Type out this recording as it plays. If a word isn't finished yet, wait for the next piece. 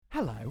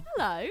Hello.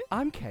 Hello.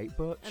 I'm Kate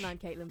Butch. And I'm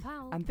Caitlin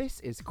Powell. And this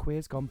is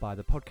Queers Gone By,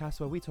 the podcast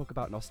where we talk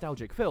about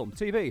nostalgic film,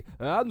 TV,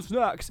 and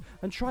snacks,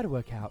 and try to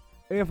work out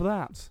if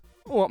that's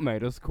what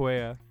made us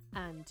queer.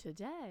 And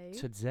today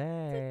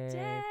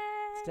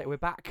we're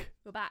back.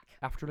 We're back.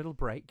 After a little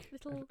break.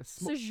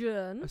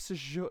 Sojourn. A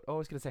sojourn. Oh, I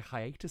was going to say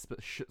hiatus,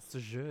 but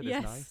sojourn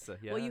Yes. is nicer.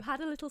 Yeah. Well, you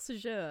had a little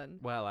sojourn.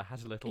 Well, I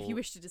had a little if you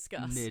wish to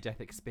discuss.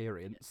 near-death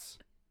experience.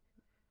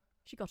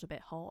 She got a bit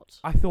hot.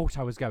 I thought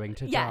I was going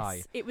to die.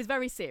 Yes, it was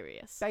very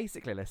serious.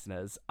 Basically,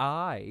 listeners,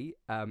 I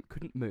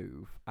couldn't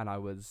move, and I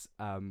was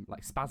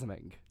like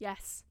spasming.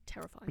 Yes,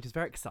 terrifying. Which is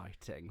very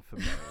exciting for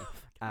me.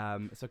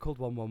 So I called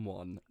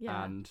 111,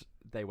 Yeah. and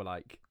they were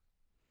like,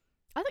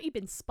 I thought you'd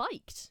been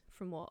spiked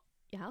from what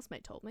your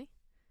housemate told me.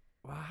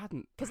 well, I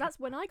hadn't. Because that's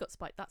when I got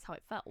spiked. That's how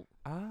it felt.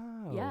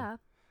 Oh. Yeah.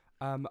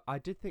 I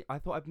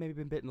thought I'd maybe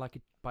been bitten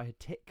by a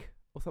tick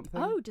or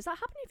something. Oh, does that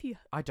happen if you...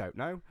 I don't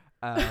know.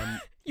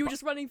 You were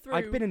just running through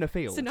I'd been in a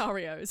field.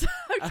 scenarios.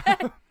 Okay.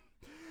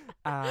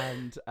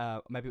 And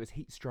maybe it was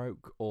heat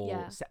stroke or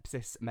Yeah.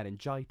 sepsis,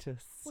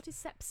 meningitis. What is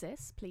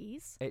sepsis,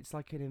 please? It's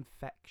like an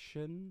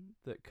infection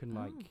that can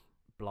like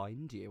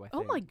blind you, I Oh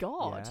think. my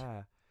God.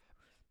 Yeah.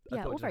 Yeah,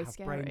 I thought all I'd very have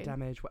scary. brain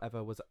damage,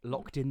 whatever. Was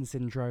locked-in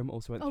syndrome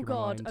also went Oh through my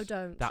God, mind. oh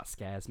don't. That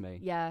scares me.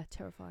 Yeah,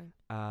 terrifying.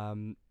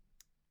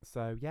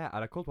 So yeah,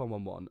 and I called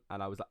 111,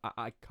 and I was like,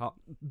 I can't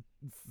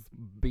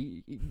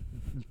be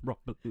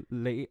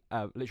properly.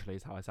 Literally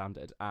is how I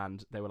sounded,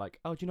 and they were like,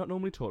 "Oh, do you not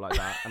normally talk like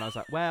that?" And I was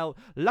like, "Well,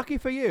 lucky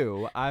for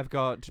you, I've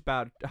got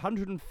about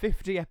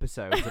 150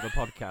 episodes of a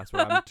podcast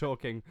where I'm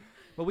talking.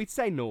 Well, we'd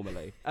say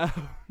normally.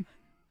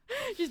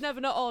 She's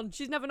never not on.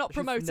 She's never not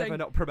promoting. She's never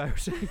not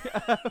promoting.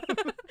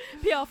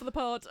 PR for the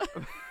pod.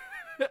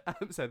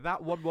 So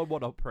that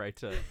 111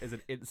 operator is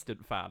an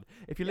instant fan.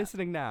 If you're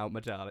listening now,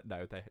 my darling,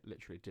 no, they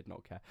literally did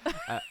not care.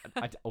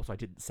 I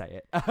didn't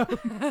say it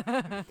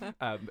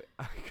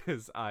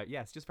because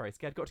yes, just very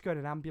scared. Got to go in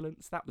an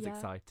ambulance. That was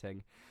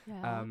exciting.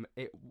 Yeah.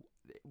 It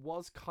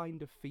was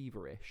kind of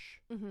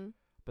feverish, Mm-hmm.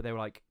 but they were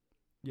like,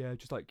 yeah,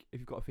 just like if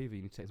you've got a fever,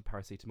 you need to take some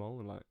paracetamol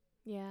and like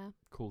Yeah.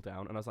 cool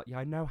down. And I was like, yeah,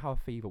 I know how a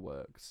fever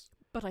works,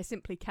 But I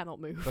simply cannot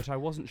move. but I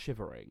wasn't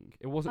shivering.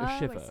 It wasn't Oh, a I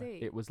shiver. see.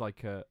 It was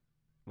like a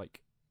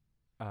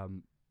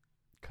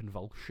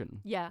convulsion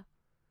Yeah.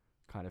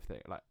 kind of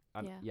thing. Like,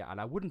 and, Yeah. and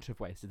I wouldn't have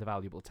wasted the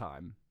valuable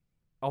time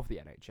of the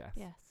NHS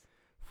Yes.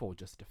 for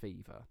just a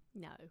fever.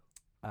 No.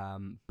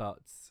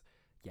 But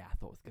yeah, I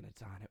thought I was gonna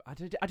die. I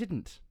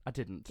didn't.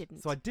 Didn't.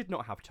 So I did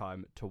not have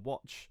time to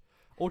watch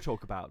or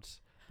talk about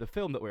the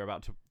film that we're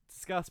about to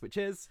discuss, which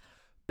is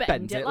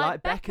Bend it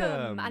like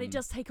Beckham. And it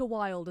does take a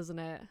while, doesn't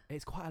it?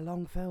 It's quite a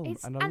long film,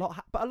 It's- and and a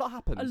lot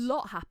happens. A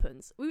lot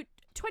happens.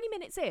 20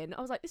 minutes in,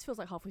 I was like, this feels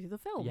like halfway through the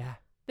film. Yeah.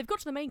 They've got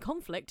to the main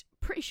conflict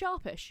pretty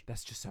sharpish.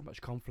 There's just so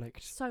much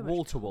conflict. So much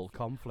Wall-to-wall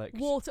conflict.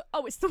 Oh,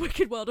 it's the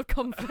wicked world of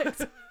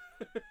conflict.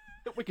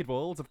 Wicked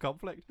walls of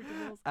conflict.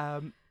 Wicked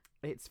walls.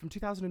 It's from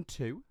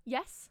 2002.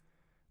 Yes.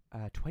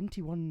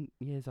 21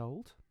 years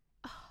old.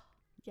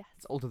 Yes.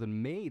 It's older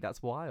than me.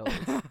 That's wild.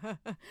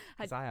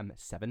 Because I am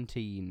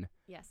 17.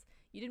 Yes.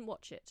 You didn't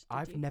watch it, did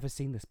I've you? never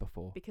seen this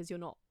before. Because you're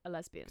not a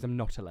lesbian. Because I'm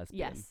not a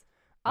lesbian. Yes.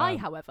 I,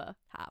 however,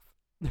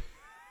 have.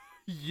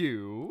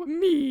 You?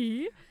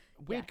 Me?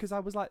 Weird, Yes. because I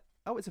was like,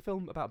 oh, it's a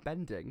film about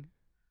bending.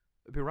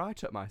 It'd be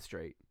right up my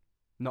street.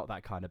 Not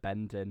that kind of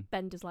bending.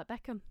 Benders like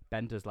Beckham.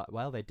 Benders like,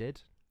 well, they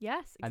did.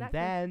 Yes, exactly. And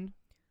then,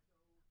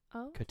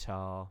 Oh,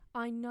 Qatar.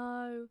 I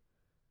know.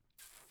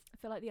 I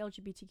feel like the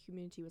LGBT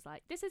community was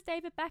like, this is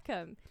David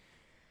Beckham.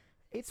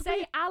 It's Say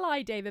weird.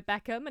 ally David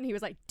Beckham. And he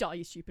was like, die,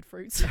 you stupid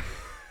fruits.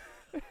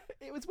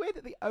 It was weird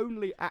that the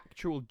only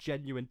actual,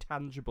 genuine,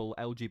 tangible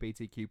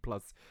LGBTQ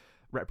plus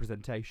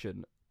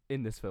representation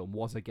in this film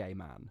was a gay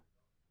man.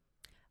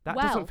 That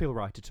Well, doesn't feel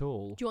right at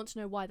all. Do you want to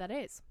know why that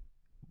is?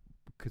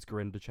 Because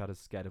Gurinder Chadda's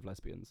scared of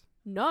lesbians.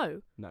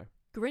 No. No.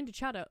 Gurinder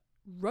Chadda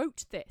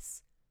wrote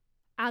this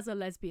as a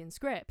lesbian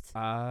script.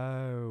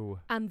 Oh.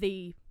 And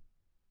the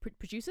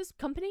producers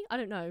company, I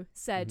don't know,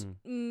 said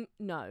Mhm.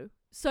 no.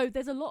 So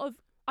there's a lot of...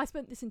 I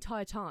spent this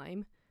entire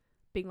time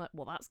being like,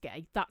 well, that's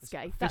gay, that's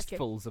gay, that's gay.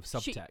 Fistfuls of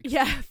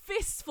subtext.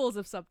 Fistfuls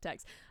of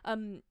subtext.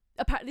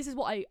 Apparently, this is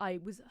what I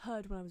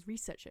heard when I was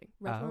researching.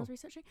 When I was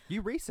researching.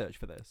 You researched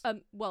for this?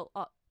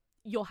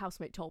 Your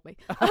housemate told me.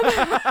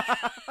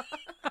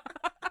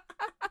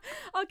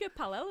 Our good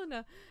pal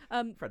Eleanor.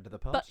 Friend of the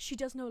pod. But she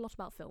does know a lot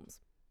about films.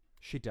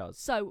 She does.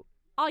 So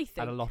I think...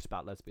 And a lot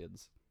about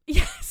lesbians.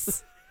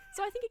 Yes.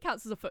 So I think it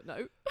counts as a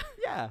footnote.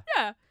 Yeah.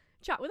 Yeah.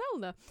 Chat with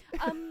Eleanor.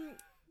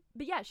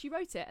 But yeah, she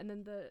wrote it, and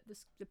then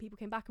the people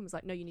came back and was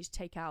like, no, you need to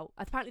take out...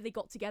 Apparently they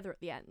got together at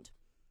the end.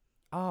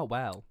 Oh,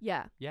 well.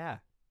 Yeah. Yeah.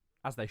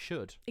 As they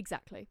should.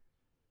 Exactly.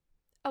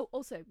 Oh,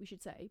 also, we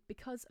should say,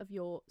 because of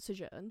your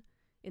sojourn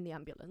in the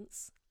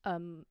ambulance,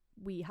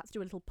 we had to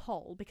do a little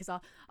poll because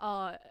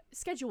our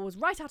schedule was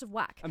right out of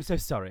whack. I'm so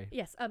sorry.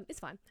 Yes, it's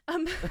fine.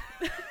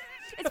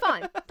 It's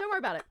fine. Don't worry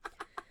about it.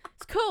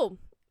 It's cool.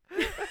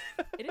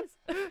 It is.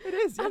 It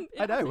is, yeah.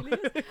 It I know.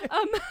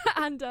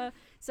 absolutely is.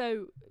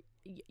 So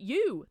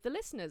you, the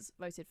listeners,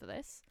 voted for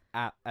this.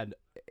 and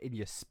in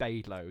your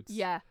spade loads.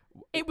 Yeah.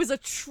 It was a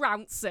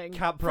trouncing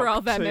Camp for our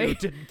Rock 2 Vemi.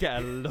 didn't get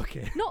a look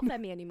in. Not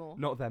Vemi anymore.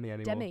 Not Vemi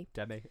anymore. Demi.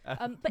 Demi.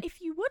 But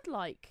if you would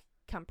like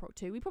Camp Rock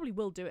 2, we probably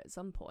will do it at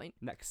some point.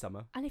 Next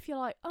summer. And if you're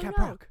like, oh Camp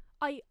no, Rock.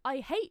 I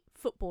hate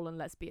football and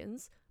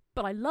lesbians,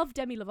 but I love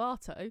Demi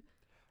Lovato.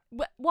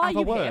 Why Have are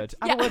a you word.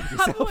 here? Have a word with have a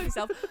yourself. word with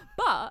yourself.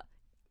 But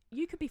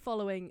you could be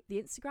following the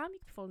Instagram, you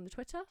could be following the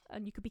Twitter,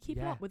 and you could be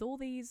keeping Yeah. up with all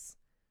these.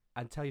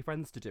 And tell your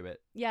friends to do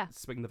it. Yeah.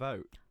 Swing the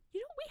vote.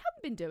 You know what we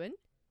haven't been doing?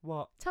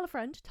 What? Tell a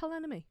friend, tell an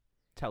enemy.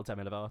 Tell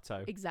Demi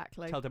Lovato.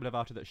 Exactly. Tell Demi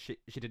Lovato that she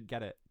didn't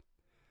get it.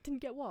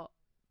 Didn't get what?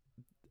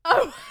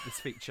 Oh, This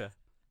feature.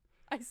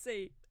 I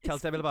see. Tell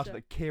It's Demi Lovato feature.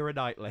 that Keira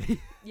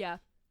Knightley. Yeah.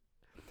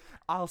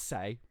 I'll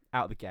say,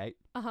 out the gate,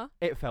 Uh-huh.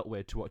 it felt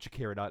weird to watch a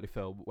Keira Knightley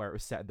film where it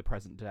was set in the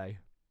present day.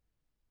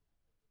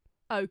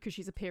 Oh, because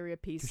she's a period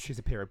Because piece. she's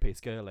a period piece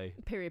girly.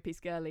 Period piece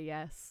girly,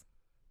 yes.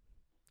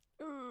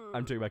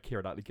 I'm doing my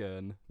Keira Knightley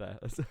gurn there.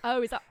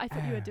 Oh, is that? I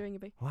thought you were doing a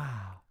big.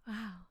 Wow.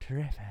 Wow.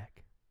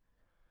 Terrific.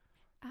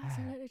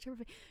 Absolutely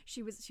terrific.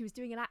 She was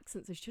doing an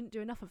accent, so she shouldn't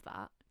do enough of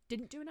that.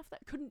 Didn't do enough of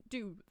that. Couldn't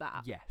do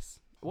that. Yes.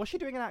 Was she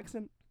doing an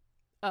accent?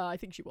 I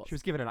think she was. She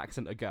was giving an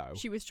accent a go.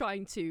 She was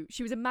trying to.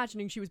 She was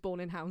imagining she was born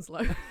in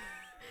Hounslow,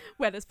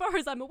 when, as far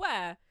as I'm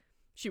aware,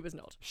 she was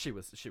not. She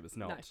was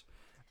not.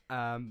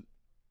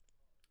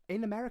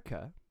 In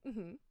America,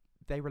 Mm-hmm.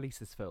 they released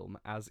this film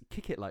as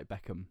Kick It Like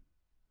Beckham.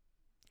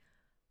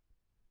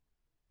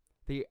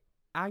 The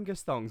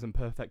Angus Thongs and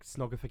Perfect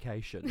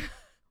Snogification.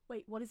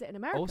 Wait, what is it in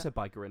America? Also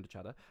by Gurinder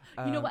Cheddar.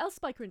 You know what else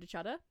by Corinda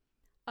Cheddar?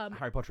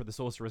 Harry Potter and the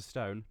Sorcerer's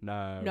Stone.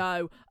 No.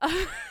 No.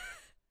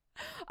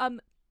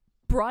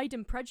 Bride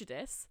and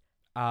Prejudice.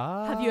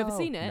 Oh, Have you ever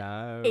seen it?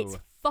 No. It's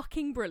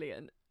fucking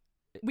brilliant.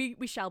 We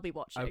shall be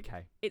watching.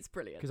 Okay. It's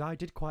brilliant. Because I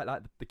did quite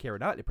like the Keira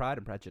Knightley Pride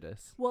and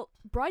Prejudice. Well,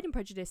 Bride and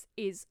Prejudice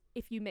is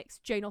if you mix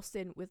Jane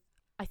Austen with,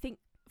 I think,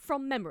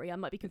 from memory, I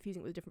might be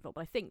confusing it with a different film,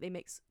 but I think they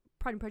mix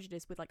Pride and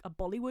Prejudice with like a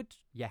Bollywood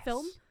Yes.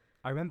 film.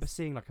 I remember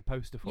seeing like a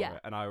poster for Yeah.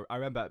 it, and I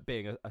remember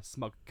being a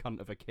smug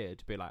cunt of a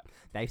kid, be like,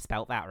 they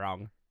spelt that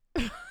wrong.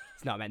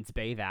 It's not meant to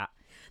be that.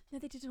 No,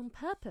 they did it on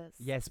purpose.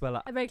 Yes,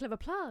 well, A very clever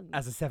plan.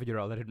 as a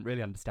 7-year-old, I didn't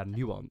really understand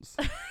nuance.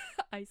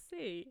 I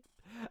see.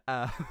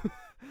 But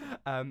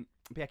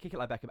yeah, Kick It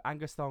Like Beckham.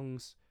 Angus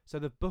Thongs. So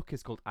the book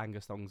is called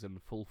Angus Thongs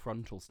and Full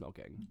Frontal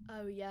Snogging.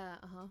 Oh, yeah,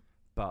 uh-huh.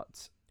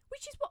 But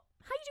Which is what,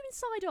 how you doing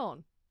side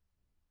on?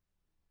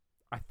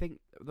 I think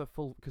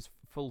because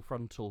full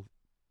frontal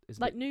is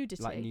Like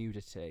nudity? like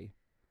nudity.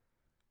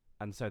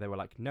 And so they were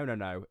like,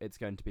 no, it's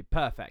going to be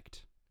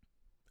perfect.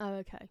 Oh,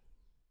 okay.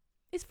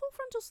 Is full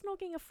frontal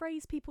snogging a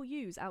phrase people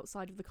use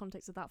outside of the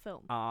context of that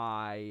film?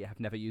 I have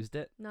never used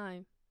it.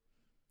 No.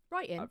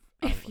 Write in.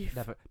 I've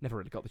never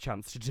really got the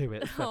chance to do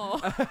it. Oh.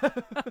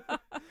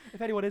 If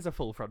anyone is a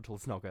full frontal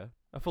snogger,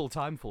 a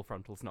full-time full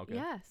frontal snogger,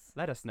 Yes,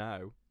 let us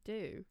know.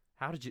 do.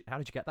 How did you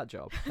get that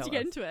job? How'd Tell you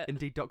get us. into it?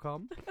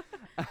 Indeed.com.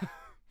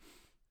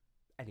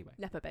 Anyway,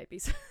 Nepo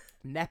babies.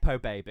 Nepo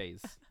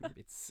babies.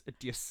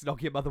 Do you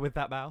snog your mother with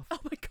that mouth? Oh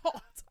my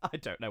god. I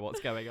don't know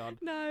what's going on.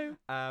 No.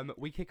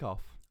 We kick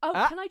off. Oh,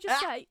 Ah, can I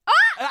just say,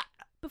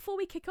 before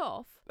we kick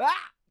off, Ah!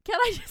 can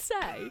I just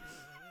say,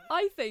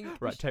 I think...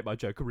 we Right, take my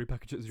joke and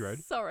repackage it as your own.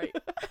 Sorry.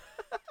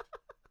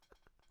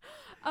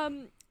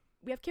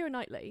 We have Keira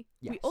Knightley.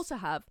 We Yes. also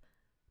have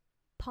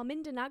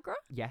Parminder Nagra,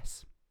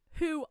 Yes.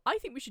 who I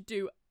think we should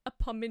do a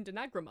Parminder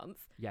Nagra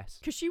month, Yes.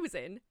 because she was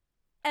in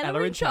Ella,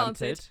 Ella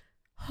Enchanted, Enchanted.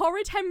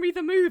 Horrid Henry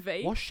the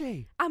movie, Was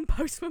she? and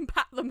Postman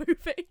Pat the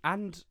movie.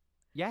 And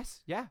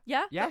yes, yeah,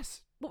 Yeah?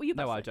 yes. What were you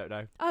about No, to I say? don't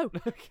know. Oh,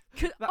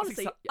 'cause That's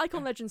honestly,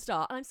 Icon Legend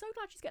star, and I'm so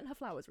glad she's getting her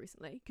flowers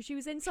recently, because she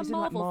was in some She's in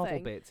like Marvel Marvel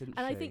thing, bits, isn't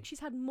and she? I think she's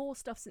had more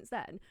stuff since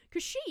then,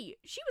 because she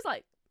was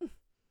like,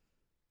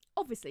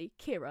 obviously,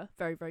 Kira,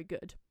 very, very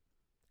good.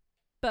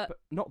 But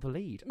not the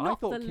lead. I Not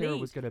thought the Kira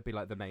lead. was going to be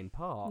like the main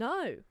part.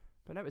 No.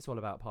 But no, it's all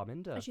about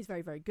Parminder. And she's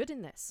very, very good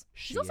in this.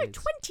 She She's also is.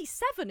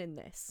 27 in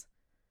this.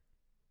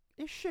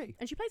 Is she?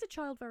 And she plays a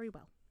child very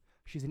well.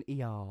 She's in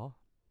ER.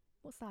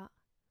 What's that?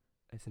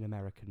 It's an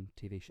American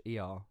TV show.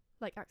 ER.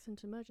 Like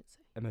Accident and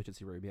Emergency?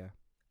 Emergency Room, yeah.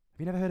 Have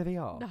you never heard of ER?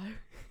 No.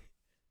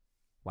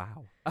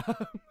 Wow.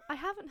 I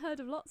haven't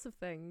heard of lots of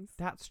things.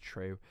 That's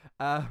true.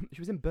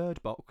 She was in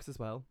Bird Box as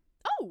well.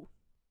 Oh!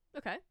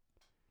 Okay.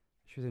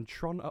 She was in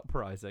Tron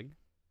Uprising.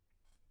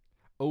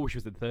 Oh, she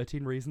was in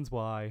 13 Reasons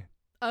Why.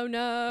 Oh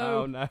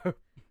no. Oh, no.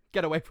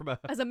 Get away from her.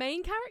 As a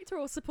main character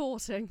or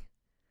supporting?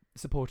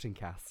 Supporting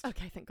cast.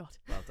 Okay, thank God.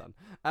 Well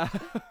done.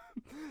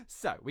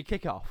 So, we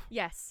kick off.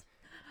 Yes.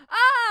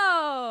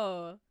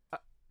 Oh!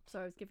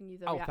 Sorry, I was giving you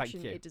the Thank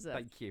reaction you. it deserved.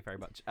 Thank you very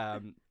much.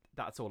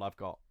 That's all I've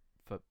got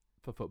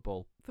for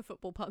football. For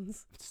football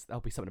puns.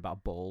 There'll be something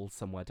about balls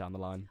somewhere down the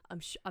line.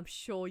 I'm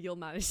sure you'll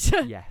manage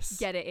to Yes.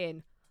 get it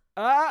in.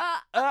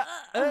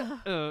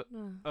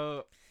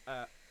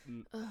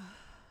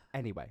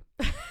 Anyway.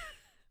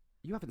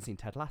 You haven't seen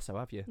Ted Lasso,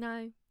 have you?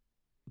 No.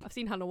 I've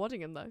seen Hannah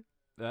Waddingham, though.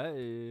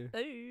 Hey.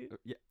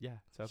 Oh. Yeah,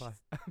 so have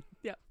I.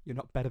 Yeah. You're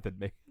not better than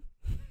me.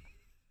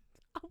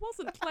 I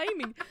wasn't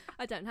claiming.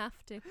 I don't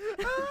have to.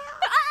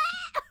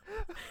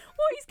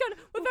 What is going on?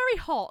 We're very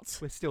hot.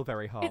 We're still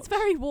very hot. It's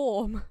very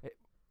warm.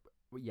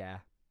 Yeah.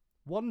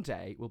 One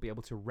day we'll be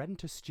able to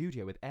rent a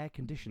studio with air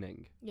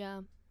conditioning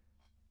Yeah.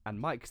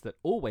 and mics that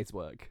always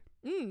work.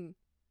 Mm.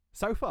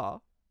 So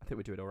far, I think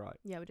we're doing all right.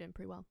 Yeah, we're doing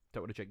pretty well.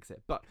 Don't want to jinx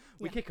it. But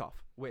we Yeah. kick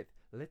off with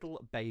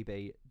little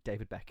baby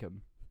David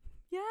Beckham.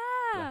 Yeah.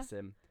 Bless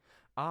him.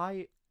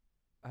 I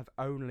have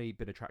only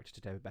been attracted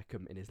to David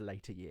Beckham in his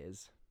later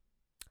years.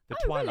 The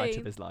Oh, twilight really?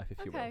 of his life, if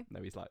you will. Okay.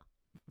 No, he's like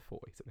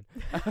 40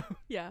 something.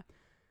 Yeah.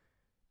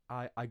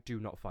 I do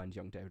not find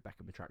young David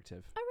Beckham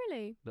attractive. Oh,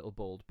 really? Little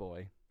bald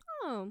boy.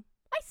 Oh,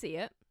 I see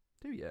it.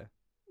 Do you?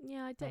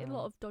 Yeah, I dated a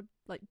lot of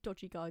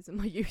dodgy guys in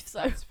my youth, so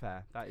That's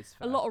fair. That is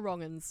fair. a lot of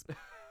wrong-uns.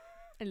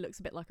 And he looks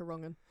a bit like a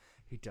wrong-un.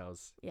 He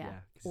does. Yeah,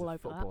 'cause all he's a over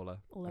that. footballer.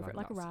 All over it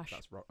like a rash.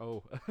 That's wrong.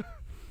 Oh.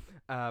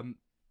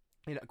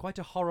 Quite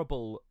a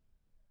horrible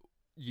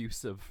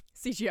use of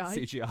CGI.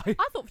 CGI.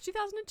 I thought for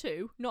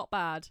 2002, not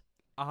bad.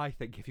 I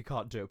think if you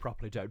can't do it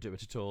properly, don't do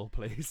it at all,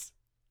 please.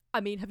 I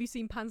mean, have you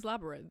seen Pan's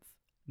Labyrinth?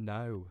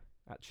 No,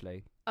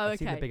 actually. Oh, I've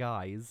seen the okay. big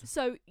eyes.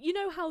 So, you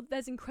know how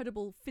there's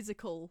incredible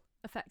physical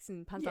effects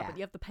in Pan's Yeah. Labyrinth?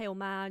 You have the Pale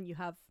Man, you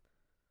have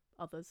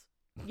others.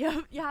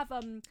 You have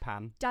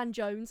Pan. Dan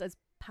Jones as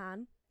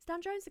Pan. Is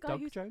Dan Jones the guy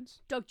Doug who's...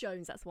 Jones? Doug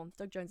Jones, that's the one.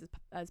 Doug Jones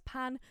as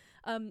Pan.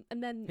 And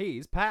then...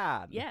 He's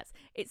Pan. Yes.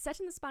 It's set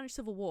in the Spanish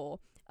Civil War.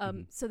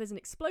 Mhm. So there's an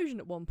explosion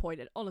at one point,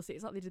 and honestly,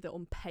 it's like they did it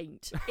on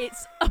paint.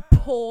 It's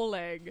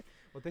appalling.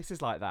 Well, this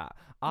is like that.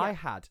 I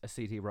had a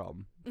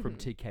CD-ROM from Mhm.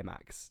 TK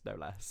Maxx, no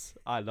less.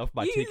 I love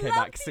my You TK love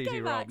Maxx TK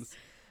CD-ROMs.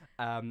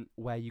 Maxx.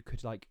 Where you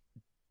could like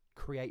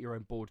create your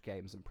own board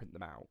games and print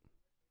them out.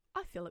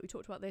 I feel like we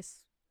talked about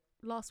this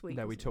last week.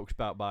 No, we wasn't it? talked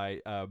about my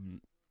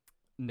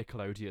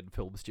Nickelodeon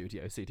Film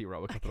Studio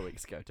CD-ROM a couple of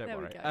weeks ago. Don't There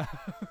we worry. go.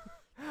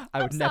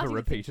 I would I'm never starting to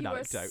repeat think an you were a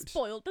anecdote.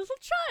 spoiled little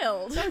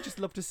child. I just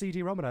loved a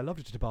CD-ROM and I loved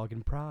it at a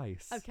bargain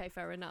price. Okay,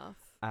 fair enough.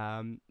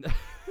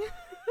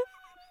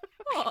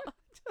 What?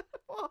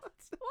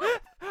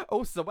 What?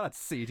 Oh, someone had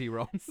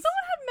CD-ROMs.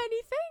 Someone had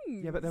many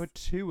things. Yeah, but there were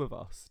two of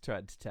us to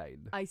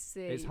entertain. I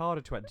see. It's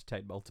harder to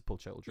entertain multiple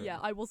children. Yeah,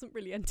 I wasn't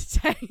really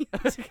entertained.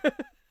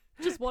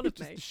 Just one of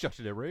Just me. shut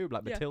in a room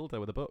like Yeah. Matilda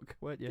with a book,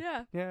 weren't you?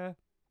 Yeah. Yeah.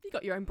 You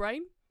got your own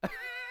brain.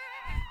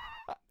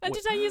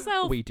 Entertain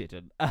yourself. We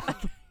didn't.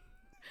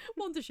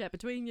 One to share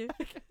between you.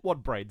 One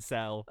brain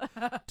cell,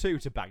 two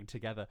to bang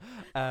together.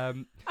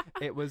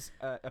 It was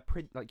a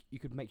print, like you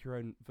could make your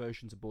own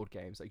versions of board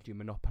games. Like you could do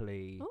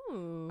Monopoly,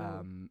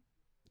 Ooh.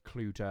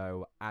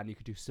 Cluedo, and you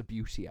could do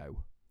Subutio.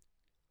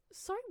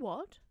 Sorry,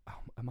 what? Oh,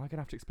 am I going to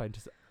have to explain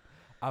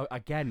to...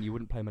 again, you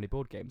wouldn't play many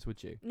board games,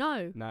 would you?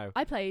 No. No.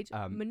 I played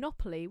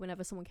Monopoly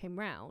whenever someone came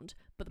round,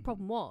 but the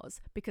problem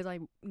was, because I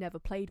never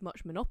played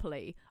much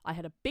Monopoly, I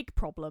had a big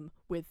problem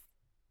with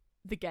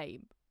the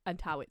game and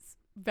how it's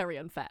very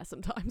unfair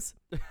sometimes.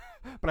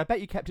 But I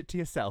bet you kept it to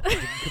yourself and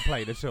didn't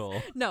complain at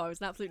all. No, it was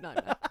an absolute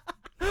nightmare.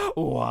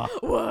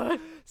 What?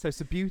 So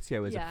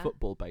Subutio is Yeah. a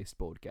football-based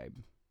board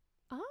game.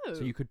 Oh.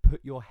 So you could put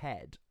your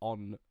head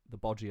on the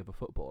body of a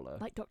footballer.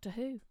 Like Doctor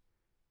Who.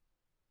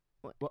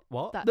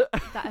 What?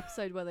 That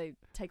episode where they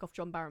take off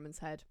John Barrowman's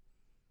head.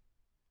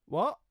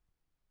 What?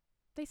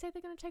 They say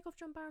they're going to take off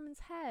John Barrowman's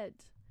head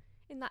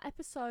in that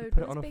episode.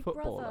 Put it with on his a big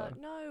brother. footballer?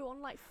 No,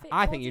 on like fit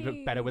I think you'd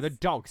look better with a bodies.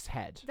 dog's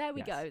head. There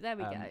we Yes. go. There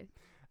we go.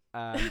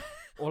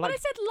 Or When I like,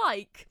 said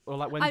like, or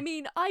like when I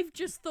mean I've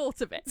just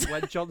thought of it.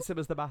 when John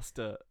Simmers the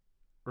Master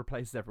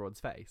replaces everyone's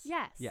face.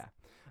 Yes. Yeah.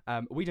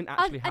 We didn't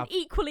actually An have.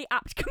 equally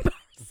apt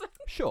comparison.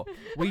 Sure.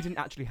 We didn't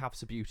actually have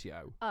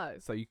Subutio, Oh.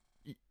 so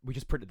we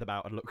just printed them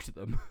out and looked at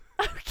them.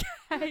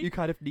 Okay. You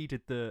kind of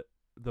needed the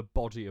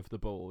body of the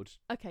board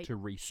Okay. to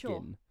reskin.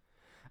 sure.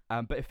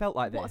 But it felt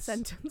like What a this.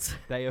 sentence.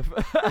 They have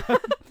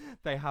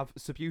they have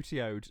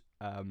Subutio'd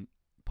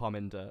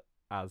Parminder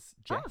as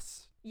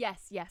Jess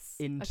Yes.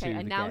 Into okay,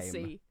 I the now game.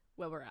 see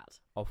where we're at.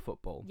 of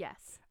football.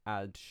 Yes.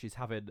 And she's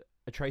having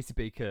a Tracy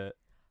Beaker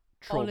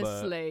trauma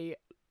Honestly,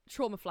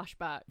 trauma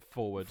flashback.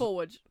 forward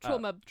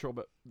Trauma.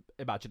 trauma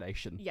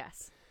imagination.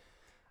 Yes.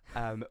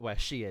 Where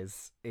she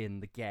is in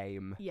the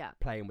game Yeah.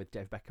 playing with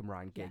Dave Beckham,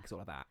 Ryan Yeah. Giggs, all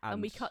of that. And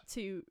we cut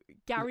to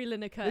Gary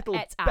Lineker little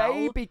et al.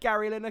 baby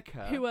Gary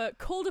Lineker. Who are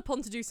called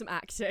upon to do some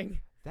acting.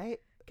 They,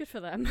 Good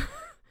for them.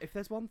 if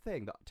there's one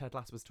thing that Ted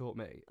Lasso's taught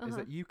me, is Uh-huh.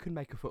 that you can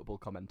make a football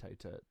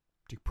commentator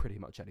do pretty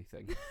much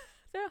anything.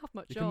 They don't have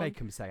much You can on. make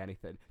him say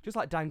anything. Just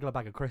like dangle a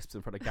bag of crisps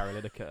in front of Gary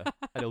Lineker,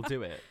 and he'll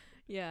do it.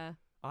 Yeah.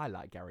 I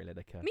like Gary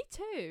Lineker. Me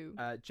too.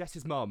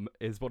 Jess's mum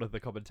is one of the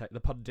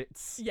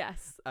pundits.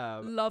 Yes.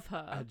 Um, Love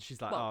her. and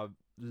she's like, Well- oh,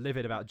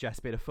 livid about Jess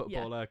being a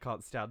footballer,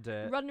 can't stand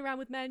it. Running around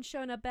with men,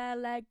 showing her bare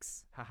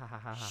legs. Ha ha ha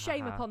ha ha.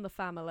 Shame upon the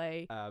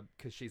family.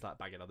 Because she's like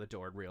banging on the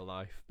door in real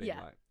life, being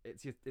Yeah. like,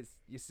 it's your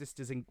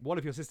sister's one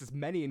of your sister's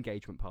many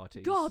engagement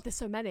parties. God, there's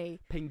so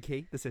many.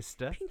 Pinky, the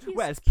sister. Pinky is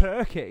Where's cute.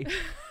 Perky?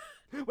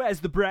 Where's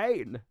the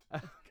brain?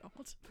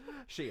 God.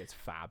 She is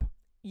fab.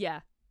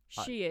 Yeah,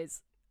 she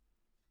is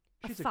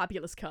a She's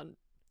fabulous cunt.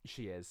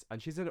 She is,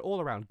 and she's an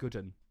all-around good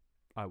un,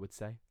 I would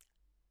say.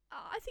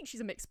 I think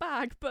she's a mixed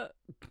bag, but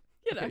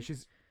you know. Okay,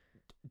 she's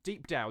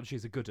deep down,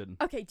 she's a good un.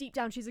 Okay, deep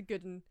down she's a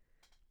good one.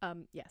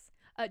 Yes.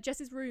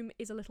 Jess's room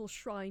is a little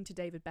shrine to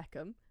David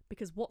Beckham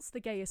because what's the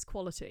gayest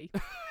quality?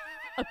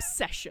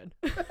 Obsession.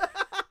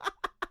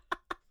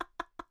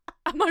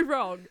 Am I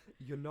wrong?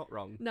 You're not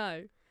wrong.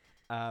 No.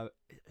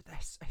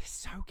 It's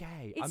so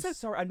gay. It's I'm so-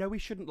 sorry. I know we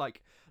shouldn't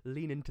like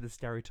lean into the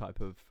stereotype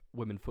of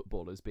women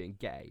footballers being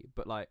gay,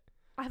 but like,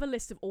 I have a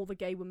list of all the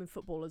gay women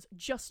footballers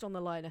just on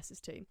the Lionesses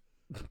team.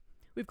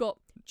 We've got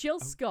Jill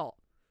Scott,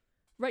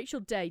 Rachel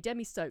Day,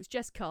 Demi Stokes,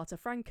 Jess Carter,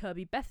 Fran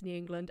Kirby, Bethany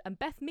England, and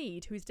Beth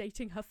Mead, who is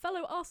dating her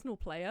fellow Arsenal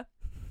player,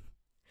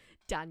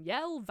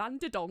 Danielle Van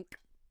der Donk.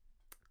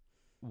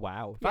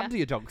 wow, Yeah. Van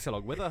der Donk's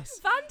along with us.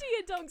 Van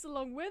der Donk's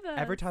along with her.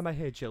 Every time I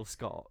hear Jill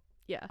Scott,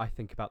 Yeah. I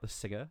think about the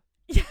singer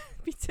Yeah,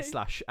 me too.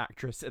 /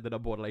 actress in the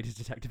number one ladies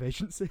detective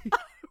agency.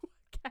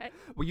 Okay.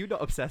 Were you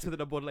not obsessed with the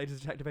number one ladies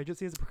detective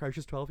agency as a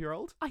precocious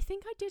 12-year-old? I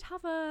think I did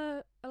have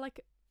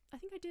I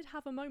think I did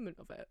have a moment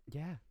of it.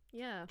 Yeah.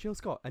 Yeah. Jill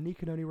Scott,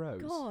 Anika Noni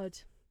Rose. God.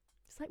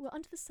 It's like we're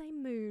under the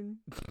same moon.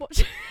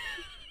 Watch.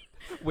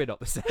 We're not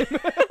the same.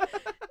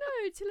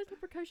 No, two little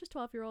precocious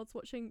 12-year-olds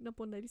watching number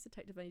one ladies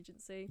detective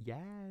agency. Yes,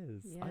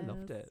 I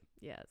loved it.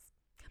 Yes.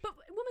 But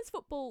women's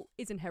football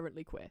is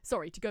inherently queer.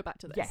 Sorry, to go back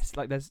to this. Yes,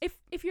 like there's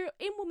If you're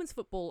in women's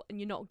football and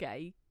you're not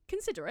gay,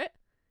 consider it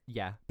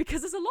yeah.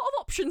 because there's a lot of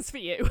options for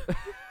you.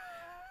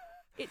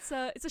 It's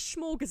a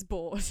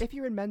smorgasbord. If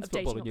you're in men's of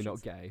dating football and you're not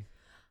options. gay,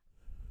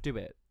 do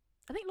it.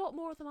 I think a lot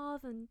more of them are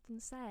than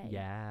say.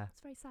 Yeah.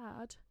 It's very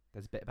sad.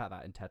 There's a bit about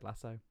that in Ted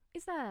Lasso.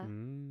 Is there?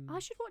 Mm. I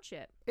should watch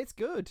it. It's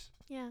good.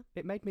 Yeah.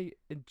 It made me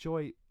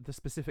enjoy the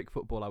specific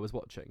football I was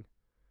watching.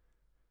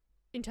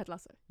 In Ted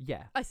Lasso.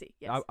 Yeah. I see.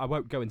 Yes. I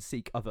won't go and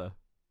seek other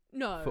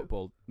No.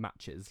 football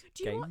matches.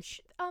 Do you games.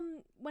 watch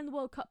when the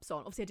World Cup's on?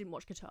 Obviously, I didn't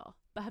watch Qatar,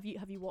 but have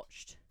you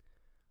watched?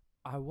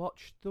 I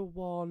watched the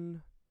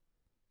one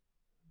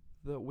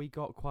that we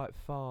got quite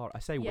far. I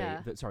say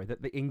Yeah.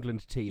 that the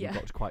England team Yeah.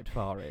 got quite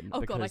far in Oh,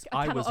 God, because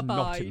I I was cannot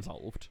not abide.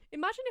 involved.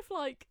 Imagine if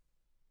like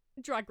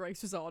Drag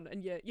Race was on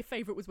and your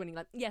favourite was winning.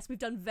 Like, yes, we've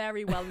done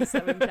very well in the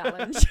sewing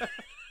challenge.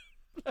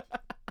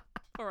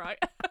 All right.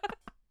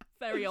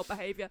 Very odd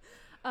behaviour.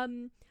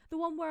 The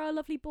one where our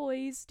lovely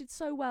boys did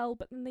so well,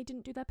 but then they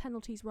didn't do their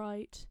penalties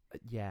right,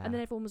 Yeah. and then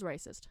everyone was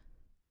racist.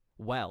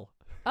 well,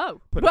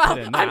 Oh, Put a well,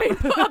 pin in I that. mean,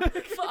 put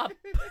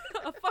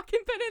a fucking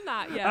pin in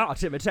that. Yeah.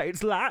 art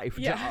imitates life,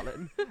 Yeah.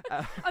 darling.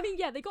 I mean,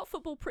 yeah, they got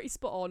football pretty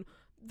spot on.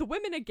 The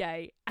women are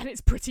gay, and it's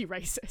pretty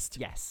racist.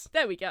 Yes.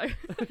 There we go.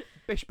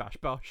 Bish bash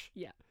bosh.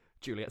 Yeah.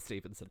 Juliet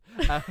Stevenson.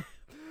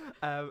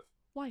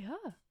 Why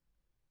her?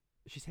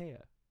 She's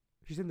here.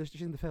 She's in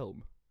the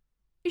film.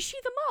 Is she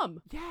the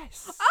mum?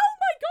 Yes. Oh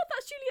my god,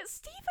 that's Juliet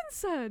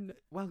Stevenson.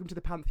 Welcome to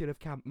the pantheon of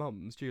camp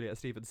mums, Juliet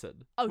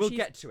Stevenson. Oh, we'll she's-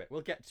 get to it.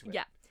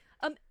 Yeah.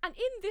 And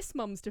in this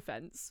mum's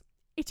defence,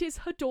 it is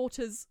her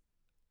daughter's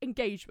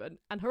engagement,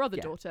 and her other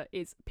Yeah. daughter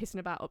is pissing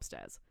about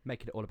upstairs.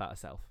 Making it all about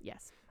herself.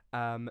 Yes.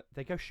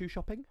 They go shoe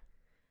shopping.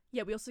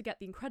 Yeah, we also get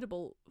the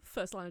incredible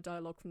first line of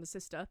dialogue from the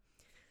sister.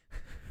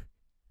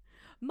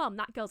 Mum,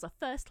 that girl's a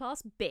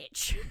first-class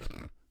bitch.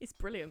 It's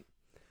brilliant.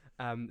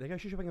 They go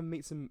shoe shopping and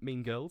meet some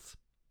mean girls,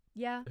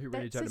 Yeah. Who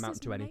really they're don't amount sisters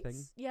to and anything.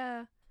 mates.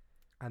 Yeah.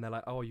 and they're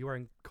like, "Oh, you're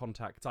wearing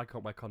contacts. I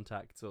can't wear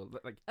contacts." Or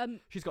like, Um,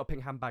 she's got a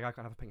pink handbag. I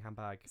can't have a pink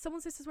handbag.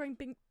 someone's sister's wearing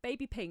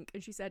baby pink,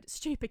 and she said,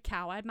 "Stupid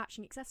cow! I had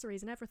matching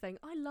accessories and everything.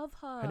 I love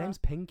her." Her name's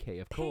Pinky,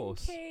 of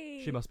course.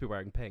 Pinky. She must be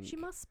wearing pink. She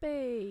must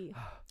be.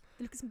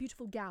 They look at some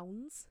beautiful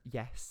gowns.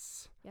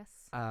 Yes.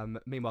 Yes.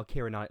 Meanwhile,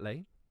 Keira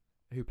Knightley,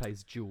 who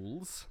plays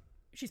Jules,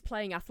 She's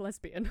playing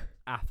athlesbian.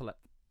 athlete.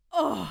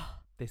 Oh,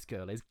 This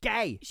girl is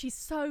gay. she's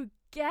so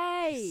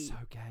gay. She's so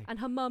gay. And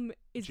her mum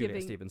is Juliet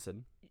giving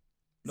Stevenson.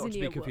 Not to be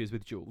Zinnia confused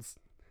with Jules.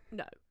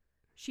 No,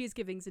 she is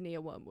giving Zinnia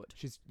Wormwood.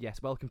 She's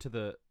welcome to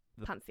the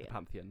Pantheon. The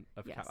pantheon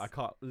of Yes. camp.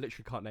 I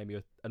literally can't name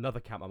you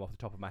another camp mum off the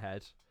top of my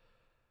head.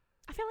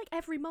 I feel like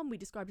every mum we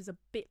described is a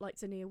bit like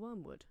Zinnia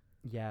Wormwood.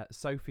 Yeah,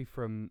 Sophie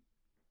from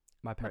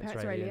My Parents,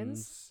 Parents Are Are Aliens.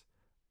 Aliens.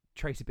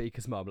 Tracy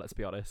Beaker's mum, let's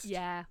be honest.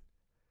 Yeah.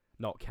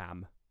 Not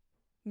Cam.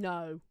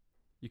 No.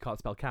 You can't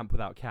spell camp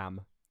without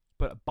Cam.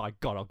 But by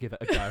God, I'll give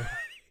it a go.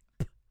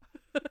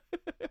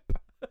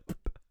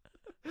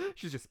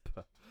 She's just...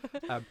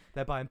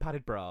 they're buying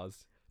padded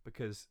bras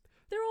because...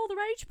 They're all the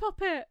rage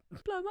puppet.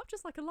 Blow them up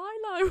just like a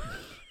Lilo.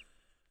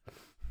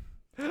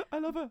 I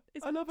love her.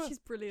 I love her. She's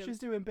brilliant. She's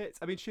doing bits.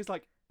 I mean, she's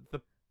like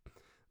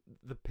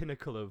the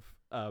pinnacle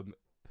of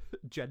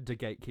gender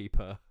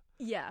gatekeeper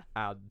Yeah.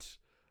 and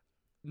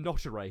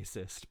not a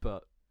racist,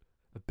 but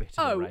a bit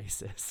Oh. of a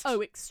racist.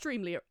 Oh,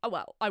 extremely.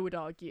 Well, I would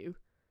argue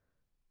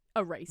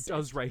a racist.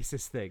 Does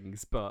racist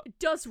things, but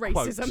Does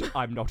racism. quote,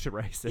 I'm not a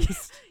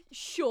racist.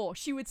 Sure,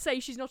 she would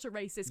say she's not a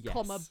racist, Yes.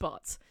 comma,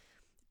 but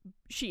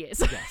she is.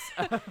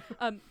 Yes.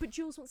 But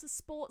Jules wants a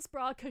sports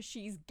bra because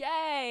she's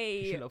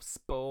gay. She loves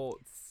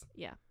sports.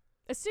 Yeah.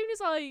 As soon as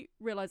I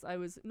realised I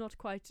was not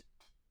quite,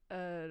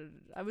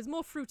 I was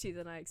more fruity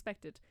than I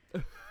expected.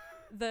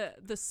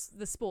 the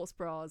sports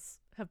bras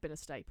have been a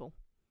staple.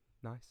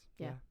 Nice.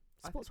 Yeah. Yeah.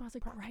 I Sports think bras are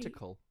great.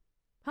 practical.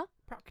 Huh?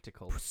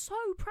 Practical. So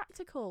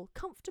practical,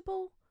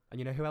 comfortable. And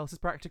you know who else is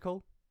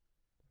practical?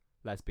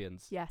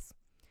 Lesbians. Yes.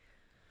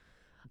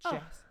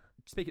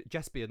 Speaking of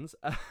Jespians,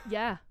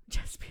 Yeah,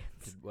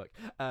 Jespians. didn't work.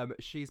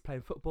 She's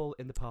playing football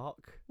in the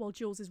park. While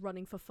Jules is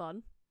running for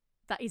fun.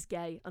 That is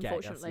gay, Gay,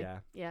 unfortunately.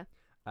 yeah.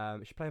 Yeah.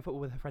 She's playing football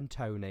with her friend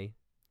Tony.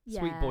 Yeah.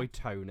 Sweet boy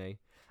Tony.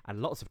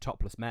 And lots of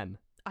topless men.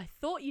 I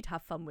thought you'd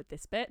have fun with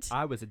this bit.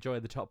 I was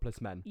enjoying the topless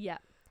men. Yeah.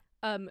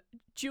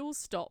 Jules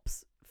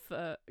stops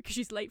because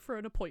she's late for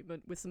an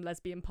appointment with some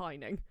lesbian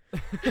pining.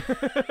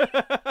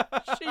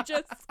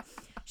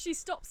 She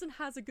stops and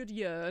has a good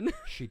yearn.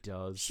 She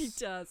does. She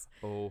does.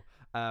 Oh,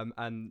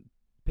 and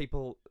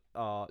people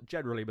are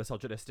generally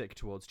misogynistic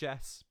towards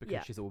Jess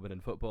because she's a woman in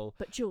football.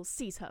 But Jules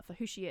sees her for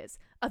who she is,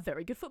 a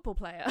very good football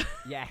player.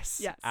 Yes.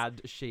 Yes.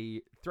 And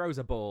she throws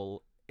a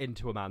ball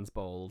into a man's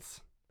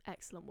balls.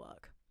 Excellent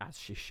work. As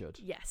she should.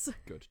 Yes.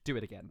 Good. Do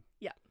it again.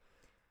 Yeah.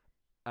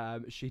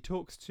 She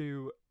talks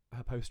to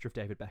her poster of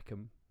David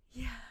Beckham.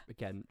 Yeah.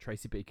 Again,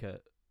 Tracy Beaker,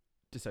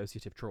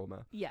 dissociative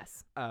trauma.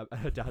 Yes. And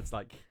her dad's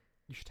like,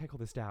 you should take all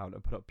this down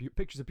and put up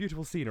pictures of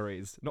beautiful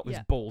sceneries, not this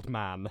Yeah. bald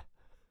man.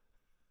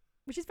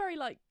 Which is very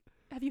like,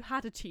 have you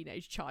had a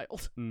teenage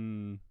child?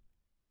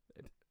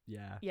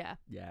 Yeah. Yeah.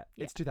 Yeah.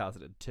 It's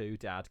 2002,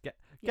 Dad. Get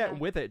Yeah.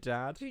 with it,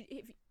 Dad. Do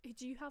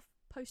you have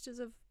posters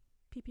of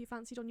people you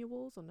fancied on your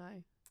walls or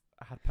no?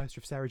 I had a poster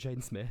of Sarah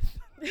Jane Smith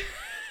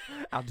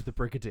and the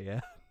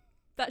Brigadier.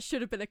 That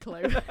should have been a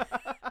clue.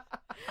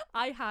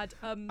 I had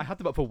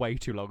them up for way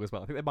too long as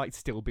well. I think they might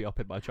still be up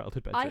in my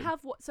childhood bedroom.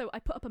 So I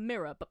put up a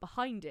mirror, but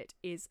behind it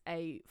is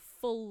a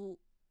full,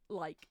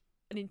 like,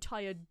 an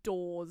entire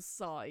doors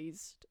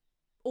sized,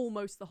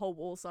 almost the whole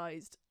wall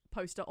sized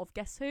poster of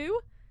Guess Who?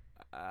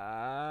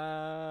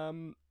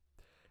 Someone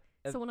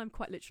I'm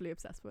quite literally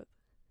obsessed with.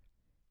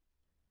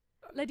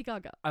 Lady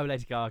Gaga. Oh,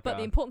 Lady Gaga. But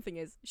the important thing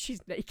is she's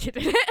naked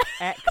in it.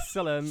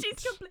 Excellent.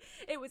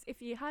 It was,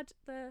 if you had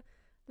the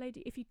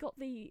lady, if you got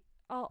the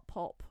art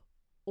pop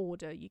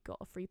order, you got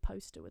a free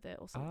poster with it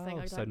or something.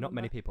 Oh, I so don't not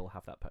many remember. people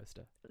have that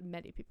poster.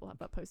 Many people have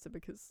that poster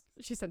because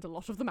she sent a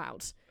lot of them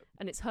out,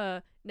 and it's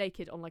her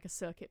naked on like a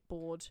circuit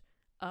board,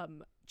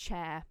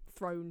 chair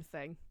throne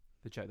thing.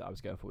 The joke that I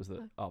was going for was that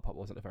Art Pop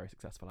wasn't a very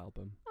successful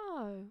album.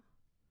 Oh,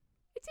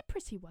 it did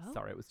pretty well.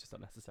 Sorry, it was just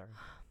unnecessary.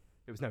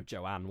 It was no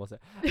Joanne, was it?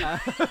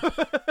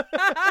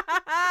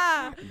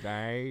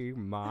 Lay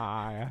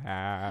my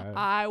head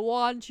I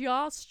want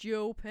your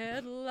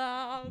stupid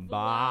love.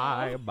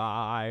 by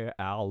my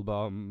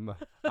album.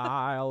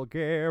 I'll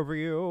give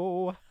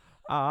you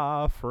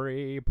a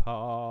free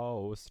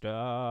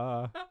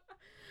poster.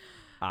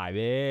 I'm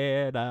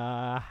in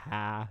a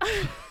hat.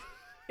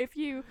 If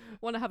you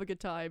want to have a good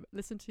time,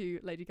 listen to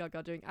Lady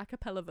Gaga doing a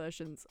cappella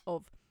versions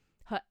of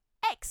her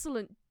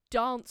excellent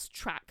dance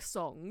track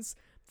songs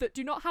that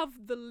do not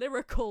have the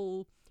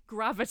lyrical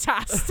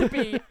gravitas to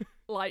be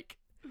like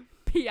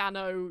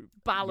piano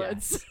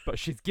ballads. Yes, but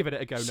she's given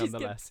it a go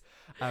nonetheless.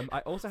 I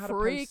also had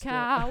freak a poster.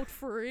 out,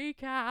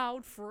 freak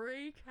out,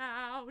 freak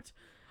out.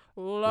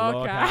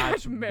 Look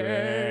at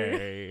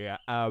me.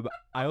 I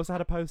also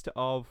had a poster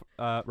of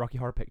Rocky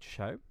Horror Picture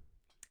Show.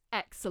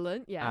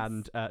 Excellent, yes.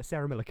 And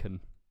Sarah Millican.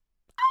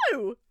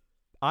 Oh!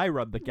 I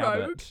run the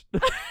gamut.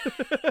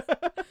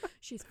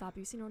 She's fab.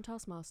 You seen her on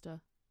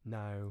Taskmaster?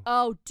 No.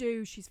 Oh,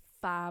 dude, she's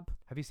fab.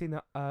 Have you seen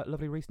that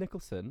lovely Reese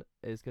Nicholson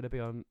is going to be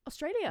on...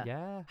 Australia?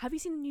 Yeah. Have you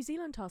seen the New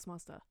Zealand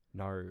Taskmaster?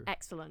 No.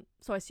 Excellent.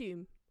 So I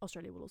assume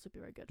Australia will also be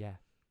very good. Yeah.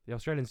 The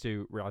Australians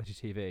do reality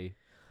TV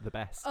the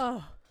best.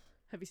 Oh,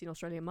 have you seen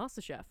Australian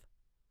MasterChef?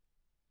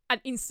 And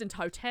Instant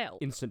Hotel.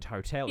 Instant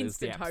Hotel is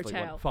the Instant absolute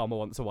Hotel. one. Farmer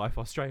Wants a Wife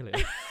Australia.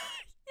 Yes!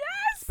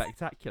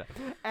 Spectacular.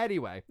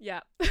 Anyway,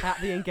 Yeah. at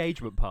the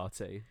engagement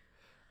party,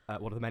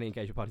 one of the many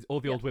engagement parties, all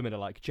the old women are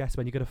like, Jess,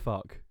 when you going to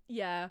fuck?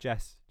 Yeah.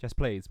 Jess,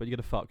 please, when you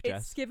going to fuck,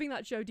 Jess? It's giving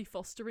that Jodie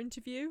Foster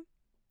interview.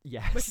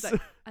 Yes. Where she's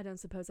like, I don't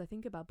suppose I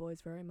think about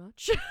boys very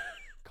much.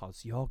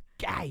 Because you're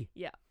gay.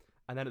 Yeah.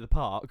 And then at the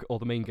park, all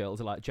the mean girls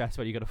are like, Jess,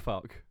 when you going to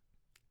fuck?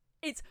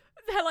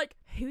 They're like,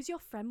 who's your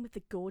friend with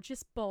the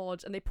gorgeous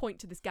bod? And they point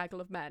to this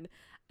gaggle of men.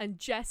 And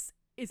Jess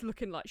is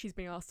looking like she's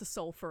being asked to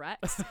solve for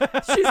X.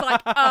 She's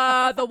like,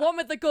 the one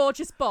with the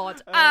gorgeous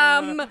bod.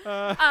 I'll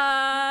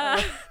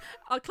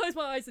close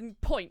my eyes and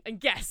point and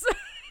guess.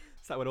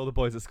 It's like when all the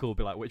boys at school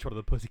be like, which one of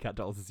the Pussycat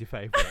Dolls is your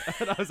favourite?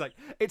 And I was like,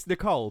 it's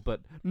Nicole,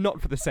 but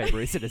not for the same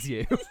reason as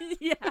you.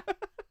 Yeah.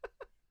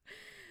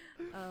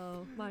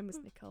 Oh, mine was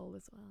Nicole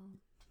as well.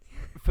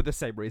 For the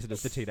same reason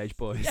as the teenage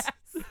boys. Yes.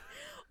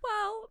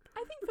 Well,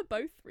 I think for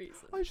both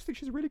reasons. I just think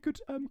she's a really good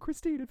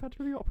Christine in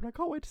Phantom of the Opera, and I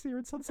can't wait to see her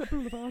in Sunset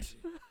Boulevard.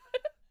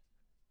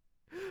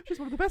 She's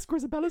one of the best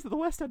Grisabellas that the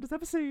West End has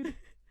ever seen.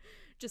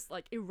 Just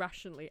like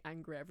irrationally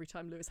angry every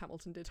time Lewis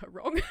Hamilton did her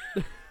wrong.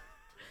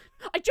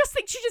 I just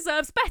think she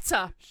deserves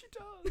better. She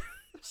does.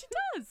 She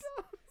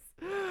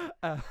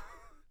does.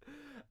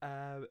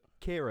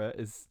 Kira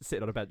is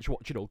sitting on a bench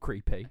watching all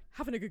creepy.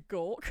 Having a good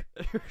gawk.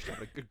 She's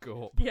having a good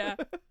gawp. Yeah.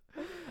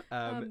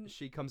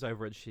 She comes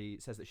over and she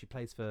says that she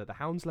plays for the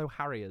Hounslow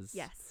Harriers.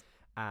 Yes.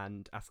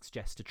 And asks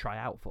Jess to try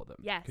out for them.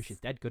 Yes. Because she's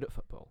dead good at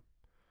football.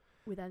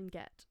 We then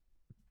get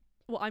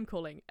what I'm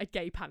calling a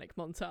gay panic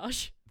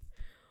montage.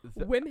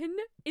 The- Women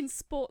in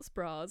sports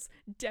bras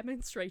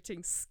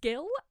demonstrating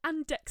skill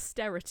and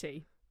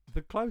dexterity.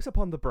 The close up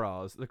on the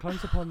bras, the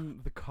close up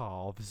on the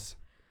calves.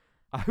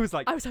 I was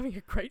like, I was having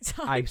a great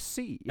time. I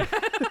see.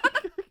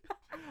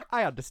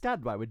 I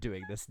understand why we're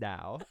doing this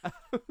now.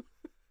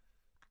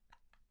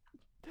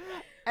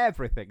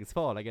 Everything's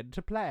falling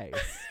into place.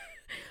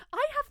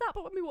 I have that,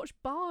 but when we watch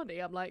Barney,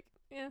 I'm like,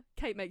 yeah,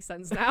 Kate makes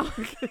sense now.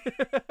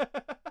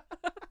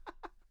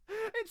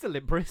 It's a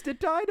limp-wristed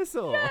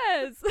dinosaur.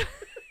 Yes.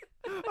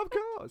 Of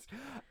course.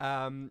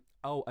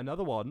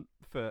 Another one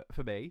for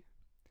me.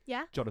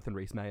 Yeah. Jonathan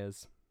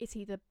Rhys-Meyers. Is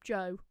he the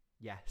Joe?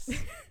 Yes.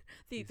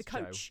 the He's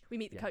coach. Joe. We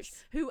meet the Yes. coach,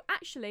 who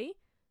actually,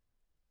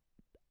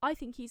 I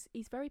think he's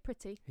very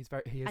pretty. He is.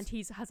 And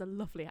he has a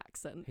lovely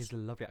accent. He's a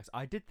lovely accent.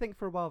 I did think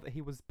for a while that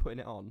he was putting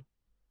it on.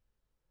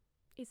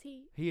 Is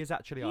he? He is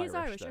actually He Irish. is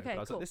Irish, Though, okay, but I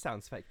was cool. like, this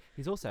sounds fake.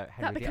 He's also That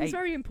Henry becomes VIII.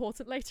 very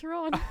important later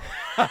on.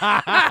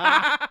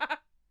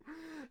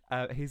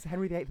 He's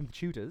Henry VIII in the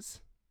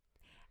Tudors.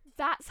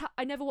 That's how,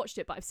 I never watched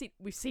it, but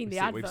we've seen the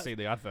We've advert. seen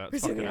the adverts.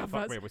 We've seen the Fuck me,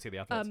 adverts. we've seen the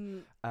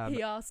adverts.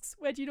 He asks,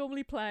 "Where do you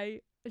normally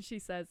play?" And she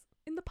says,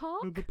 "In the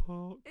park." In the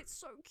park. It's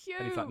so cute.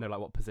 And he's like, no, like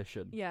what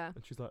position? Yeah.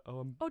 And she's like,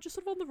 I'm Oh, just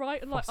sort of on the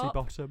right and like fussy up.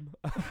 bottom.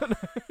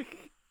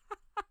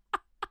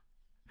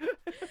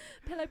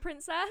 Pillow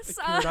princess.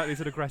 Keira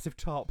Knightley's an aggressive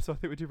top, so I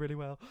think we do really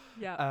well.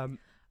 Yeah.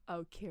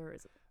 Oh,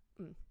 Kira's.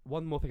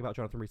 One more thing about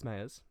Jonathan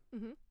Rhys-Meyers.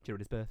 Mm-hmm. Do you know what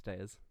his birthday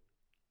is?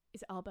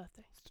 Is it our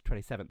birthday? It's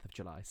 27th of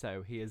July,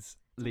 so he is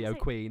Don't Leo say-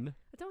 Queen.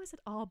 I don't know. I said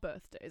our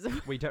birthdays.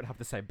 We don't have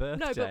the same No,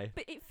 birthday.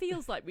 but it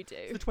feels like we do.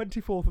 It's the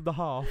 24th of the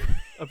half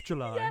of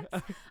July.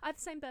 Yes. I have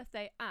the same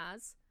birthday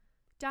as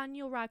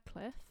Daniel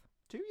Radcliffe.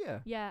 Do you?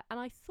 Yeah, and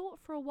I thought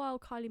for a while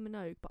Kylie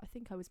Minogue, but I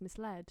think I was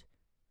misled.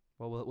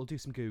 Well, we'll do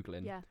some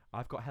Googling. Yeah.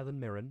 I've got Helen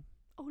Mirren,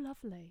 Oh,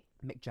 lovely.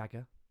 Mick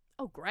Jagger,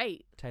 Oh,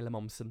 great. Taylor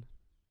Momsen,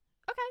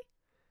 Okay.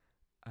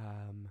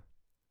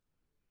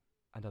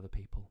 and other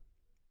people.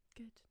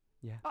 Good.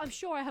 Yeah. I'm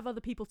sure I have other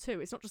people too.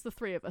 It's not just the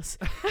three of us.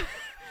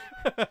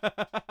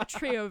 A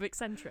trio of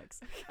eccentrics.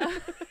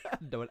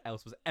 No one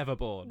else was ever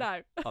born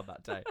No. on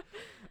that day.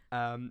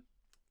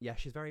 Yeah,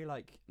 she's very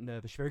like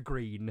nervous. She's very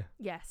green,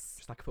 Yes.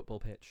 just like a football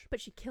pitch. But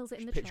she kills it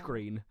in She's the pitch trial.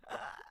 green. Oh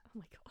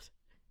my god.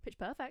 Pitch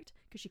perfect.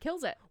 Because she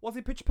kills it. Was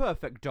it pitch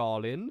perfect,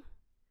 darling?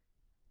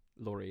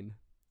 Laureen.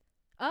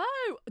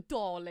 Oh,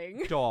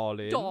 darling.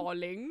 Darling.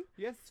 Darling.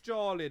 Yes,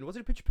 darling. Was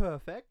it pitch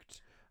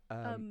perfect?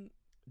 Um,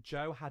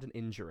 Joe had an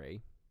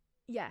injury.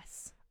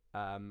 yes.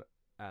 And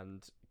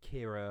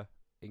Kira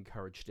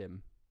encouraged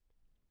him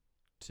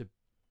to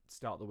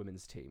start the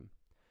women's team.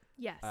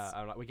 Yes.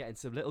 I'm like, we're getting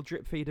some little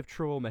drip feed of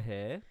trauma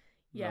here.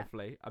 Yeah.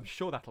 Lovely. I'm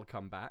sure that'll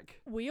come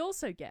back. We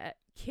also get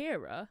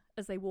Kira,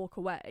 as they walk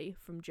away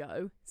from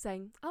Joe,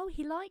 saying, "Oh,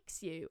 he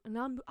likes you." And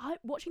I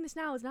watching this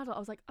now as an adult, I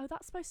was like, "Oh,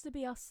 that's supposed to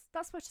be us.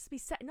 That's supposed to be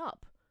setting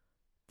up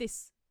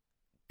this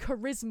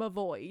charisma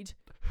void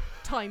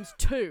times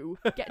 2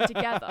 getting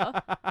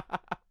together,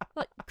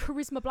 like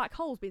charisma black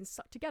holes being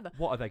sucked together."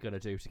 What are they going to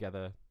do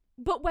together?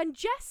 But when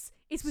Jess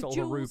is with Solve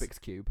Jules, a Rubik's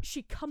Cube.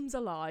 she comes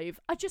alive.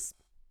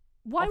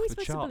 Why Off are we the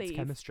supposed charts, to believe?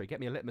 chemistry. Get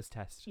me a litmus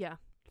test. Yeah.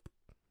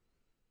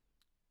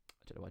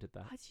 I don't know why I did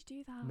that. Why did you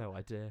do that? No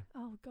idea.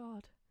 Oh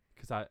God.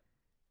 Because are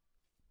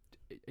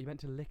you meant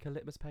to lick a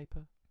litmus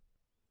paper?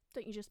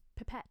 Don't you just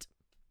pipette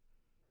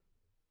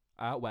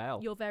Well.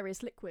 your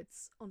various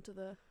liquids onto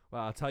the?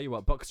 Well, I'll tell you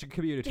what, Buxton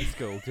Community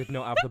School did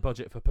not have the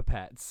budget for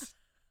pipettes.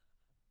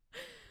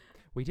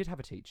 We did have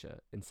a teacher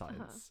in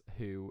science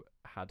who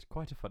had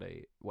quite a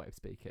funny way of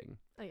speaking,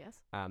 Oh yes.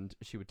 and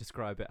she would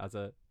describe it as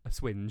a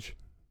swinge.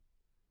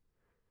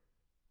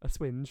 A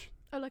swinge.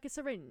 Oh, like a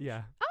syringe.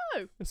 Yeah.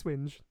 Oh. A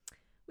swinge.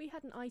 We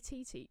had an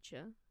IT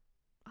teacher.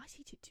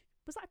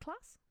 Was that a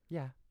class?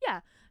 Yeah. Yeah,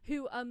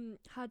 who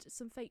had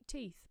some fake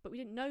teeth, but we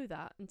didn't know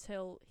that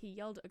until he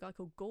yelled at a guy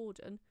called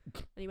Gordon,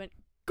 and he went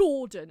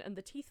Gordon, and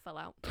the teeth fell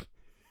out.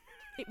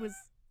 It was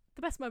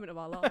the best moment of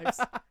our lives.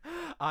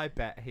 I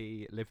bet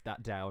he lived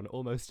that down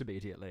almost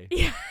immediately.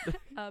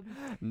 Yeah.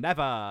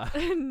 Never.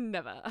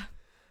 Never.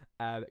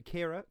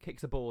 Kira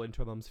kicks a ball into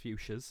her mum's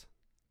fuchsias.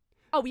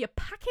 Oh, you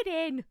pack it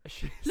in.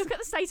 Look at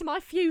the state of my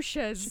She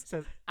fuchsias.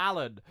 says,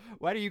 Alan,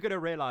 when are you going to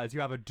realise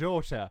you have a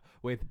daughter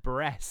with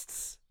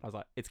breasts? I was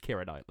like, it's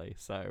Keira Knightley,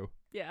 so...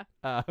 Yeah.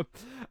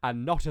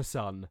 And not a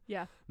son.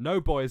 Yeah.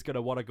 No boy's going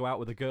to want to go out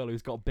with a girl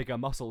who's got bigger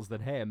muscles than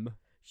him.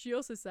 She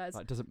also says,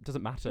 Like,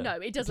 doesn't matter. no,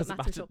 it doesn't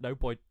matter at all. No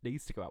boy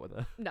needs to go out with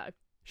her. No,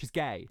 She's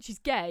gay. she's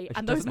gay, And she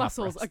and those doesn't have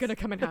muscles are breasts. going to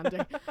come in handy.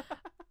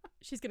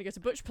 She's going to go to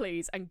Butch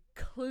Please and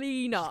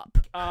clean up.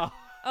 Oh,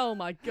 Oh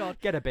my God.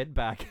 get a bin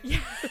bag. Yeah.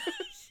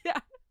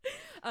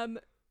 Yeah.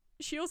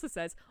 She also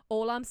says,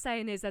 all I'm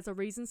saying is there's a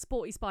reason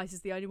Sporty Spice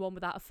is the only one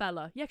without a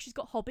fella. Yeah, she's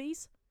got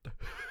hobbies.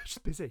 She's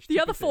busy. She's The too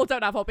other busy. 4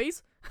 don't have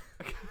hobbies.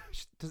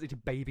 She doesn't need to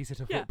babysit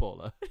a Yeah.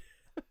 footballer.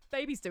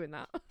 Baby's doing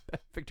that.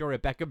 Victoria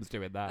Beckham's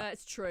doing that.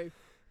 It's true.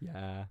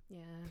 Yeah.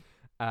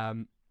 Yeah.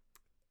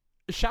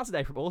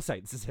 Shazade from All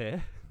Saints is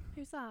here.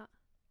 Who's that?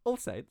 All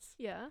Saints.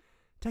 Yeah.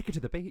 Take her to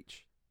the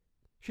beach.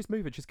 She's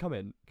moving. She's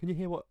coming. Can you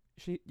hear what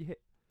you hear?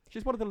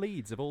 She's one of the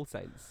leads of All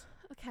Saints.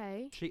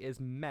 Okay. She is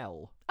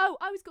Mel. Oh,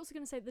 I was also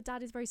going to say that the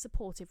dad is very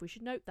supportive. We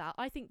should note that.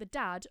 I think the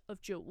dad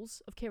of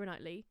Jules, of Keira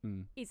Knightley,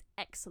 is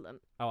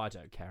excellent. Oh, I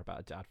don't care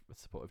about a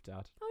supportive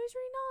dad. Oh, he's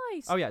really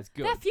nice. Oh, yeah, it's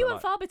good. They're few but,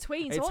 and far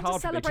between, so it's I want to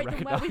hard for me to celebrate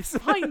them where we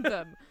recognise. find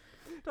them.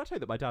 Did I tell you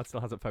that my dad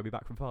still hasn't phoned me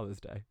back from Father's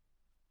Day?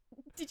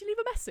 Did you leave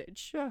a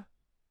message? Yeah.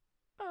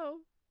 Oh.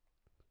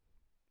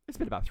 It's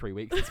been about 3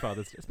 weeks since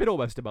Father's Day. It's been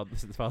almost a month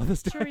since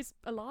Father's Day. Sure he's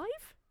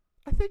alive?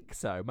 I think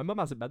so. My mum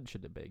hasn't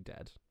mentioned him being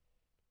dead.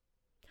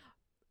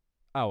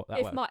 Oh,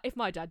 that worked. If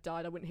my dad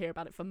died, I wouldn't hear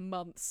about it for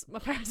months. My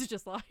parents are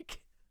just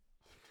like,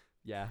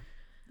 Yeah.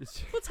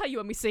 we'll tell you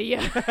when we see you.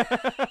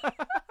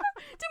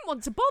 Didn't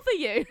want to bother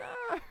you.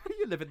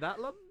 You live in that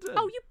London.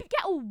 Oh, you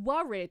get all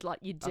worried like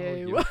you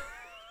do.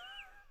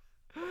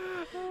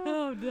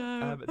 Oh,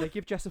 no. They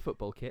give Jess a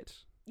football kit.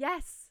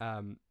 Yes.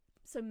 Um,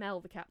 So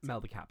Mel, the captain.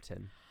 Mel, the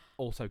captain,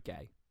 also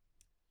gay.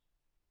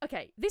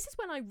 Okay, this is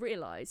when I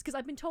realised, because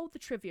I've been told the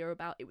trivia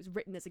about it was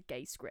written as a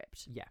gay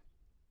script. Yeah.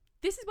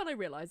 This is when I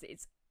realised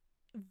it's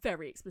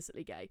very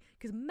explicitly gay,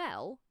 because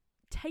Mel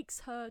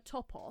takes her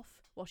top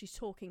off while she's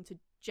talking to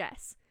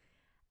Jess,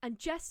 and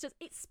Jess does.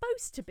 It's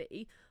supposed to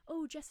be,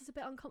 oh, Jess is a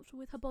bit uncomfortable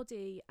with her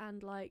body,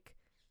 and like,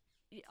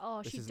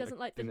 oh, This she isn't doesn't a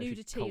like the thing that she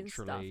nudity and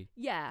stuff. culturally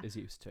Yeah. Is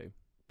used to.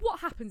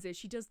 What happens is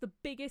she does the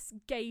biggest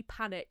gay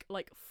panic,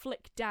 like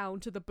flick down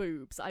to the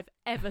boobs I've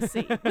ever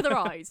seen with her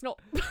eyes, not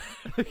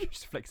She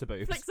just flicks her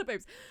boobs. flicks the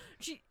boobs.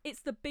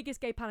 It's the biggest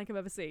gay panic I've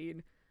ever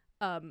seen.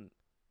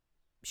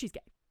 She's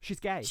gay. She's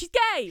gay. She's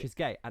gay. She's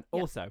gay, and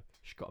also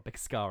she's got a big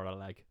scar on her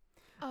leg.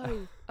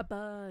 Oh, a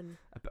burn.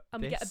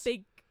 This, Get a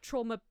big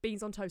trauma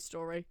beans on toast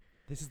story.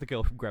 This is the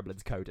girl from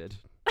Gremlins coded.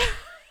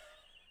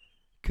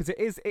 Because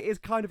it is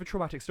kind of a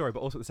traumatic story, but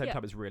also at the same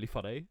time it's really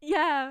funny.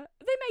 Yeah,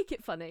 they make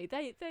it funny.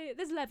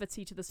 There's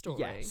levity to the story.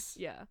 Yes.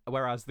 Yeah.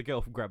 Whereas the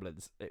girl from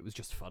Gremlins, it was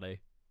just funny.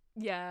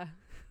 Yeah.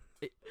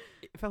 It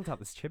fell down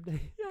this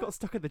chimney. Yeah. Got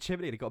stuck in the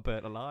chimney and it got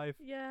burnt alive.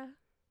 Yeah.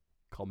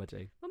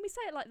 Comedy. When we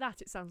say it like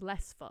that, it sounds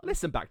less fun.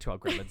 Listen back to our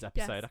Gremlins episode.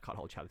 Yes. I can't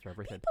hold channel through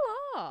everything.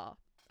 People are.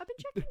 I've been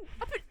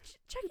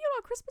checking all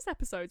our Christmas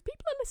episodes.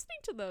 People are listening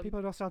to them. People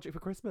are nostalgic for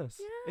Christmas.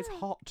 Yeah. It's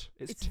hot.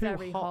 It's too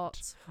very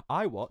hot.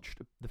 I watched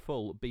the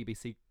full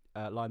BBC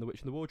Lion, the Witch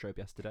and the Wardrobe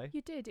yesterday.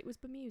 You did. It was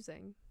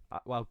bemusing.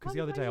 Well, because Why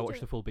the other did day I you watched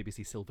do the full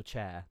BBC Silver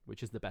Chair,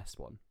 which is the best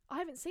one. I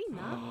haven't seen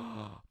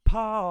that.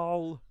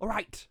 Paul! All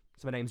right.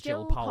 So my name's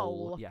Jill Jill Pole.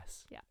 Pole.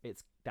 Yes. Yeah.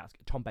 That's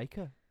Tom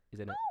Baker is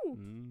in it. Oh.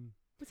 Mm.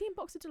 Was he in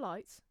Box of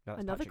Delights? No,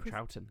 that's Another Patrick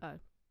Troughton. I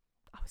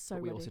was so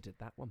But we ready. also did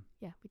that one.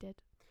 Yeah, we did.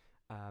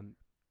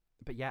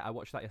 But yeah, I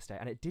watched that yesterday,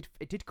 and it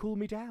did cool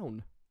me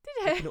down.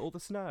 Did Looking it? at all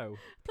the snow.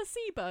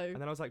 Placebo. And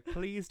then I was like,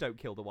 please don't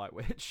kill the White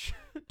Witch.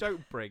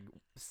 Don't bring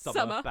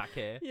summer back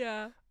here.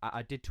 Yeah.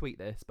 I did tweet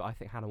this, but I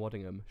think Hannah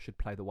Waddingham should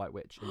play the White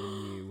Witch in the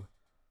new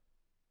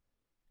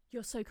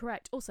You're so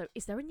correct. Also,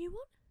 is there a new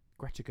one?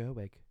 Greta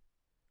Gerwig.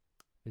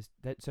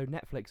 So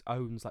Netflix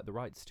owns like the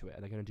rights to it,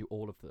 and they're going to do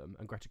all of them,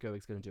 and Greta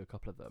Gerwig's going to do a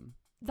couple of them.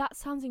 That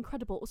sounds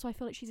incredible. Also, I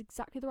feel like she's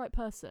exactly the right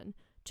person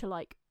to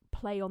like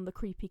play on the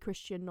creepy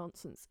Christian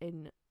nonsense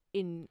in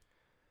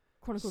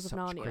Chronicles Such of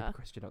Narnia. creepy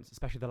Christian nonsense,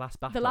 especially the last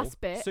battle. The last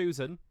bit.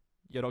 Susan,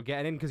 you're not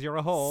getting in because you're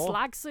a whore.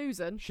 Slag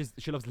Susan.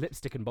 She loves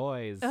lipstick and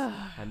boys, Ugh.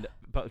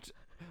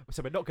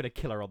 so we're not going to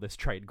kill her on this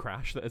train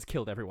crash that has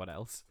killed everyone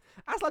else.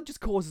 Aslan just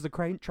causes a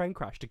train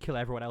crash to kill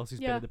everyone else who's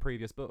been in the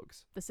previous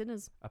books. The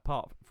sinners.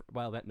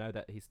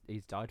 That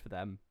he's died for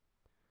them.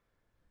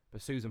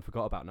 But Susan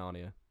forgot about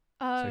Narnia,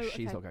 Oh, so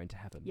she's okay. not going to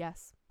heaven.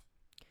 Yes.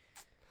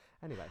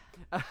 Anyway,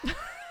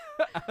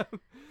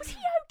 Was he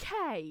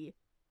okay?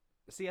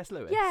 C.S.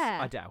 Lewis. Yeah.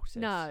 I doubt it.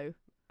 No.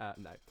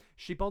 No.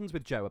 She bonds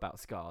with Joe about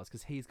scars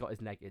because he's got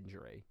his leg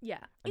injury. Yeah.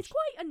 And It's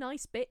quite a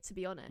nice bit, to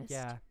be honest.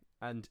 Yeah.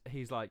 And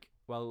he's like,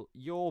 well,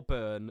 your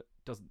burn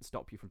doesn't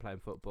stop you from playing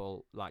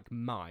football like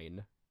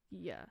mine.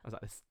 Yeah. I was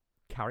like, this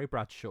Carrie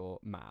Bradshaw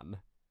man.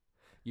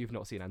 You've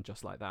not seen Anne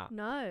Just Like That.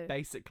 No.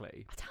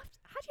 Basically,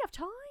 How do you have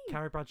time?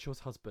 Carrie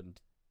Bradshaw's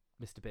husband,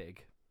 Mr.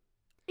 Big.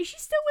 Is she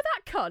still with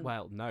that cunt?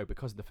 Well, no,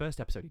 because in the first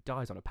episode he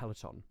dies on a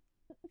Peloton.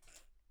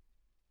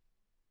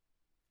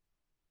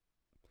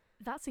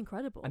 That's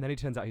incredible. And then he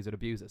turns out he's an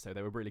abuser, so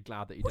they were really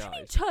glad that he What do died. you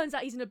mean turns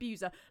out he's an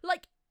abuser?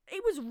 Like,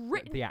 it was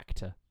written... The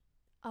actor.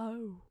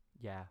 Oh.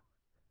 Yeah.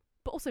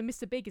 But also,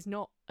 Mr. Big is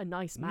not a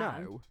nice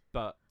man. No,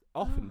 but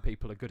often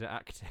people are good at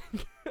acting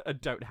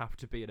and don't have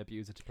to be an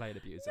abuser to play an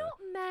abuser. Not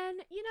men.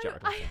 You know,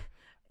 Jared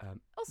Leto.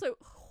 Also,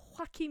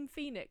 Joaquin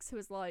Phoenix, who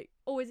is like...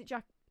 Or is it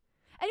Jack...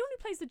 Anyone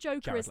who plays the Joker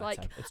Jared is like,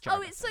 Leto. It's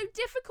Jared it's so Leto.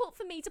 difficult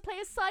for me to play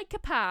a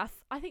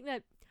psychopath. I think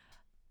that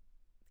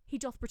he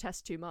doth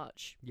protest too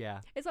much.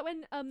 Yeah. It's like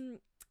when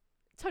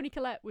Toni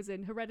Collette was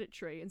in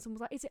Hereditary and someone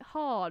was like, is it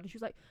hard? And she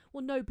was like,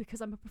 well, no,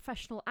 because I'm a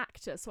professional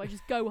actor, so I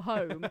just go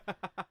home and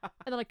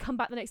then I come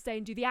back the next day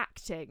and do the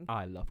acting.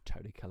 I love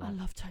Toni Collette. I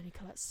love Toni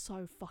Collette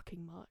so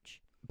fucking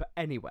much. But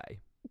anyway,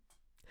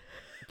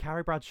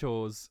 Carrie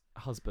Bradshaw's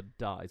husband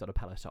dies on a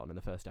Peloton in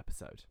the first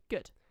episode.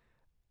 Good.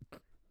 But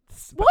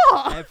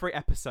What? every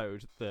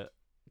episode that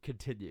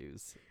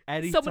continues,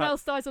 Someone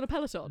else dies on a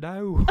Peloton?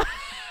 No.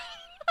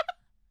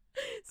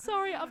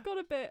 Sorry, I've got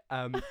a bit.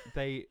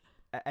 They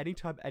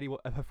anytime anyone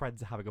of her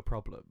friends are having a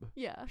problem,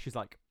 Yeah. she's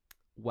like,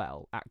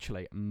 "Well,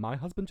 actually, my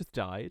husband just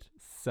died,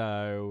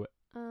 so."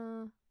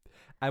 And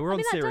we're on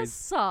that does series.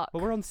 suck.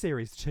 Well, we're on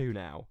series 2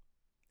 now,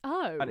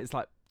 Oh. and it's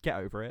like, get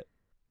over it.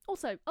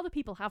 Also, other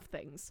people have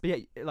things. But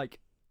yeah, like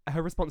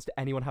her response to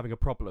anyone having a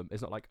problem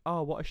is not like,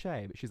 "Oh, what a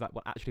shame." She's like,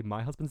 "Well, actually,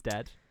 my husband's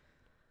dead,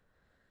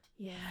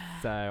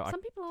 Yeah. so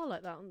Some people are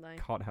like that, aren't they? I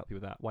can't help you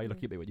with that." Why are you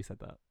looking at me when you said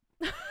that?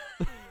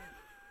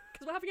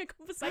 Because we're having a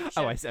conversation.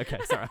 Oh, I see. Okay,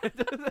 sorry.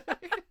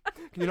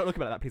 Can you not look at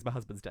me like that, please? My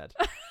husband's dead.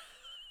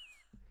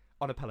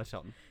 On a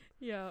Peloton.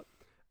 Yeah.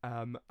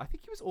 I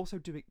think he was also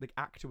doing, the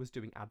actor was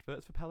doing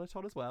adverts for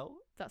Peloton as well.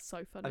 That's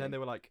so funny. And then they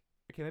were like,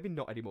 okay, maybe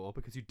not anymore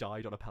because you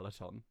died on a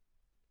Peloton.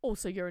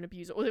 Also, you're an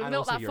abuser. We're And not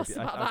also that you're fussed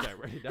I about that. don't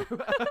really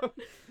know.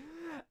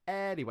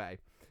 Anyway,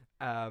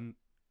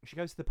 she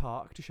goes to the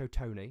park to show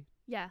Tony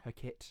Yeah. her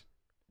kit.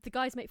 The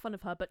guys make fun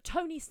of her, but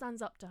Tony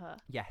stands up to her.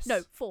 Yes.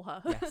 No, for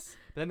her. Yes.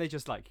 But then they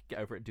just like get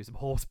over it and do some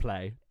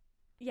horseplay.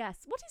 Yes.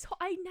 What is...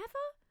 I never...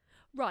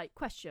 Right,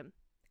 question.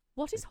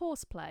 What is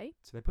horseplay?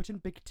 So they put in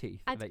big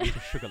teeth and, And- they eat a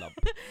sugar lump.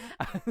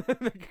 And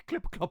they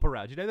clop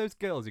around. You know those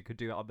girls who could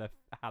do that on their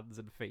hands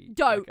and feet?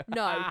 Don't. Like-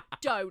 No,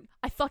 don't.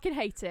 I fucking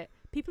hate it.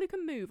 People who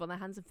can move on their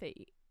hands and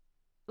feet.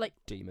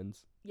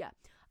 Demons.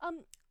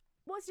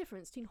 What's the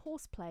difference between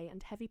horseplay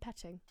and heavy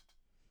petting?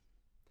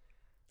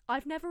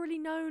 I've never really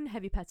known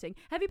heavy petting.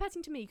 Heavy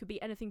petting to me could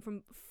be anything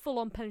from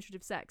full-on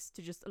penetrative sex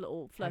to just a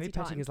little flirty Heavy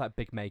time. petting is like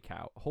big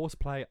makeout.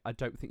 Horseplay, I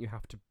don't think you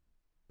have to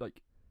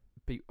like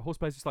be.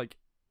 Horseplay is just like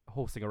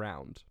horsing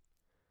around.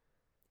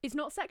 It's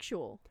not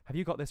sexual. Have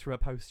you got this from a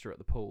poster at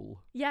the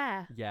pool?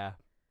 Yeah. Yeah,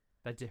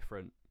 they're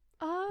different.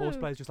 Oh.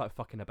 Horseplay is just like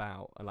fucking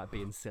about and like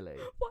being silly.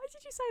 Why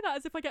did you say that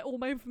as if I get all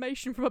my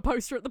information from a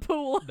poster at the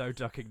pool? No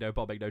ducking, no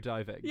bobbing, no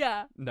diving.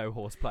 Yeah. No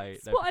horseplay.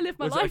 It's No. what I live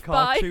my Was life it a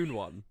by. cartoon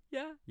one?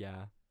 Yeah.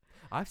 Yeah.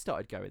 I've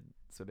started going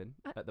swimming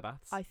at the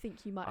baths. I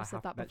think you might have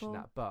said that mentioned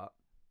before. that, but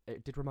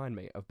it did remind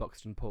me of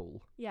Buxton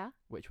Pool, Yeah.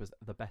 which was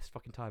the best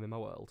fucking time in my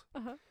world.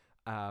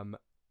 Uh-huh.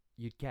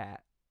 You'd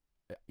get,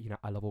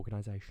 I love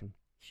organisation.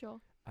 Sure.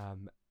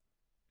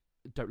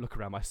 Don't look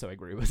around my sewing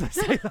room as I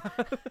say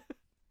that.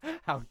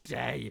 How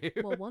dare you?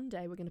 Well, one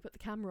day we're going to put the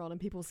camera on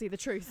and people will see the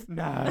truth.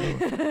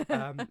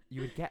 No.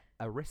 You would get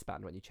a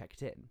wristband when you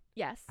checked in,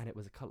 Yes. and it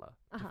was a colour,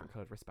 Uh-huh. different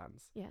coloured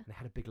wristbands. Yeah. And they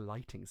had a big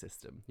lighting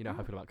system. You know how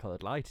I Oh. feel about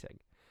coloured lighting.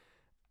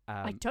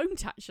 I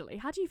don't actually.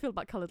 How do you feel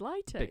about coloured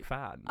lighting? Big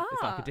fan.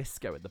 It's like Ah. a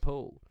disco in the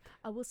pool.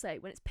 I will say,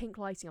 when it's pink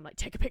lighting, I'm like,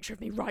 take a picture of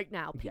me right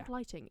now. Pink Yeah.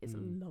 lighting is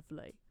Mm.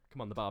 lovely.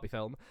 Come on, the Barbie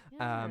film.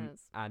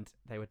 Yes. And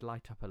they would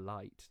light up a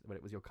light when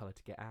it was your colour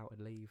to get out and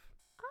leave.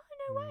 Oh,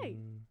 no way.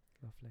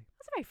 Lovely.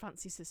 That's a very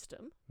fancy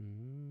system.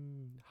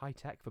 High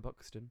tech for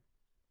Buxton.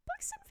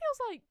 Buxton feels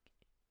like,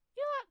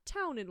 you know that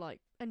town in,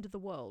 like, End of the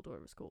World, or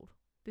whatever it's called?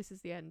 This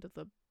is the end of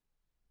the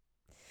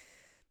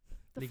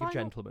League final, of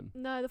Gentlemen.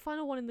 No, the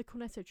final one in the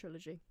Cornetto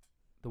trilogy.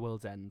 The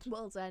World's End.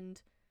 World's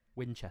End.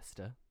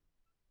 Winchester.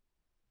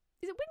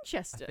 Is it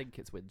Winchester? I think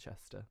it's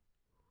Winchester.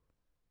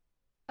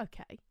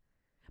 Okay.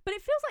 But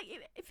it feels like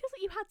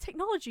you had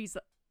technologies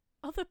that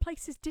other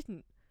places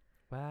didn't.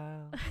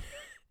 Well,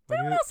 Does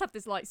anyone else have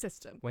this light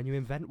system? when you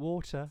invent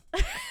water,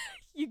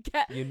 You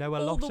get you know a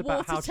all lot the about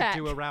water how tech. to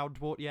do around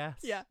water. Yes.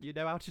 Yeah. You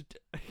know how to.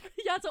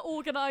 you had to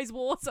organise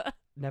water.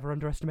 Never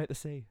underestimate the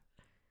sea.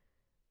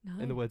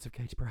 No. In the words of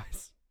Katie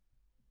Price.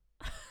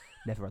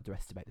 Never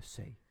underestimate the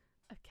sea.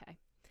 Okay.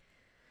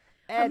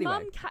 Anyway, Her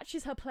mum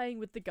catches her playing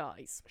with the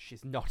guys.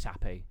 she's not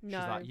happy. No.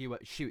 She's like, you were.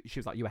 She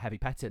was like, you were heavy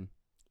petting.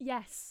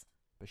 Yes.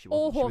 But she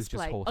Or wasn't. She was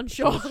just horseplay, horse.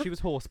 unsure. She was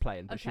horse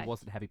playing, but she Okay.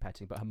 wasn't heavy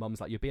petting. But her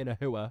mum's like, you're being a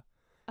hooer,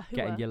 A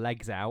getting hooer. your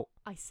legs out.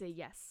 I see,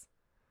 yes.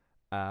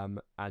 And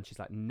she's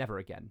like, never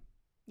again.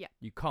 Yeah.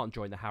 You can't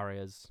join the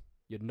Harriers.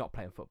 You're not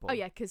playing football. Oh,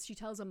 yeah, because she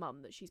tells her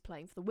mum that she's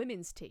playing for the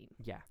women's team.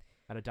 Yeah.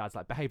 And her dad's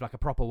like, behave like a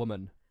proper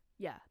woman.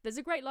 Yeah. There's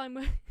a great line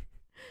where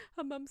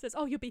her mum says,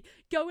 oh, you'll be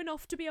going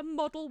off to be a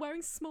model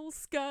wearing small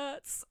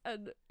skirts.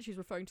 And she's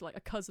referring to, like,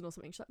 a cousin or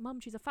something. She's like,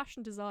 Mum, she's a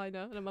fashion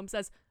designer. And her mum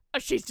says, oh,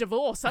 she's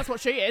divorced. That's what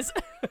she is.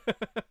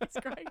 It's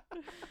great.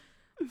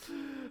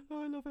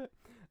 Oh, I love it.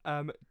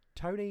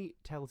 Tony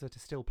tells her to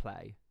still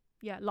play,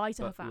 Yeah, lie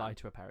to her but fam. lie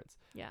to her parents.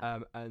 Yeah.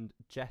 And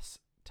Jess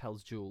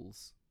tells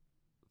Jules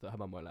that her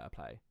mum won't let her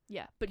play.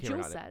 Yeah, but Keira Jules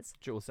Knightley. says,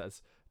 Jules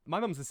says, my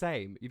mum's the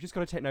same. You've just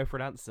got to take no for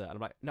an answer. And I'm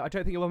like, no, I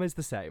don't think your mum is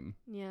the same.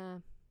 yeah.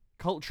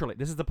 Culturally,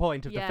 this is the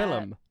point of Yeah. the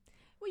film.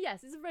 Well,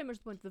 yes, this is very much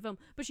the point of the film.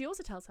 But she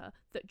also tells her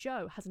that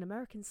Joe has an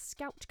American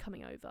scout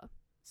coming over.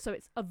 So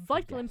it's of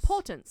vital Yes.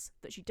 importance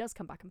that she does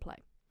come back and play.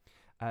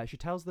 She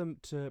tells them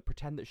to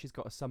pretend that she's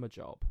got a summer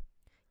job.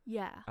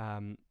 Yeah.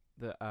 In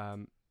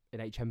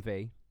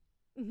HMV.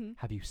 Mm-hmm.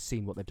 Have you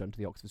seen what they've done to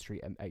the Oxford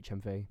Street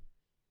HMV?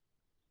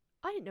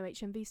 I didn't know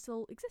HMV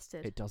still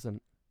existed. It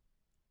doesn't.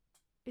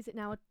 Is it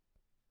now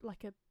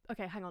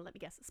okay, hang on, let me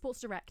guess.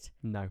 Sports Direct.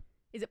 No.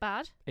 Is it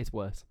bad? It's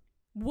worse.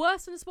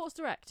 Worse than a Sports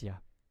Direct? Yeah.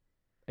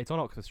 It's on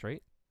Oxford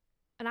Street.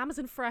 An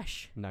Amazon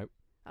Fresh. No.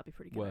 That'd be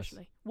pretty good, Worse.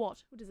 actually.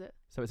 What? What is it?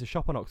 So it's a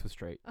shop on Oxford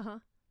Street. Uh-huh.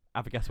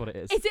 Have a guess what it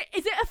is. Is it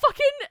a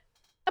fucking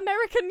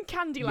American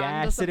Candyland or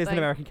Yes, something. it is in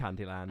American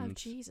Candyland. Oh,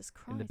 Jesus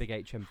Christ. In the big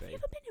HMV. Have you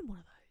ever been in one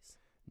of those?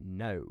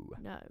 No.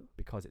 No.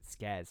 Because it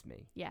scares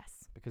me.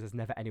 Yes. Because there's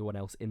never anyone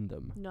else in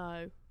them.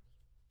 No.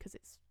 Because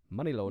it's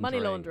Money laundering. money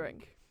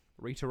laundering.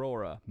 Rita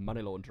Ora,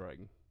 money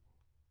laundering.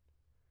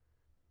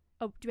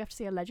 Oh, do we have to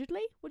say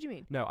allegedly? What do you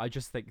mean? No, I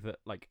just think that,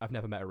 like, I've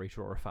never met a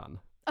Rita Ora fan.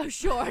 Oh,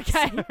 sure,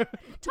 okay.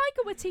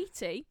 Taika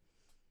Waititi.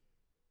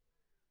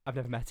 I've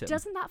never met him.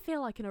 Doesn't that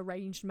feel like an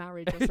arranged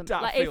marriage or That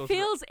something? Like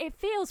feels it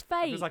feels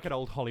fake. It was like an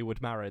old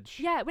Hollywood marriage.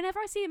 Yeah, whenever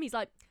I see him, he's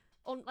like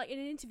on in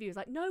an interview. He's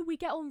like, "No, we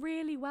get on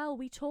really well.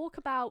 We talk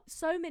about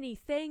so many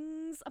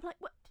things." I'm like,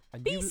 "What?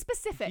 And Be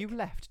specific." You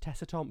left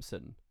Tessa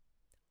Thompson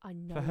I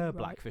know for her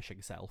right?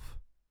 blackfishing self.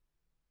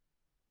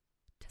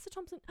 Tessa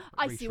Thompson.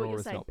 I see Rita what you're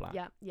Ora's saying. not black.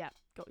 Yeah,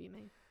 got what you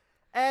mean.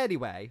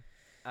 Anyway,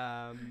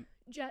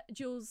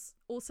 Jules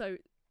also,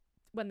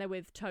 when they're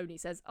with Tony,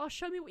 says, "Oh,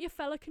 show me what your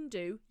fella can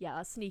do." Yeah,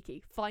 that's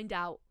sneaky. Find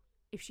out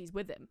if she's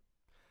with him,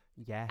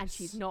 yes, and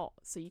she's not,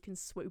 so you can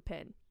swoop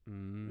in.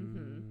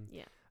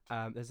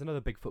 Yeah. There's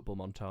another big football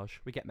montage.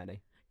 We get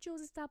many.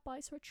 Jules' dad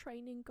buys her a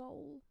training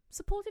goal.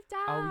 Supportive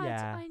dad. Oh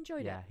yeah, I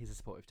enjoyed it. Yeah, he's a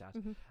supportive dad.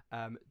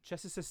 Mm-hmm.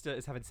 Jess's sister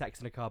is having sex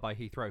in a car by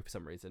Heathrow for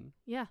some reason.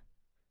 Yeah.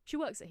 She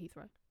works at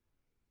Heathrow.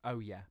 Oh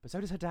yeah, but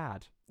so does her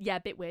dad. Yeah, a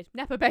bit weird.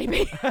 Nepo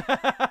baby.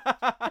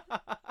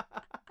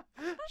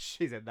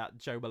 She's in that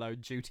Joe Malone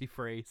duty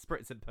free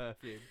spritzing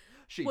perfume.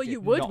 She Well, did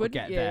you would, not wouldn't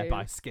get you? there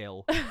by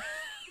skill.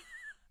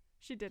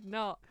 She did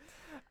not.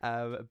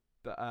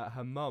 But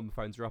her mum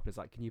phones her up and is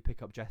like, "Can you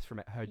pick up Jess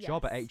from her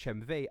job at Yes.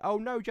 HMV?" Oh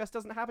no, Jess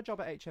doesn't have a job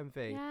at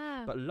HMV.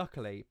 Yeah. But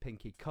luckily,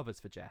 Pinky covers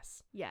for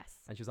Jess. Yes.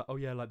 And she was like, "Oh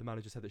yeah, like the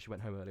manager said that she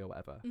went home early or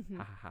whatever." Mhm.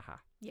 Ha ha ha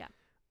ha. Yeah.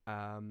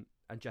 And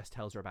Jess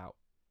tells her about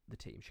the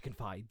team. She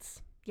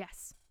confides,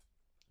 Yes.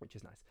 which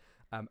is nice.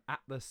 At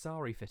the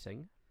sari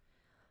fitting,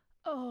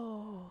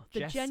 Oh,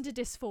 the Jess- gender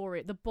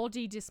dysphoria, the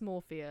body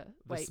dysmorphia. the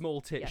Wait,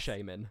 small tit yes.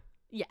 shaming,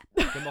 yeah.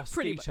 the Pretty much.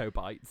 mosquito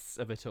bites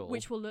of it all.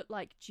 Which will look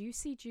like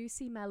juicy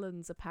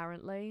melons,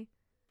 apparently,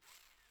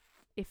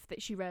 if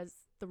she wears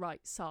the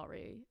right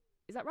sari.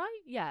 Is that right?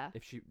 Yeah.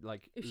 if she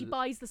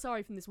buys the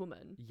sari from this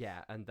woman,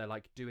 yeah, and they're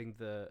like doing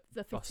the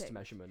bust fitting.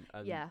 measurement,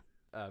 and Yeah.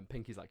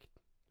 Pinky's like,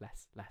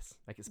 less,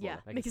 make it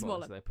smaller, Yeah, make it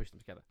smaller. So they push them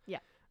together. Yeah.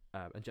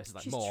 And Jess is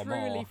like, She's more.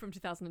 truly from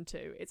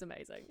 2002. It's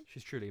amazing.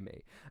 She's truly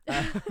me.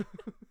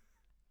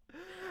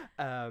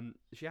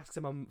 She asks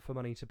her mum for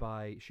money to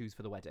buy shoes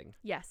for the wedding.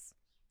 Yes.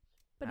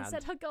 But And-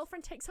 instead her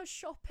girlfriend takes her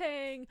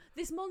shopping.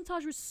 This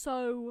montage was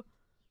so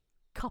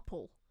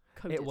couple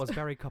coded. It was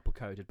very couple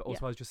coded, but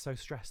also Yeah. I was just so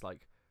stressed.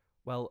 Like,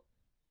 well,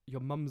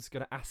 your mum's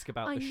gonna ask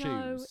about I the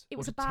know, shoes. it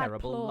was What a bad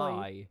terrible ploy.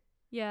 lie.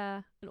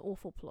 Yeah, an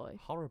awful ploy.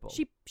 Horrible.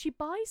 She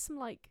buys some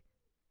like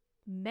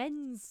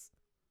men's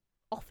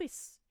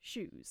office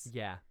shoes.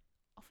 Yeah,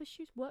 Office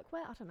shoes,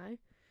 workwear, I don't know.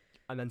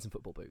 and then some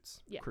football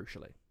boots. Yeah.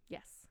 Crucially,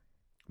 Yes.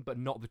 but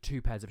not the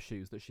 2 pairs of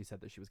shoes that she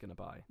said that she was gonna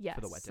buy Yes.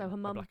 for the wedding. So her a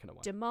mum black and a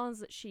white. demands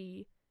that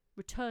she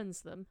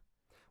returns them.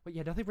 Well,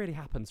 yeah, nothing really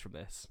happens from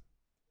this.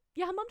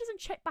 Yeah, her mum doesn't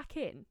check back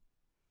in.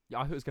 Yeah,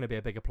 I thought it was gonna be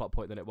a bigger plot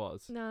point than it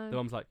was. No. The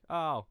mum's like,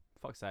 "Oh,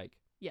 fuck's sake."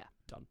 Yeah.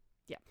 Done.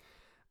 Yeah.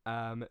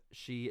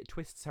 She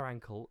twists her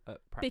ankle at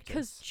practice.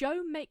 Because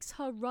Joe makes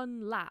her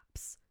run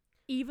laps,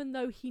 even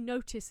though he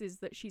notices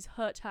that she's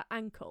hurt her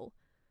ankle.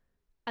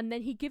 And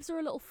then he gives her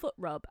a little foot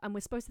rub, and we're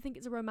supposed to think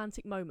it's a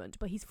romantic moment,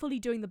 but he's fully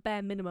doing the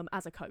bare minimum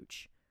as a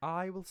coach.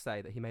 I will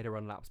say that he made her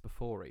run laps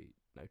before he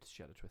noticed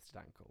she had a twisted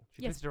ankle.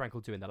 She Yes. twisted her ankle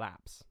doing the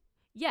laps.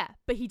 Yeah,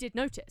 but he did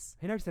notice.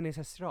 He noticed and he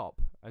says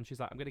stop, and she's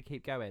like, "I'm going to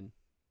keep going.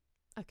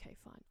 Okay,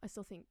 fine. I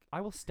still think...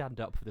 I will stand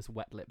up for this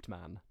wet-lipped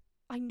man."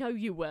 I know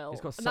you will. He's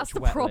got and that's such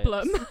the wet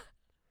problem. lips.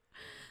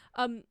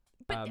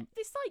 But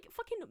this like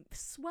fucking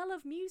swell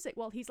of music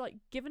while he's like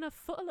giving her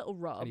foot a little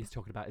rub. And he's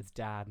talking about his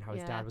dad and how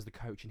his Yeah. dad was the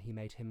coach and he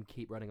made him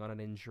keep running on an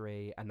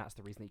injury, and that's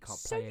the reason he can't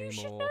So play you anymore.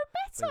 should know Being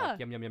better. like,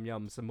 yum yum yum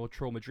yum. Some more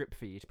trauma drip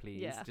feed,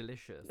 please. Yeah.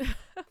 Delicious.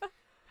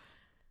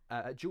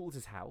 At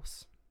Jules'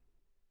 house,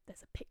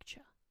 There's a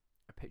picture.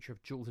 a picture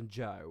of Jules and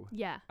Joe.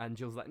 Yeah. And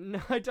Jules like,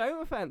 "No, I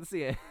don't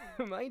fancy him.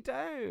 I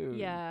don't.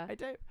 Yeah. I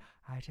don't.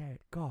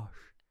 Gosh.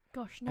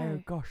 Gosh, no.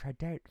 Oh gosh, I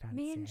don't fancy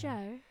Me and him.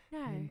 Joe?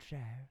 No. Me and Joe.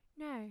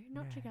 No,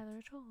 not No. together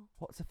at all.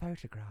 What's a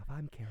photograph?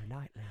 I'm Keira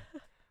Knightley.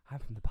 I'm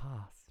from the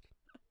past.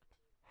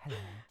 Hello."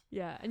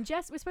 Yeah, and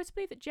we're supposed to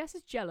believe that Jess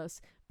is jealous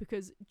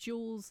because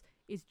Jules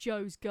is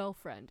Joe's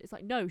girlfriend. It's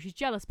like, no, she's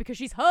jealous because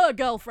she's her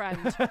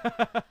girlfriend.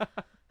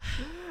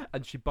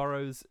 And she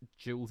borrows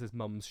Jules'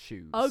 mum's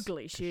shoes.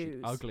 Ugly 'cause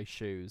shoes. Ugly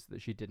shoes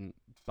that she didn't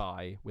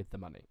buy with the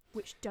money.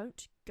 Which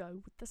don't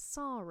go with the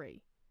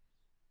sari.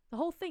 The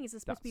whole thing is they're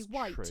supposed to That's be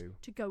white true.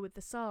 to go with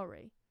the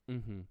sari.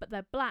 Mm-hmm. But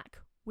they're black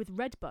with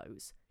red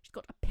bows. She's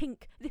got a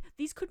pink...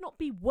 These could not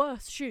be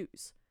worse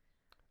shoes.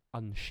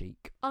 Unchic.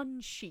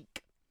 Unchic.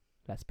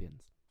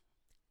 Lesbians.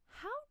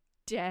 How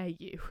dare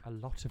you? A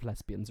lot of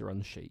lesbians are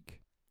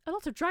unchic. A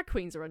lot of drag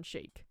queens are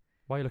unchic.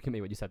 Why are you looking at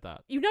me when you said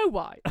that? You know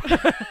why?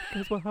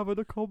 Because we're having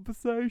a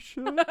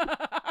conversation.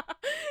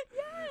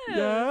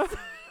 Yes.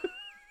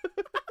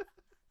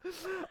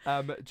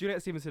 Yeah.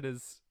 Juliet Stevenson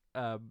is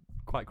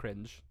quite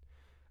cringe.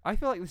 I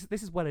feel like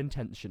this is well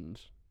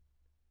intentioned.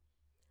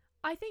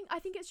 I think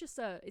it's just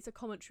it's a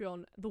commentary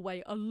on the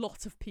way a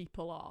lot of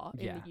people are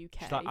in the UK.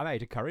 She's like, I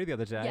made a curry the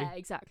other day. Yeah,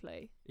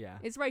 exactly. Yeah.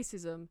 It's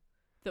racism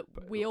that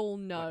But, we all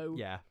know.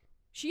 Yeah.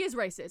 She is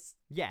racist.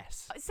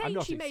 Yes.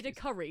 Saying she made a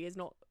curry is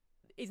not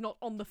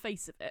on the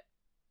face of it.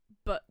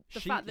 But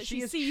the fact that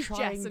she is sees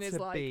trying Jess and is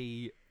to like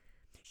be,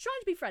 she's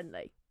trying to be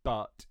friendly.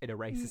 but in a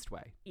racist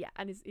way. Yeah,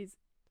 and is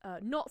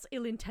not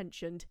ill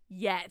intentioned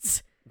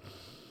yet.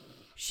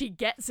 She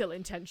gets ill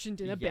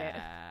intentioned in a bit.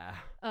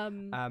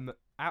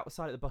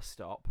 Outside at the bus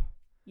stop,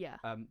 Yeah.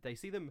 they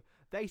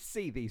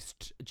see these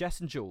Jess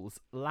and Jules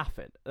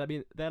laughing. I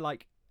mean, they're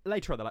like,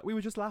 later on they're like, we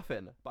were just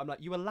laughing. But I'm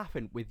like, you were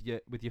laughing with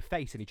your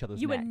face in each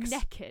other's You were necks.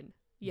 necking.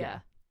 Yeah.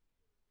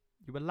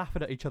 You were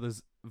laughing at each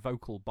other's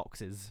vocal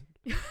boxes,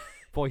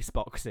 voice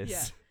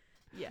boxes.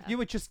 Yeah.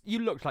 You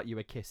looked like you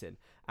were kissing.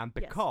 And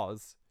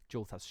because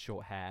Jules has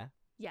short hair,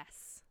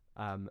 Yes.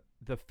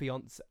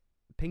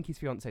 Pinky's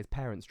fiance's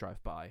parents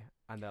drive by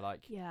and they're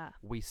like, Yeah.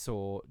 we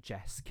saw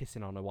Jess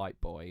kissing on a white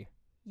boy.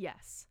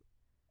 Yes.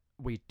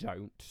 We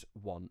don't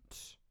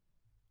want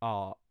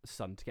our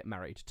son to get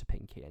married to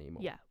Pinky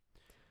anymore. Yeah.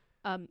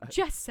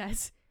 Jess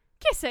says,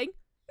 kissing?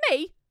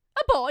 Me?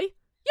 A boy?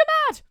 You're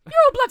mad! You're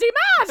all bloody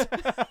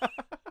mad!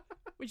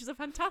 Which is a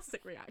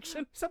fantastic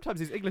reaction. Sometimes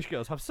these English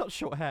girls have such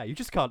short hair, you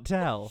just can't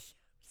tell.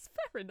 It's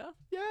fair enough.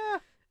 Yeah.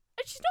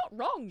 And she's not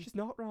wrong. She's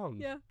not wrong.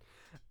 Yeah.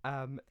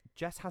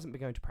 Jess hasn't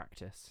been going to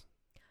practice.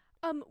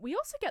 We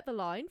also get the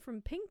line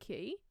from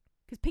Pinky,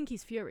 because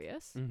Pinky's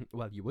furious.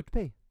 Well, you would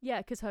be. Yeah,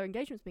 because her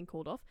engagement's been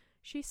called off.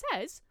 She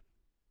says,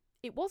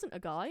 it wasn't a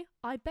guy.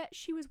 I bet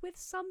she was with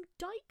some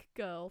dyke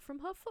girl from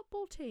her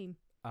football team.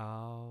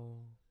 Oh.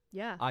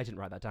 Yeah. I didn't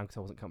write that down because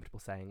I wasn't comfortable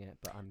saying it,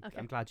 but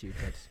I'm glad you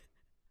did.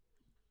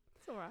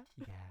 It's all right.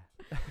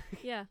 Yeah.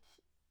 Yeah.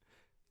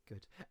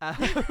 Good.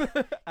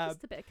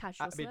 Just a bit of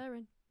casual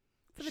slurring.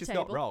 For the she's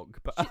table. not wrong,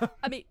 but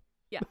I mean,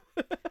 yeah.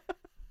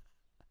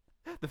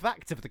 the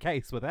facts of the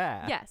case were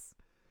there. Yes.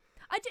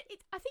 I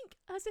think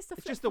her sister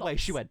It's just the way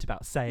she went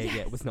about saying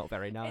it was not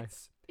very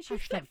nice. She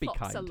Hashtag be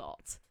flip-flops a kind.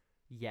 lot.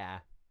 Yeah.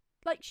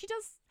 Like, she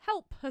does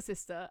help her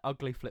sister.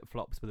 Ugly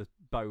flip-flops with a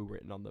bow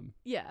written on them.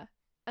 Yeah.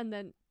 And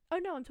then... Oh,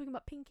 no, I'm talking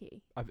about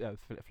Pinky.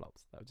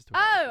 Flip-flops. That was just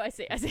I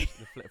see.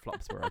 The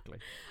flip-flops were ugly.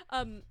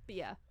 But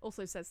yeah,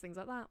 also says things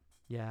like that.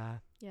 Yeah.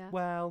 Yeah.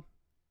 Well,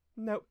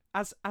 no,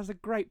 as a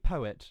great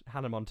poet,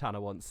 Hannah Montana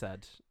once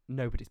said,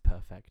 nobody's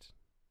perfect.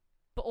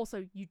 But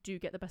also, you do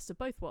get the best of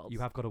both worlds. You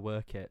have got to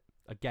work it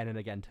again and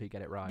again till you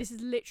get it right. This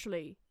is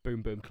literally...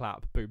 Boom, boom,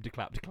 clap. Boom, de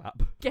clap, de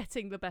clap.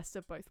 getting the best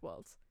of both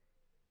worlds.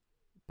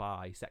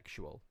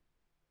 Bisexual.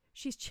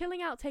 She's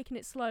chilling out, taking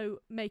it slow,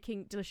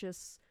 making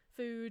delicious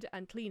food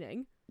and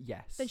cleaning.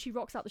 Yes. Then she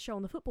rocks out the show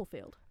on the football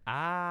field.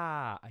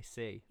 Ah, I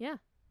see. Yeah.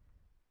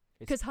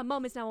 Because her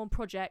mum is now on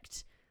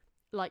project,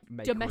 like,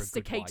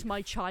 domesticate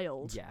my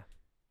child. Yeah.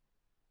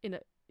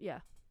 Yeah.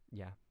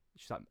 Yeah.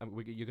 She's like,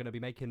 you're going to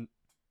be making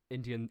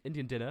Indian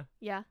dinner.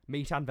 Yeah.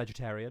 Meat and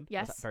vegetarian.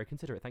 Yes. That's very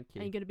considerate, thank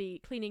you. And you're going to be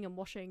cleaning and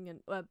washing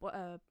and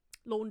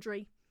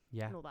laundry.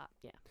 Yeah. And all that.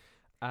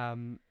 Yeah.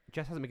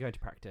 Jess hasn't been going to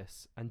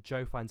practice, and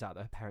Joe finds out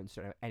that her parents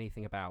don't know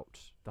anything about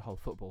the whole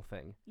football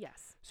thing.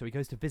 Yes. So he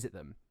goes to visit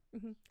them.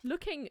 Mm-hmm.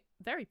 Looking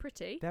very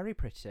pretty. Very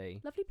pretty.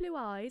 Lovely blue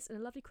eyes and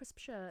a lovely crisp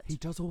shirt. He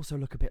does also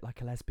look a bit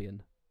like a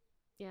lesbian.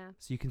 Yeah.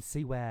 So you can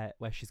see where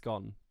she's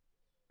gone,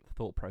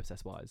 thought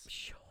process wise.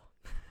 Sure.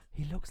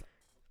 He looks like...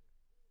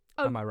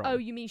 Oh, am I wrong? Oh,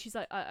 you mean she's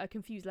like a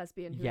confused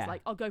lesbian who's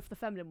like, I'll go for the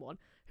feminine one.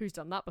 Who's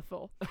done that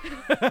before?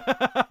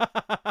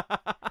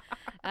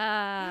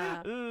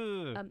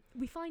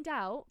 We find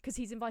out, because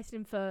he's invited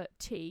him for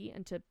tea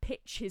and to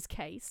pitch his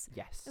case.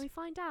 Yes. And we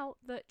find out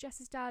that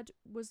Jess's dad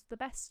was the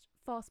best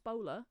fast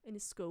bowler in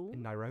his school.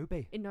 In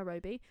Nairobi.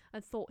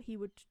 And thought he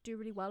would do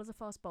really well as a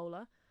fast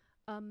bowler.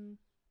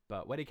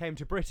 But when he came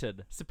to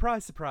Britain,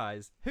 surprise,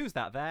 surprise, who's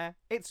that there?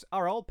 It's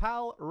our old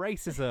pal,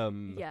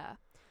 racism. Yeah.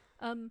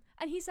 And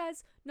he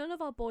says, none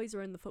of our boys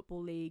are in the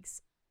football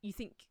leagues. You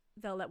think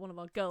they'll let one of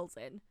our girls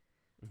in?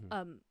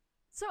 Mm-hmm.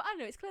 So I don't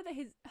know. It's clear that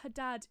her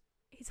dad,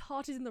 his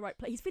heart is in the right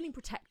place. He's feeling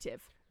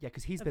protective. Yeah,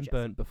 because he's of been Jess.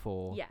 burnt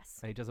before. Yes.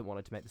 And he doesn't want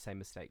her to make the same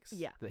mistakes.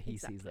 Yeah, that he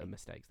exactly. sees the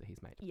mistakes that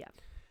he's made. Yeah.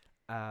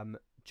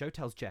 Joe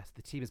tells Jess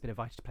the team has been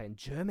invited to play in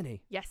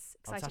Germany. Yes.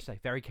 On Exciting. Saturday.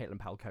 Very Caitlin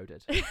Powell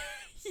coded.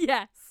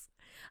 Yes.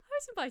 I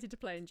was invited to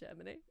play in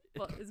Germany.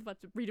 Well, I was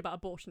invited to read about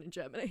abortion in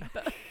Germany.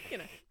 But, you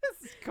know.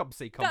 Come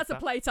see, That's a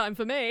playtime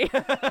for me.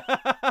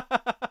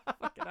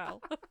 Fucking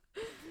hell.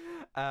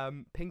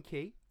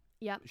 Pinky.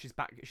 Yeah. She's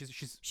back.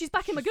 She's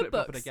back in my good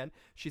flip-flopping books. again.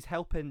 She's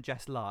helping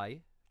Jess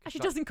lie. And she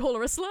doesn't call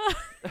her a slur.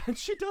 And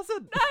she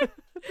doesn't. No.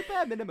 The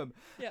bare minimum.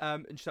 Yeah.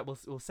 And she's like,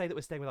 we'll say that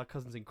we're staying with our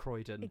cousins in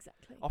Croydon.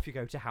 Exactly. Off you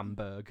go to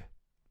Hamburg.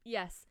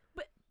 Yes.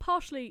 But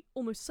partially,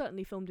 almost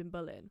certainly filmed in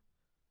Berlin.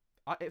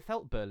 It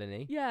felt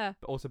Berlin-y. Yeah.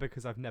 But also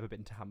because I've never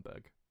been to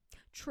Hamburg.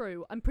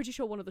 True. I'm pretty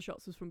sure one of the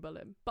shots was from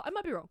Berlin. But I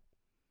might be wrong.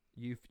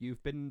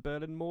 You've been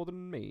Berlin more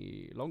than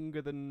me.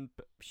 Longer than...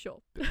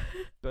 Sure.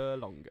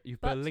 Berlonger.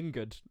 You've But-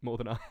 berlingered more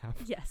than I have.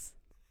 Yes.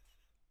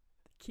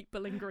 Keep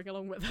belingering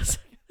along with us.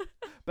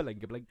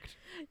 Belinga blinked.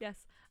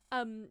 Yes.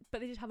 But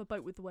they did have a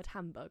boat with the word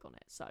Hamburg on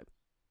it, so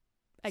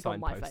egg on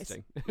my face.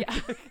 Signposting. Yeah.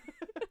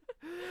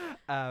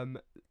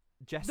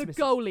 Jess The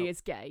misses- goalie is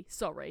gay.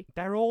 Sorry.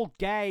 They're all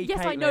gay.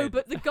 Yes, I know, Caitlin.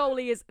 but the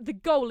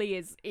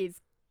goalie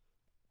is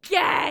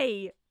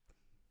gay.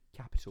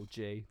 Capital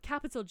G.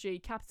 Capital G,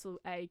 capital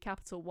A,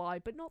 capital Y,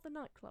 but not the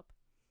nightclub.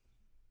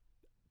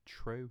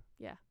 True.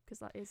 Yeah, because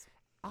that is.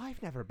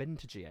 I've never been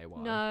to GAY.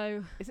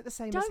 No. Is it the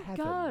same as Don't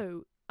heaven?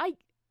 go.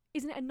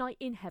 Isn't it a night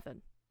in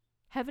heaven?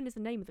 Heaven is the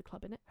name of the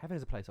club, isn't it? Heaven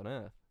is a place on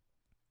earth.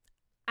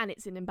 And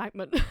it's in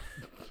Embankment.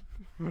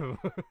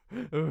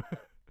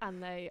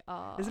 And they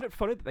are. Isn't it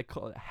funny that they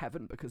call it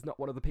heaven because not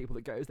one of the people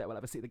that goes there will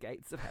ever see the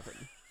gates of heaven?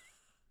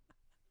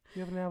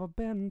 You've never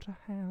been to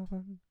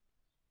heaven,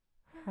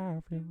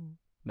 have you?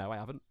 No, I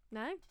haven't.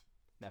 No?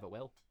 Never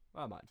will.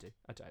 I might do.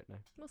 I don't know.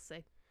 We'll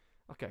see.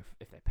 I'll go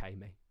if they pay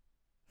me.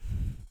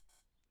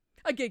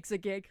 A gig's a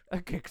gig. A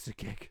gig's a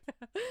gig.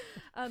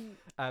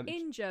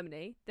 In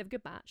Germany, they have a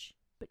good match,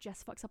 but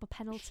Jess fucks up a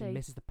penalty. She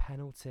misses the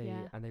penalty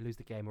Yeah. and they lose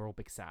the game. We're all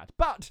big sad.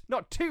 But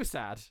not too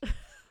sad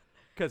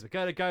because we're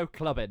going to go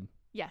clubbing.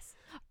 Yes.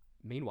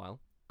 Meanwhile,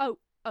 Oh,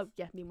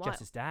 yeah, meanwhile.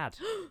 Jess's dad,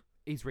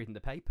 he's reading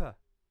the paper.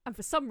 And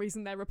for some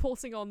reason, they're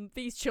reporting on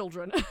these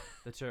children.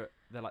 They're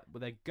like, well,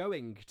 they're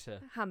going to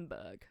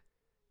Hamburg.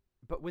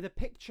 but with a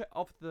picture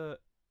of the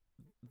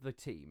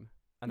team.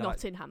 And they're Not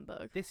like, in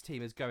Hamburg. this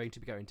team is going to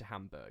be going to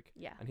Hamburg.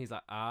 Yeah. And he's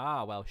like,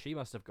 well, she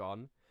must have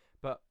gone.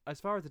 But as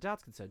far as the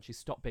dad's concerned, she's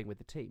stopped being with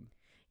the team.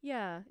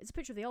 Yeah, it's a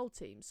picture of the old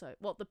team. So,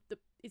 well,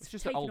 it's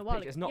Just an taken old a while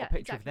picture. ago. It's not Yeah, a picture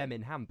exactly. of them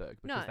in Hamburg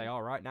because No. they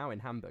are right now in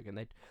Hamburg,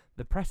 and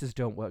the presses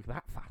don't work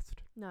that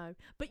fast. No,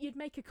 but you'd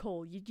make a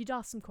call. You'd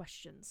ask some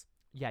questions.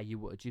 Yeah, you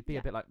would. You'd be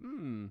Yeah. a bit like,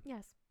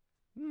 Yes.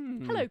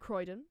 hmm. Hello,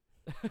 Croydon.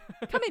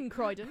 Come in,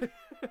 Croydon.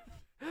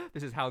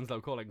 This is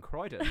Hounslow calling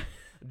Croydon.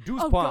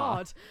 Douze Oh,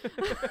 points.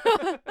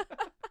 God.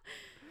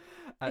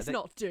 It's They-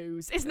 not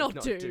dues. It's not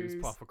dues. Douze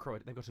points for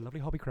Croydon. They've got a lovely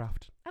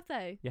hobbycraft. Have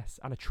they? Yes,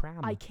 and a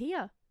tram.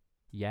 IKEA.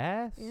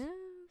 Yes.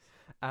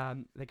 Yeah.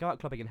 They go out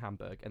clubbing in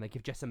Hamburg and they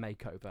give Jess a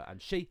makeover,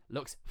 and she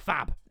looks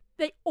fab.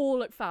 They all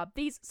look fab.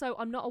 So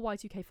I'm not a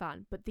Y2K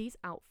fan, but these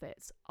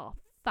outfits are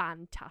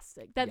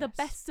fantastic. They're the Yes.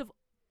 best of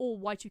all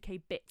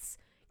Y2K bits.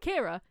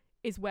 Kira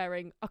is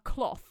wearing a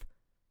cloth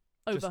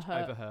over Just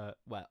her over her,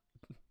 well,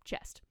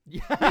 chest.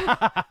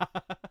 yeah.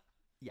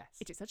 Yes.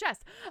 It is her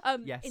chest.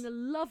 Yes. In a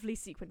lovely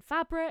sequin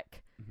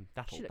fabric. Mhm.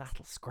 She looks-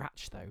 That'll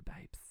scratch though,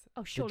 babes.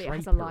 Oh, surely it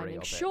has a drapery lining.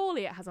 of it.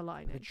 Surely it has a The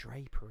lining.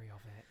 drapery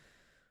of it.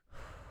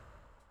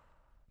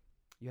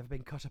 You ever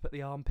been cut up at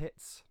the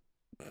armpits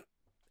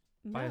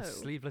by a No,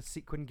 sleeveless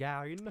sequin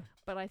gown?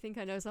 but I think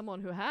I know someone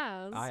who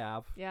has. I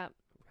have. Yeah.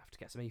 We have to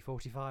get some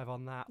E45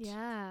 on that.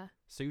 Yeah.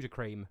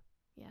 Sudocreme.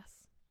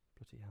 Yes.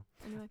 Bloody hell.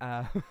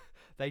 Anyway.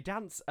 They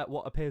dance at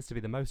what appears to be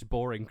the most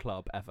boring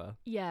club ever.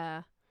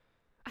 Yeah.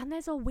 And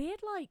there's a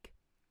weird,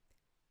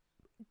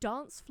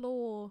 dance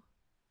floor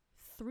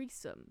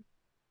threesome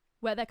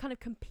where they're kind of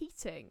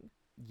competing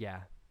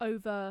Yeah.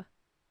 over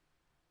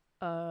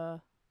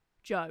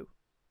Joe.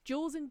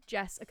 Jules and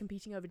Jess are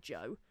competing over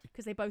Joe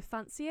because they both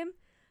fancy him.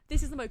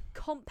 This is the most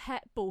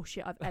comp-het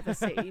bullshit I've ever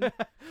seen.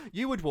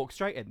 You would walk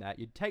straight in there.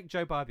 You'd take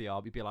Joe by the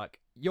arm. You'd be like,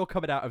 "You're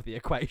coming out of the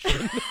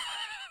equation.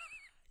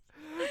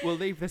 We'll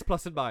leave this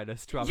plus and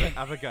minus to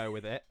have a go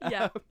with it."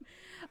 Yeah.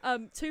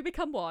 Two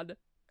become one.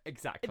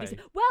 Exactly. And they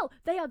say, well,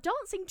 they are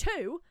dancing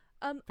too.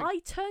 I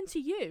Turn to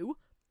You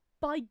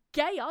by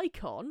gay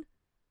icon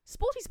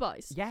Sporty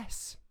Spice.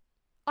 Yes.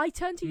 I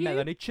Turn to You.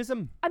 Melanie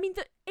Chisholm. I mean,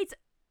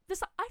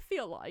 I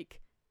feel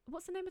like,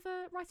 what's the name of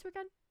the writer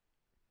again?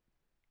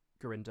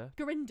 Gurinder.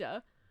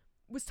 Gurinder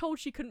was told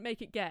she couldn't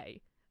make it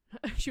gay.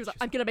 She was like,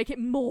 She's I'm going to make it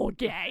more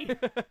gay.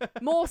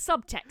 More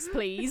subtext,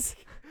 please.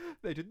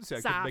 They didn't say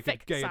I could make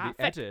Sapphic, it gay in the sapphic.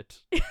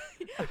 edit.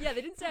 Yeah,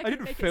 they didn't say I I could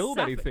didn't make film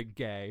it sapphic. anything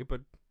gay,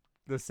 but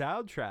the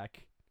soundtrack.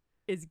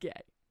 Is gay.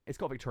 It's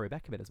got Victoria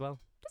Beckham in as well.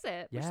 Does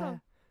it? Which Yeah.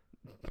 song?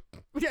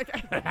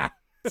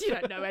 You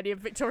don't know any of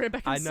Victoria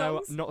Beckham's I know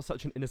songs. Not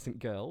Such an Innocent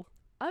Girl.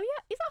 Oh,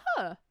 yeah. Is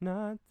that her?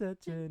 Not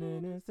such an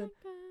innocent.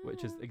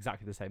 Which is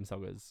exactly the same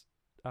song as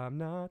I'm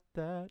Not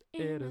That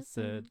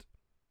Innocent.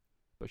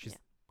 But she's Yeah.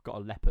 got a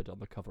leopard on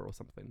the cover or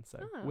something, so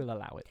Oh. we'll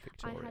allow it, I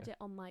Victoria. had it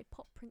on my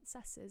Pop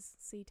Princesses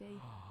CD,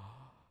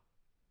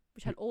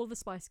 which had all the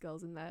Spice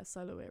Girls in their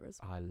solo eras.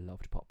 I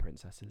loved Pop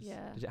Princesses.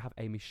 Yeah. Did it have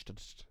Amy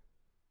Studst?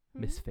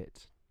 Hmm?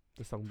 Misfit.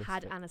 The song Misfit.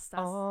 Had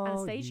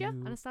Anastasia.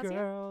 You Anastasia?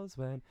 girls,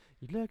 when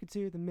you look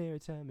into the mirror,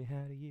 tell me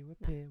how do you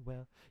appear?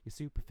 Well, you're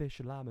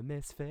superficial, I'm a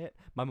misfit.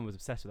 My mum was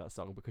obsessed with that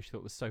song because she thought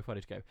it was so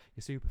funny to go,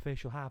 you're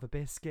superficial, have a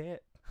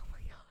biscuit. Oh my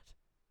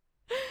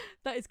god.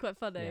 That is quite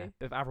funny. Yeah.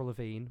 Bit of Avril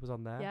Lavigne was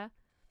on there. Yeah.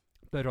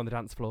 Murder on the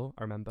Dance Floor,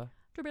 I remember.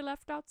 To be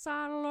left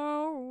outside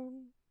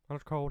alone. And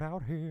it's cold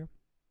out here.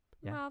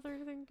 Yeah. Now they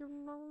think you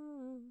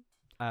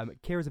know.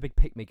 Kira's a big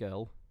pick-me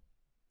girl.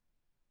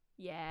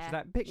 Yeah. She's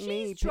like, pick She's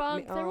me,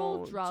 drunk, pick me, they're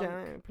all oh, drunk.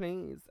 Joe,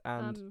 please.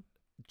 And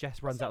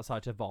Jess runs it-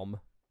 outside to vom,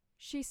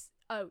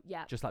 Oh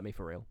yeah. just like me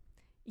for real.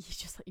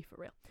 Just like you for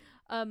real.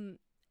 And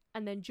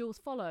then Jules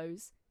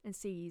follows and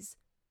sees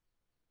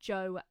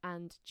Joe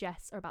and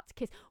Jess are about to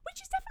kiss,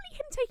 which is definitely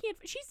him taking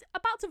it. She's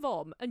about to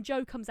vom, and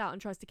Joe comes out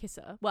and tries to kiss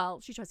her. Well,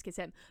 she tries to kiss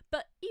him,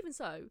 but even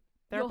so,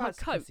 you're her about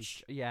to kiss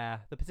coach.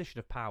 the position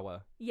of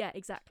power. Yeah,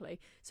 exactly.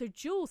 So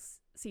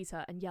Jules sees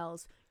her and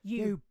yells,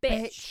 "You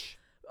bitch!"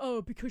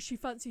 Oh, because she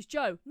fancies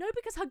Joe. No,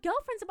 because her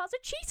girlfriend's about to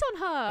cheat on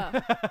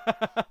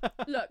her.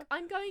 Look,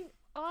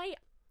 I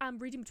am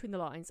reading between the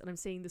lines and I'm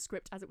seeing the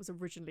script as it was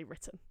originally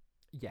written.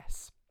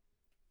 Yes.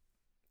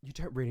 You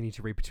don't really need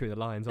to read between the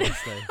lines,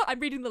 honestly. I'm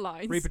reading the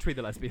lines. Read between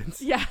the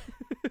lesbians. Yeah.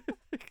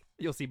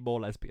 You'll see more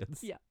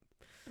lesbians. Yeah.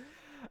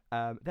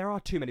 There are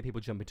too many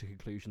people jumping to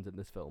conclusions in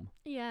this film.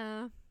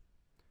 Yeah.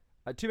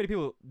 Too many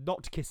people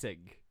not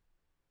kissing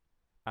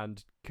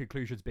and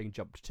conclusions being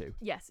jumped to.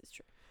 Yes, it's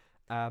true.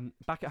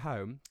 Back at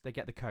home, they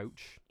get the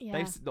coach. Yeah.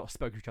 They've not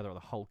spoken to each other on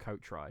the whole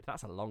coach ride.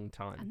 That's a long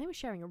time. And they were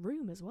sharing a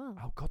room as well.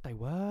 Oh, God, they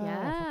were.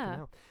 Yeah.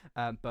 Fucking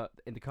hell. But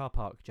in the car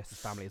park, Jess's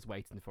family is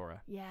waiting for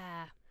her.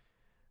 Yeah.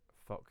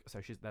 Fuck. So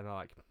they're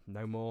like,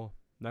 no more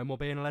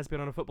being a lesbian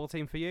on a football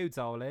team for you,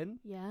 darling.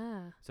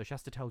 Yeah. So she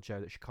has to tell Joe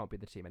that she can't be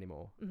in the team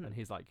anymore. Mhm. And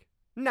he's like,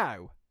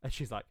 no. And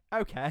she's like,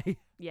 okay.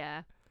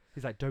 Yeah.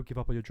 He's like, don't give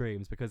up on your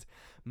dreams because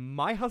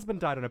my husband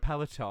died on a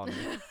Peloton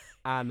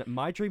and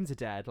my dreams are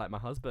dead like my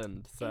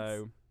husband.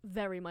 So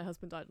Very my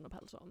husband died on a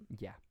Peloton.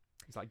 yeah.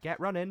 He's like, get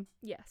running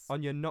Yes.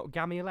 on your not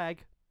gammy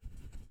leg.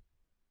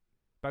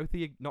 Both of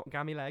you not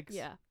gammy legs.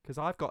 Yeah. Because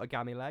I've got a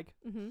gammy leg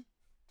Mm-hmm.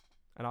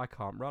 and I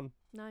can't run.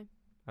 No.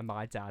 And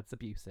my dad's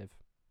abusive.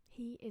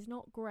 He is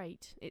not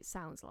great, it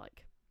sounds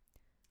like.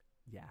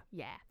 Yeah.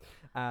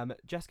 Yeah.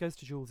 Jess goes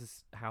to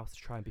Jules' house to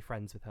try and be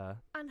friends with her.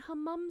 And her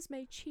mum's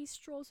made cheese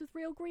straws with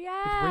real Gruyere.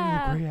 With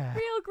real Gruyere.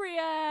 Real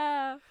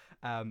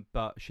Gruyere.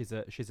 But she's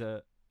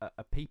a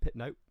peep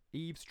at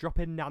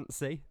eavesdropping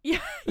Nancy. Yeah.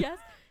 Yes.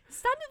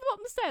 Stand at the bottom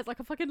of the stairs like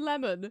a fucking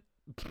lemon.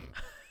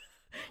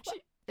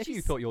 If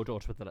you thought your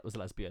daughter was a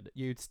lesbian,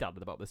 you'd stand at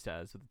the bottom of the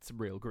stairs with some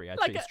real Gruyere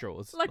Like cheese a-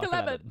 straws. like a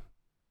lemon.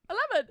 A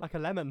lemon. Like a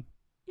lemon.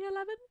 Yeah,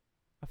 lemon.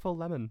 A full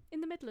lemon.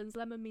 In the Midlands,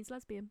 lemon means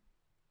lesbian.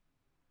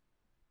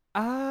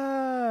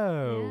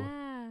 Oh.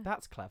 Yeah.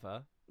 That's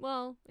clever.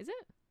 Well, is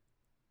it?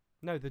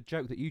 No, the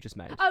joke that you just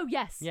made. Oh,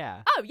 yes.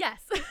 Yeah. Oh,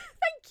 yes. Thank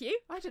you.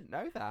 I didn't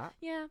know that.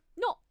 Yeah.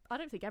 Not, I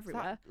don't think Is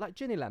everywhere. that like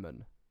Ginny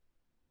Lemon?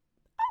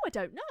 Oh, I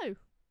don't know.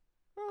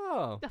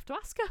 Oh. You'll have to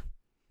ask her.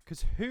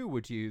 Because who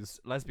would use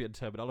lesbian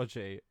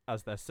terminology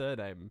as their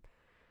surname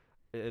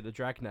in a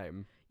drag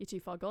name? You're too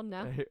far gone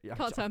now. I've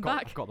Can't turn got-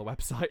 back. I've got the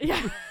website.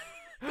 Yeah.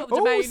 Got the Oh,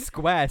 domain.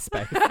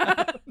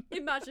 Squarespace.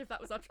 Imagine if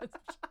that was our transition.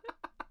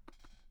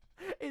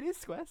 It is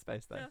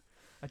Squarespace, though. Yeah.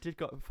 I did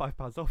got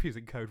 £5 off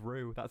using code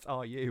RU. That's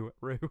RU,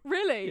 RU.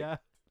 Really? Yeah.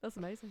 That's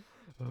amazing.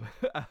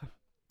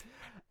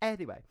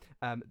 Anyway,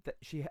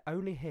 she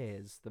only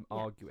hears them Yeah.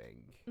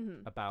 arguing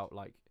Mm-hmm. about,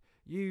 like,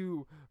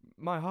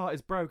 my heart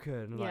is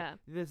broken. Like, Yeah.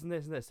 this and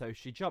this and this. So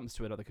she jumps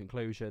to another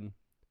conclusion.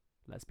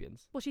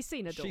 Lesbians. Well, she's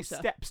seen her daughter. She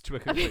steps to a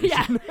I mean,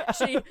 conclusion. yeah.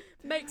 She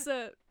makes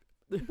a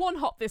one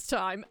hop this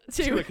time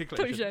to a conclusion.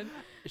 conclusion.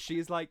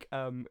 She's like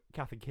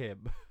Kath and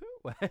Kim,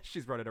 where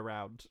she's running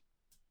around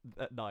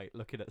at night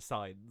looking at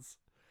signs.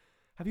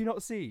 Have you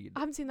not seen I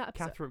haven't seen that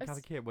episode. Kath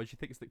and Kim when she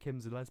thinks that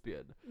Kim's a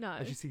lesbian No.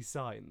 and she sees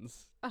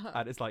signs Uh-huh.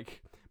 and it's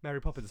like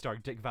Mary Poppins starring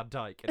Dick Van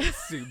Dyke and it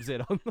zooms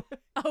in on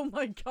Oh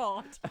my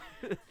god.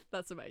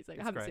 That's amazing.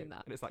 I haven't great. seen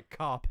that. And it's like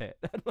carpet.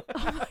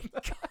 Oh my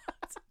god.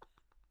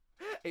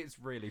 It's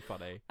really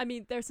funny. I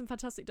mean, there's some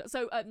fantastic.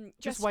 So,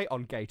 Just Jess, wait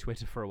on gay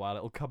Twitter for a while.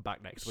 It'll come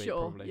back next week,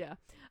 sure, probably. yeah.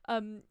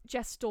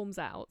 Jess storms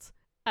out,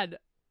 and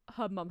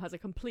her mum has a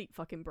complete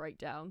fucking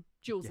breakdown.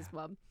 Jules'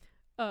 mum.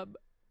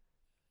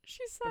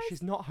 She says, But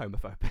she's not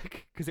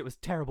homophobic because it was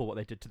terrible what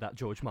they did to that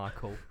George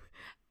Michael.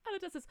 and her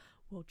dad says,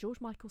 "Well, George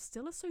Michael's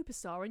still a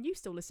superstar, and you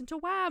still listen to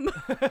Wham." She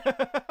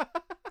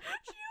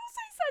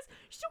also says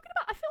she's talking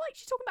about. I feel like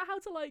she's talking about how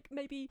to like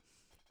maybe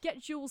get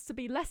Jules to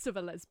be less of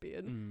a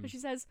lesbian. Mm. And she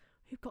says,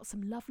 "We've got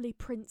some lovely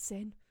prints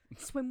in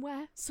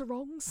swimwear,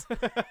 sarongs."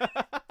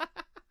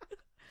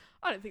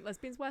 I don't think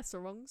lesbians wear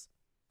sarongs.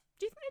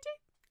 Do you think they do?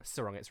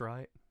 Sarong, it's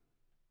right.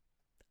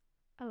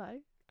 Hello,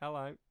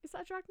 Hello. is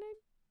that a drag name?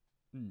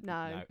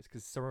 No, No. it's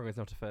because Sarong is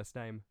not a first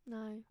name.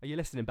 No. Are you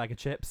listening, bag of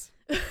chips?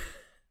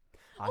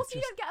 Also,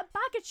 you don't get a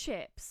bag of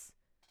chips.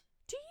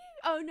 Do you?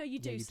 Oh no, you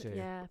do. Yeah, you So- do.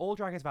 Yeah. All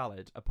drag is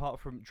valid, apart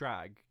from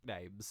drag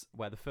names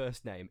where the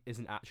first name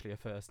isn't actually a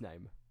first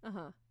name.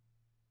 Uh-huh.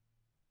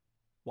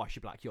 Why she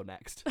black? You're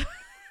next. That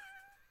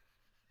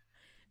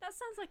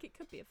sounds like it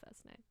could be a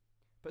first name.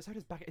 But so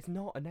does bag. It's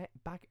not a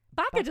bag.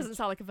 Bagger doesn't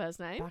sound like a first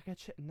name. Bag of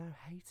chip. No,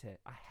 hate it.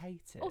 I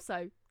hate it.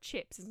 Also,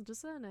 Chips isn't a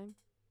surname.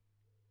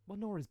 Well,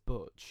 nor is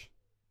Butch.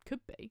 Could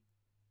be.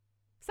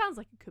 Sounds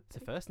like it could It's a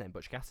be. first name,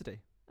 Butch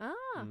Cassidy. Ah.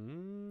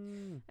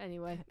 Mm.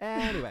 Anyway.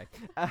 Anyway,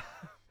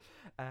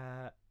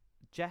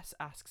 Jess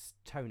asks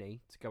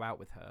Tony to go out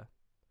with her.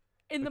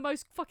 In the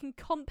most fucking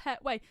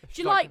compet way. Do She's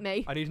you like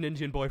me? I need an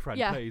Indian boyfriend,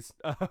 Yeah. please.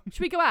 Should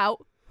we go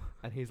out?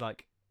 And he's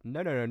like,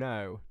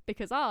 no.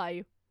 Because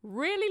I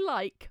really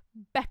like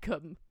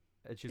Beckham.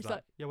 And she's He's like,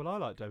 like- yeah, well, I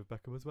like David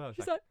Beckham as well.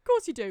 She's like, of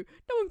course you do.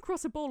 No one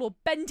cross a ball or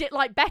bend it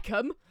like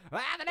Beckham. the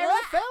name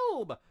of the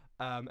film!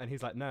 And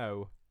he's like,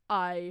 no,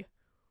 I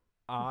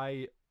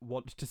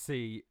want to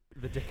see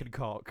the dick and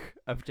cock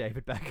of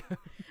David Beckham.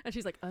 And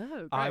she's like,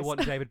 oh, I gross.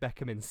 want David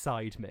Beckham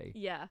inside me.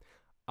 Yeah.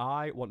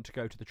 I want to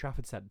go to the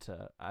Trafford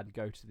Centre and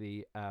go to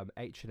the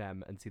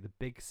H&M and see the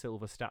big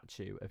silver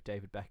statue of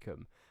David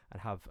Beckham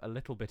and have a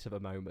little bit of a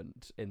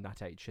moment in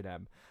that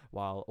H&M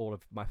while all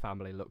of my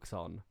family looks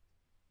on.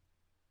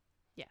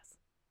 Yes.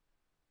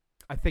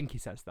 I think he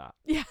says that.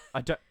 Yeah.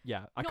 I don't.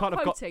 Yeah, I Not can't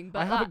have got. quoting, but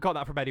I haven't got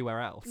that from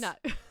anywhere else. No.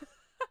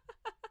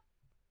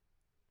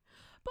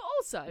 But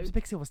also, There's a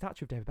big silver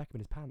statue of David Beckham in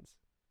his pants.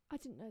 I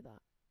didn't know that.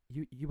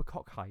 You were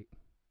cock height.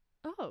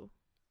 Oh.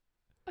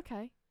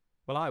 Okay.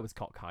 Well, I was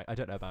cock height. I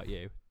don't know about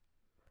you.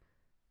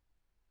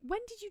 When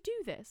did you do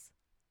this?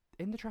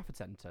 In the Trafford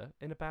Centre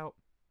in about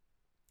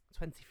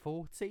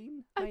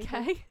 2014, maybe?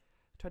 Okay.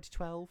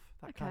 2012,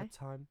 that kind Okay. of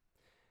time.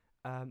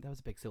 There was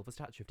a big silver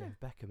statue of David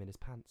Beckham in his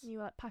pants.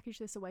 You package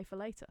this away for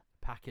later.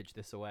 Package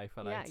this away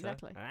for later. Yeah,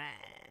 exactly.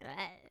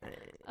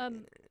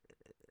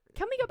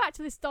 Can we go back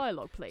to this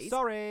dialogue, please?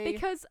 Sorry.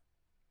 Because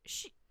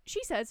she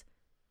says,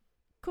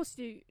 "Of course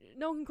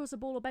no one can cross a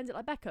ball or bend it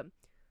like Beckham."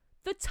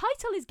 The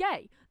title is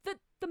gay.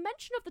 The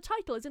mention of the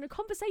title is in a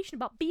conversation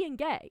about being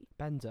gay.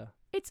 Bender.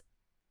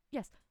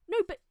 No,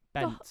 but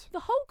Bent.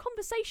 the whole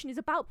conversation is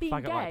about being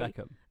Faggot gay. like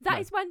Beckham. That No.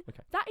 is when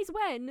Okay. that is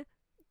when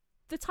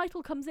the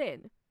title comes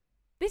in.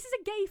 This is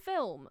a gay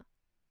film.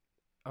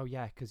 Oh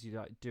yeah, because you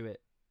like do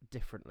it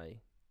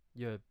differently.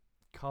 You're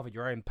carving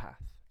your own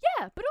path.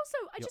 Yeah, but also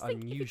I You're just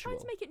think if you're trying unusual.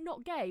 to make it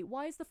not gay,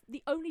 why is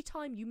the only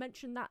time you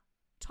mention that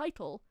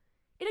title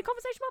in a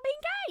conversation about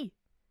being gay?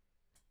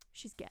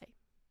 She's gay.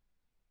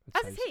 And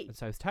As is so's- he. And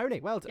so is Tony.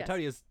 Well, Yes.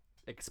 Tony is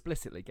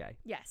explicitly gay.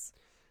 Yes.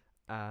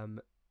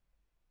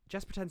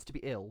 Jess pretends to be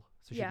ill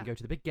so she Yeah. can go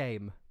to the big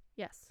game.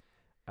 Yes.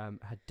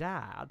 Her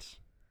dad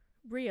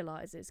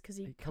Realizes because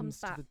he He comes comes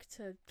to back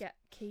to get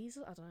keys.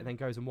 I don't know. and then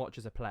goes and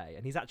watches her play,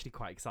 and he's actually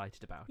quite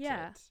excited about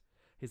Yeah. it.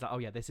 He's like, oh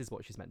yeah, this is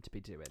what she's meant to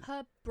be doing.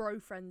 Her bro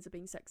friends are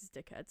being sexist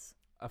dickheads.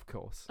 Of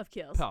course. Of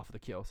course. Part of the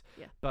cures.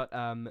 Yeah. But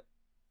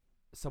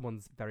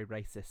someone's very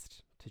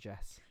racist to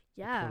Jess.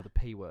 They call Yeah. her the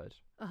P word,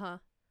 Uh-huh.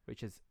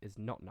 which is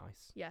not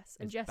nice. Yes.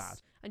 It's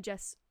bad. And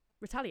Jess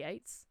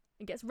retaliates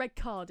and gets red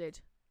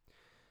carded.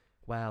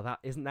 Well,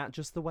 isn't that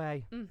just the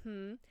way?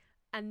 Mm-hmm.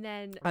 And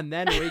then And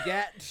then we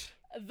get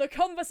the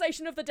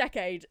conversation of the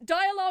decade.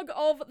 Dialogue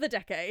of the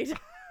decade.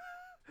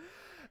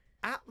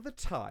 at the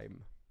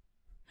time,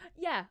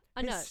 Yeah,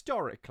 I know.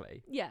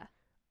 historically, Yeah.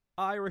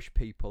 Irish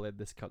people in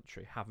this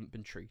country haven't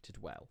been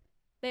treated well.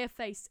 They have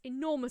faced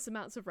enormous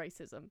amounts of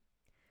racism.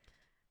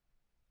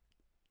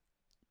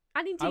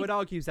 And indeed... I would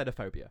argue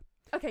xenophobia.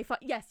 Okay, fine.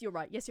 Yes, you're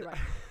right.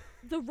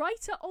 The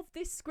writer of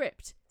this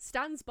script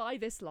stands by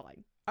this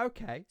line.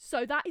 Okay.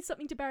 So that is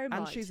something to bear in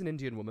And mind. she's an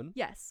Indian woman.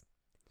 Yes.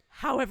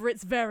 However,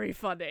 it's very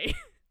funny.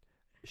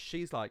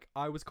 She's like,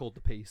 I was called the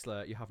P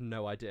slur. You have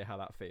no idea how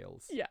that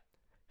feels. Yeah.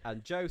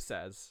 And Joe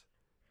says,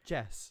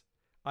 Jess,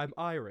 I'm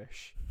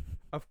Irish.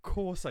 Of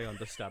course I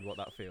understand what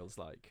that feels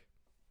like.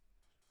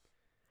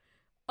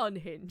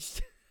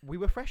 Unhinged. We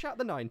were fresh out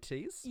the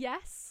 90s.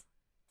 Yes.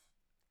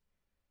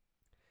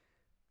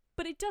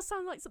 But it does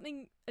sound like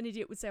something an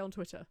idiot would say on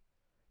Twitter.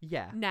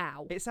 Yeah.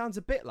 Now. It sounds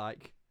a bit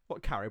like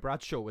what Carrie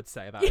Bradshaw would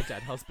say about a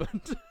dead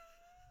husband.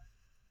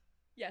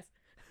 Yes.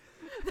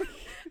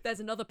 There's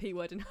another P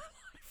word in her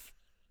life.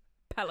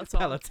 Peloton.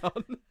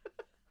 Peloton.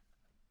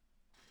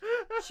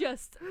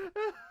 Just...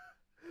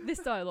 This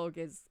dialogue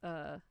is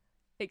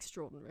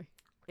extraordinary.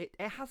 It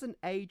hasn't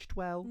aged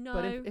well. No.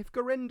 But if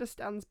Gorinda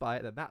stands by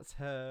it, then that's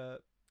her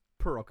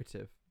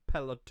prerogative.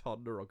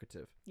 Peloton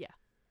prerogative.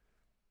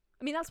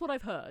 I mean, that's what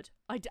I've heard.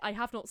 I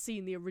have not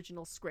seen the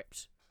original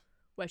script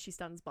where she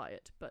stands by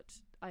it, but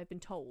I have been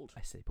told.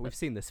 I see. But we've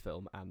seen this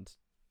film, and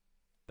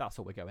that's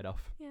all we're going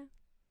off.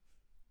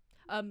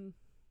 Yeah.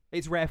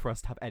 It's rare for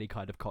us to have any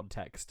kind of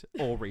context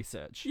or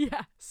research.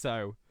 Yeah.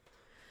 So,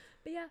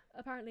 But yeah,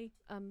 apparently,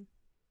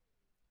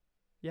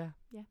 yeah.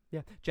 Yeah.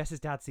 Yeah. Jess's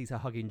dad sees her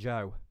hugging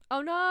Joe.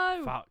 oh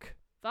no! Fuck.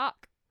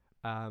 Fuck.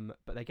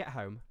 But they get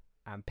home,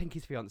 and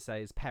Pinky's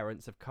fiance's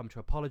parents have come to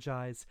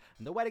apologise,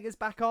 and the wedding is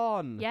back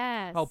on.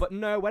 Yes. Oh, but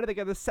no, when are they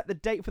going to set the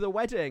date for the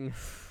wedding?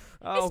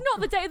 Oh, It's not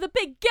the day of the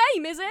big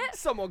game, is it?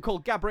 someone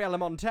called Gabriela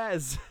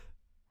Montez.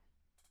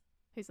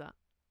 Who's that?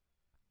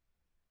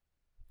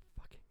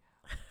 Fucking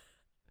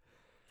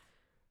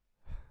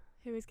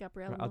Who is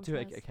Gabrielle? Right, I'll do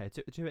it. Okay,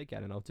 do it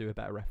again, and I'll do a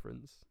better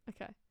reference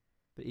Okay.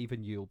 that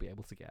even you'll be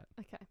able to get.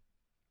 Okay.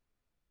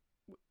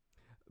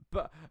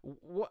 But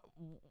what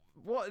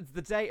is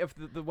the date of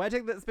the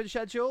wedding that's been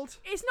scheduled?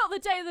 It's not the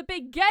day of the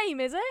big game,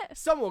 is it?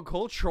 Someone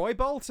called Troy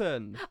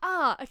Bolton.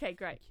 Ah, okay,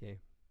 great. Thank you.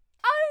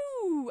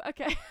 Oh,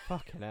 okay.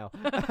 Fucking hell.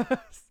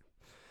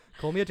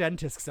 Call me a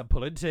dentist 'cause I'm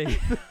pulling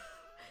teeth.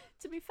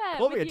 To be fair,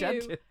 Call with me a you,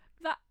 dentist.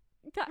 that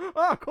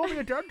Oh, call me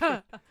a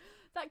dentist.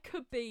 that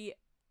could be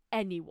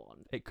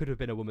anyone. It could have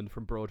been a woman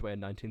from Broadway in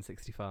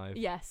 1965.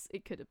 Yes,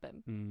 it could have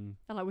been,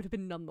 and I would have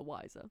been none the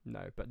wiser.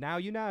 No, but now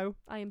you know.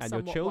 I am And your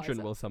somewhat children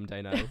wiser will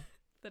someday know.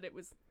 that it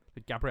was.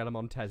 Gabriela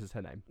Montez is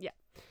her name. Yeah.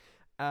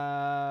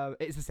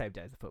 It's the same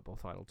day as the football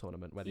final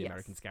tournament where the Yes.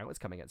 American Scout is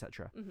coming,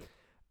 etc.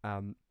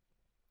 Mhm.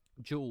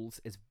 Jules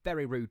is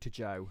very rude to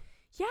Joe.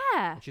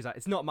 Yeah. She's like,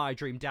 "It's not my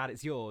dream, Dad.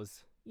 It's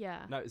yours."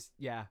 Yeah. No, it's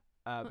yeah.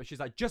 But she's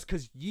like, just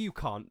because you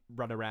can't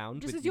run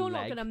around Just with because you're your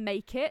not leg going to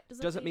make it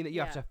doesn't mean that you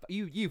have to.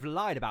 You've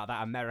lied about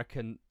that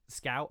American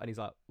Scout, and he's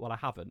like, "Well, I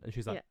haven't." And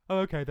she's like, Yeah. "Oh,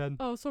 okay then.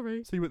 Oh,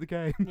 sorry. See you at the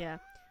game." Yeah.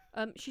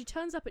 She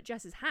turns up at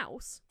Jess's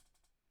house.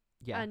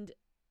 Yeah. And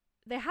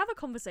they have a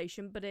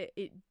conversation, but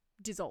it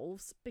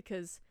dissolves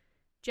because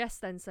Jess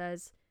then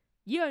says,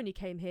 "You only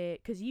came here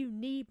because you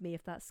need me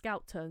if that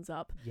Scout turns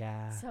up."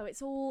 Yeah. So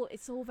it's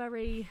all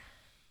very,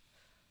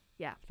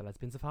 yeah. The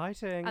lesbians are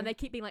fighting. And they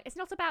keep being like, "It's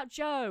not about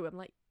Joe." I'm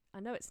like, I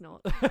know it's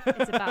not.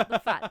 It's about the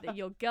fact that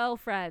you're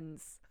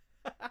girlfriends.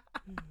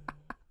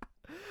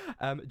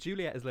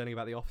 Juliet is learning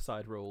about the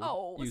offside rule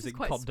Oh, this is using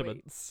quite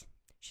condiments.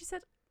 She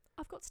said,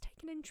 "I've got to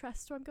take an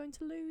interest or I'm going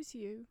to lose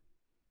you."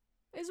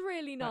 It's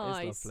really That is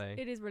nice. lovely.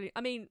 It is really.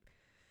 I mean,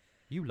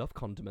 You love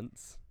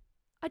condiments.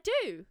 I do.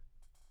 Do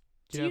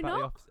Do you you know about not?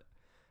 the opposite?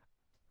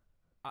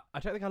 I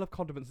don't think I love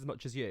condiments as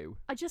much as you.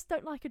 I just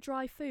don't like a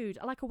dry food.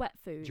 I like a wet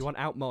food. Do you want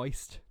out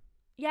moist?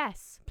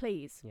 Yes,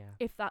 please. Yeah.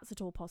 If that's at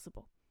all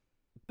possible.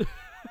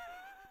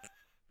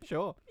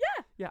 Sure.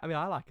 Yeah. Yeah. I mean,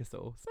 I like a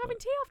sauce. We're having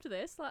tea after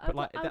this. Like, But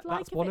like, I would that's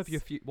like one if of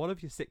your it's- one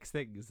of your 6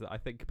 things that I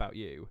think about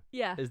you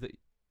Yeah. is that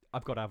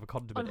I've got to have a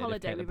condiment On in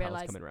holiday, if we Caitlin Powell's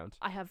realised coming around.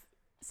 I have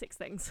 6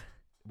 things.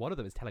 One of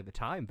them is telling the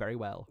time very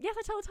well. Yes,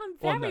 I tell the time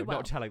Well, very no, well.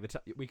 not telling the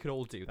time. We could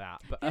all do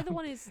that. But The other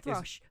one is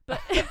thrush, but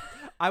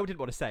I didn't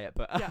want to say it,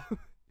 but Yeah.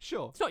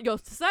 sure. it's not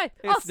yours to say.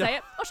 I'll It's say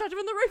it. I'll shout it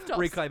from the rooftops.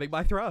 Reclaiming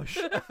my thrush.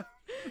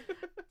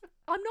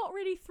 I'm not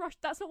really thrush.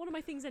 That's not one of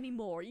my things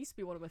anymore. It used to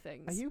be one of my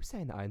things. Are you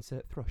saying that I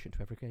insert thrush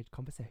into every great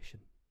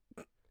conversation?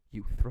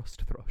 You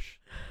thrust thrush.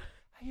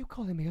 Are you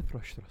calling me a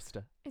thrush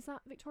thruster? Is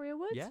that Victoria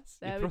Wood? Yes.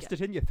 There You we thrust go.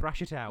 it in, you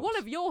thrash it out. One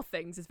of your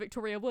things is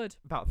Victoria Wood.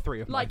 About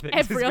 3 of my Like things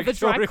every is other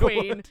Victoria drag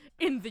queen Wood.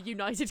 in the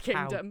United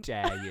Kingdom. How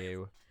dare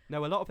you?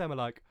 No, a lot of them are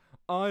like,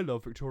 I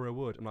love Victoria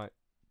Wood. I'm like,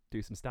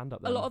 do some stand-up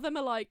A then. lot of them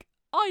are like,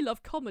 I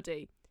love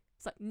comedy.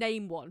 It's like,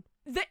 name one.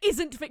 That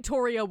isn't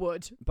Victoria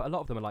Wood. But a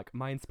lot of them are like,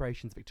 my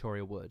inspiration's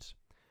Victoria Wood.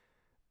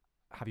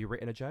 Have you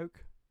written a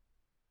joke?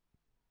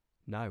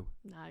 No.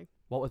 No.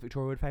 What was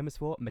Victoria Wood famous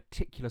for?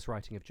 Meticulous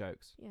writing of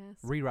jokes. Yes.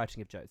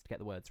 Rewriting of jokes to get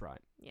the words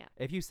right. Yeah.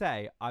 If you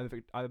say, I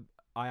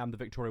am the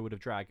Victoria Wood of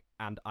drag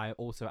and I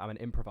also am an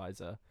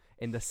improviser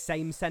in the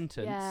same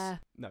sentence, Yeah.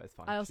 no, it's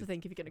fine. I also She's-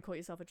 think if you're going to call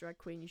yourself a drag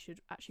queen, you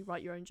should actually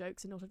write your own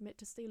jokes and not admit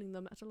to stealing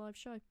them at a live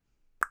show.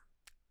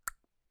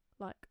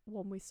 Like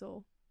one we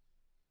saw.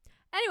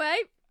 Anyway,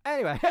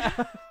 Anyway.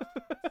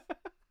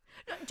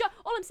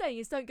 all I'm saying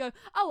is don't go,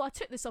 "Oh, I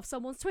took this off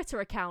someone's Twitter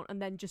account,"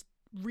 and then just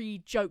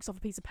read jokes off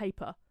a piece of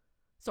paper.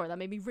 Sorry, that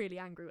made me really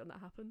angry when that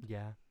happened.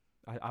 Yeah.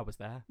 I was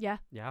there. Yeah.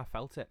 Yeah, I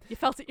felt it. You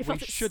felt it. You We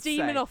felt it should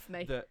steaming say off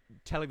me. That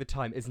telling the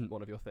time isn't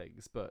one of your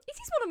things, but It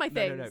is one of my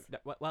things.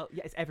 No. Well,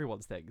 yeah, it's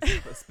everyone's things,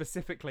 but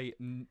specifically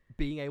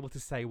being able to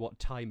say what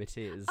time it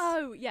is.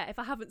 Oh yeah, if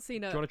I haven't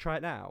seen Do it, you want to try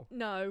it now?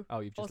 no. Oh,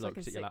 you've just Also, I looked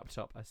can at your see-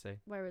 laptop. I see.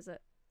 Where is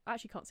it? I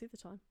actually can't see the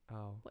time.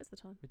 Oh, What is the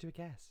time? we do a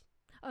guess.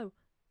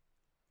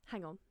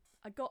 Hang on.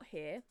 I got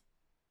here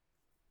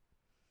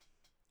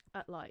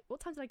at like, what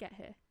time did I get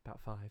here?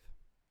 About 5,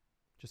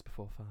 just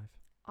before 5.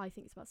 I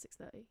think it's about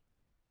 6:30.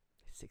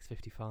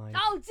 6:55.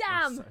 Oh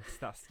damn!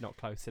 That's not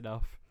close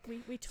enough. We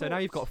talked. So now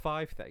you've got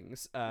 5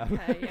 things.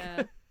 Okay,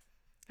 yeah.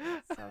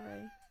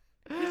 Sorry.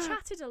 We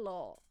chatted a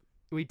lot.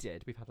 We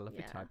did. We've had a lovely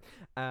Yeah.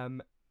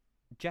 time.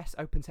 Jess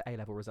opens her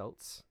A-level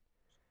results,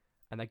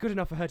 and they're good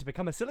enough for her to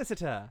become a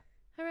solicitor.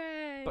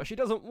 Hooray! But she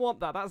doesn't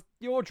want that. That's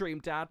your dream,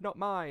 Dad, not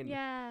mine.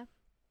 Yeah.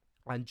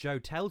 And Joe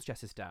tells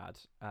Jess's dad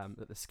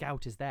that the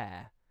Scout is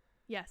there,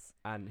 Yes.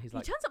 and he's He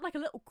like, turns up like a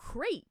little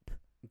creep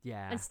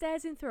yeah. and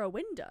stares in through a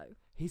window.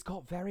 He's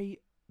got very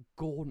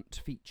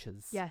gaunt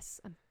features. Yes,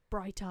 and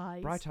bright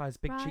eyes. Bright eyes,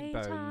 big Bright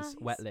cheekbones, eyes.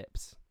 wet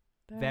lips.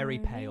 very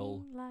pale.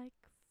 Burning like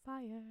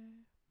fire.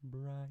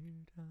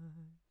 Bright eyes.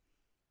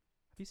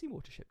 Have you seen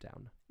Watership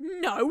Down?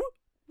 No.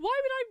 Why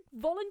would I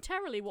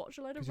voluntarily watch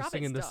a load of Because you're rabbits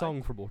singing the die?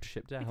 song from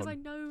Watership Down. Because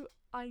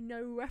I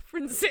know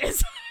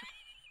references.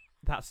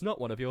 That's not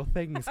one of your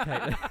things,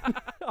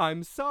 Caitlin.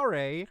 I'm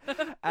sorry.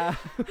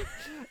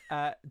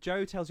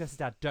 Joe tells Jess's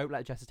dad, don't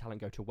let Jess's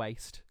talent go to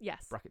waste.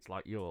 Yes. Brackets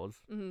like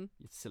yours, Mm-hmm.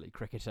 you silly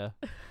cricketer.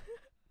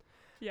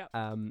 Yep.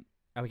 And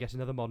we get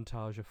another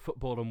montage of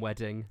football and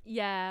wedding.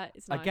 Yeah,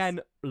 it's nice.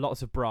 Again,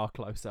 lots of bra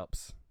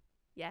close-ups.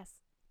 Yes.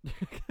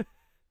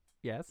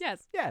 Yes?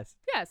 Yes. Yes.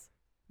 Yes.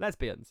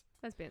 Lesbians.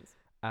 Lesbians.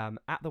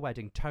 At the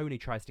wedding, Tony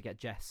tries to get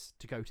Jess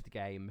to go to the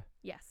game,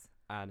 Yes.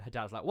 and her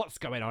dad's like, what's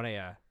going on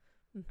here?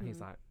 Mm-hmm. And he's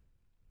like,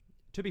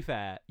 to be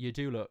fair, you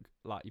do look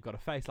like you've got a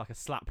face like a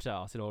slapped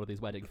arse in all of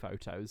these wedding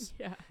photos.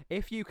 Yeah.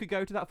 If you could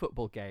go to that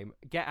football game,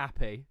 get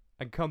happy,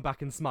 and come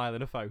back and smile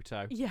in a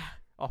photo, Yeah.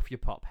 off your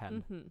pop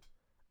hen. Mm-hmm.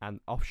 And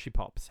off she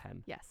pops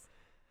hen. Yes.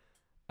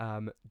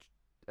 At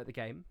the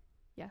game,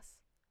 Yes.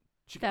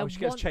 she They're gets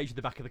one- changed in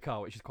the back of the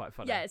car, which is quite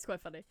funny. Yeah, it's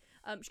quite funny.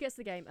 She gets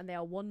to the game and they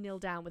are 1-0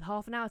 down with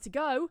half an hour to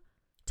go.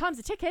 Time's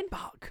a ticking.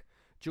 Fuck.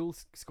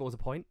 Jules scores a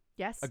point.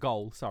 Yes. A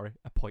goal, sorry.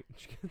 A point.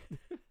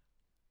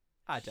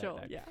 I don't Sure,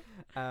 know.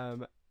 yeah.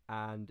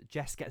 And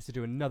Jess gets to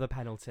do another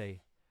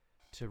penalty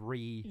to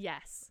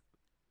Yes.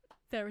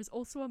 There is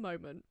also a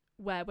moment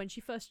where when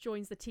she first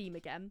joins the team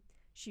again,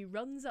 she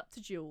runs up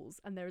to Jules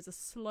and there is a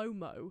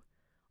slow-mo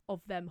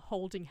of them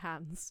holding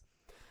hands.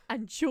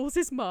 And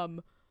Jules's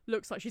mum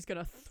looks like she's going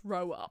to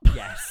throw up.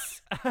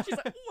 Yes. She's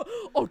like,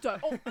 oh,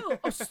 don't.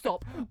 Oh,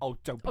 stop. Oh,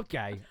 don't be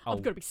gay. Oh,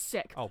 I'm going to be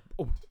sick. Oh,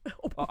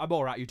 I'm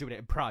all right. You're doing it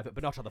in private,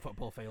 but not on the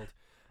football field.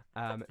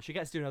 She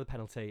gets to do another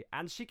penalty,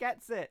 and she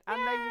gets it,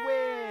 and they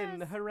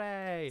win!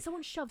 Hooray!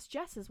 Someone shoves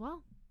Jess as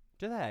well.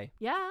 Do they?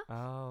 Yeah.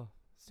 Oh,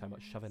 so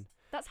much shoving.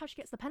 That's how she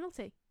gets the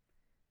penalty.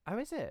 Oh,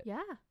 is it?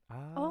 Yeah. Oh,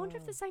 I wonder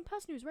if the same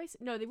person who was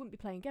racing. No, they wouldn't be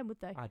playing again, would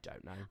they? I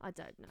don't know. I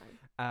don't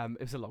know.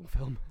 It was a long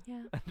film.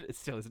 Yeah. And it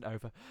still isn't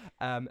over.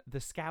 The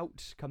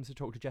scout comes to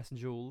talk to Jess and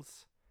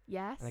Jules,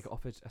 Yes. and they got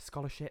offered a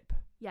scholarship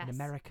yes. in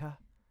America.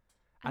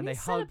 And they in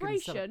hug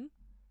celebration,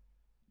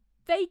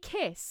 they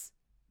kiss.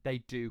 They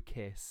do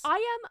kiss. I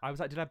was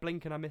like, did I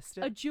blink and I missed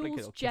it? a Blink it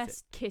Jules or kiss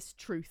Jess kiss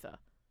truther.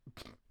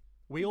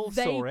 We all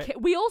saw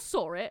it. We all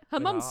saw it. Her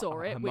With mum our- saw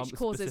her it, mum which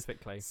causes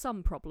specifically.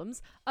 some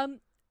problems.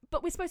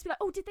 But we're supposed to be like,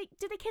 oh, did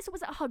they kiss or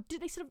was it a hug?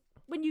 Did they sort of,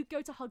 when you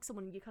go to hug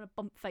someone, you kind of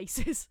bump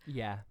faces?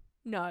 Yeah.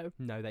 No.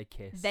 No, they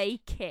kissed.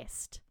 They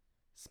kissed.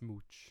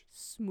 Smooch.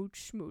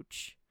 Smooch,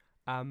 smooch.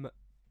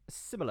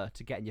 Similar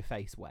to getting your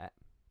face wet.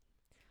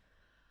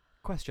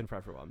 Question for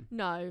everyone.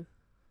 No.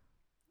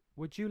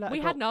 Would you let We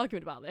had an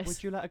argument about this.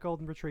 Would you let a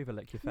golden retriever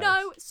lick your face?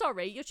 No,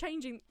 sorry, you're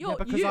changing. Yeah,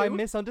 because I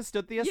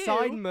misunderstood the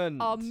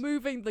assignment. Are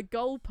moving the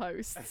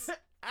goalposts.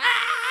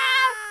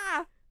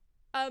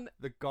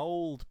 The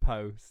gold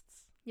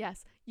posts.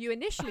 Yes, you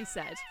initially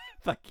said.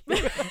 Fuck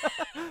you.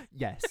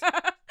 Yes.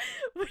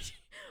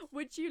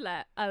 would you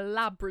let a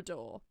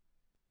Labrador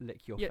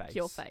Lick your lick face.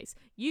 your face?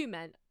 You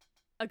meant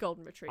a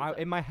golden retriever.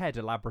 In my head,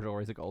 a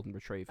Labrador is a golden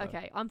retriever.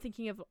 Okay, I'm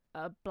thinking of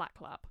a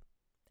black lab,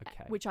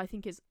 Okay. which I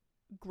think is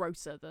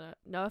grosser than.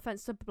 No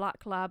offense to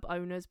black lab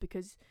owners,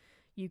 because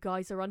you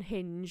guys are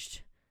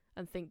unhinged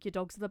and think your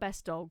dogs are the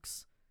best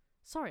dogs.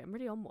 Sorry, I'm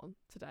really on one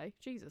today.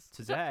 Jesus.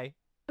 Today.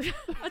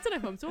 I don't know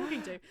who I'm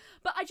talking to,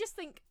 but I just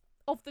think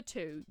of the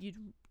two,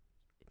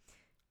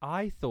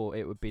 I thought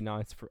it would be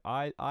nice for.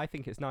 I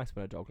think it's nice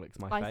when a dog licks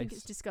my face. I think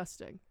it's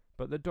disgusting.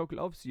 But the dog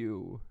loves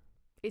you.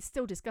 It's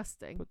still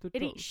disgusting. But the It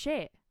dog. eats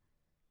shit.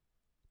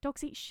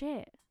 Dogs eat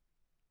shit.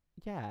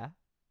 Yeah.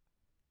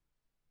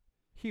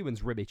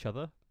 Humans rib each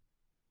other.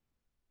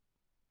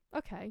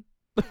 Okay.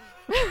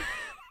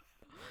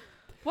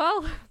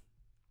 Well,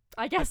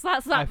 I guess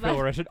that's that. I feel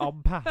we're at an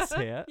on pass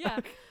here. Yeah.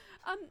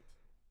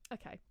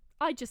 Okay.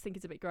 I just think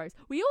it's a bit gross.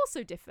 We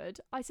also differed.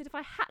 I said if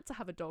I had to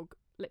have a dog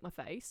lick my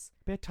face,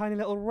 Be a tiny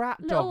little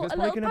rat Little- dog that's a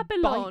probably little going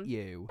to Babylon. bite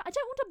you. I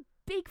don't want a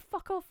big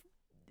fuck off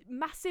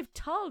massive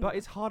tongue. But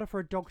it's harder for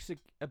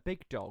a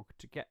big dog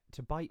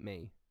to bite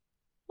me.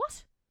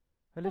 What?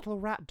 A little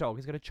rat dog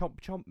is going to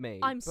chomp me.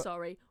 I'm but-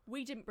 sorry.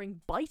 We didn't bring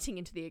biting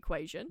into the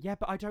equation. Yeah,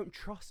 but I don't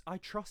trust. I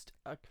trust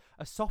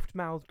a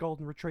soft-mouthed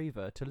golden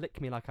retriever to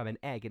lick me like I'm an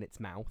egg in its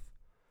mouth.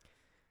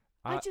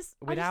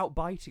 Without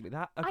biting me.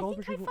 That a I golden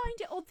think I retriever. find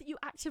it odd that you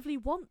actively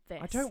want this.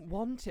 I don't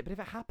want it, but if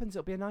it happens,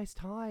 it'll be a nice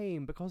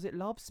time because it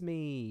loves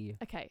me.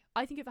 Okay,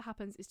 I think if it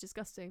happens, it's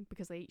disgusting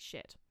because they eat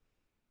shit.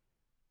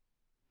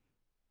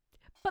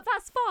 But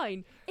that's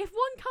fine. If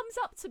one comes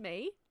up to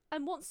me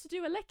and wants to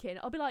do a licking,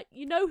 I'll be like,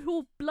 you know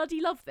who'll bloody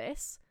love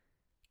this?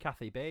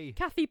 Kathy B.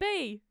 Kathy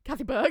B.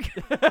 Kathy Berg.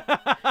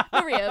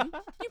 Miriam.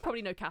 You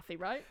probably know Kathy,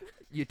 right?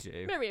 You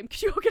do. Miriam,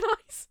 could you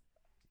organise?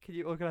 Can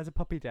you organise a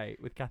puppy date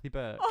with Kathy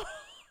Burke? Oh,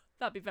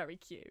 that'd be very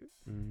cute.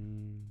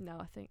 Mm. No,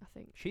 I think.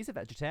 She's a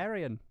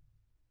vegetarian.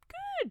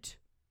 Good.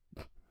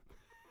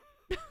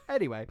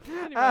 Anyway.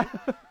 Anyway.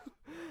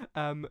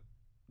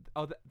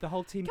 The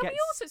whole team Can gets. we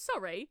also,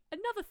 sorry,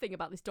 another thing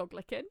about this dog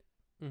licking.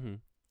 Mm-hmm.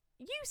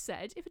 You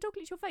said if a dog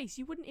licked your face,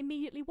 you wouldn't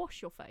immediately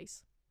wash your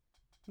face.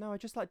 No, I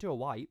just like do a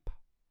wipe.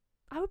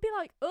 I would be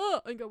like,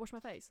 ugh, and go wash my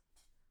face.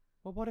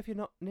 Well, what if you're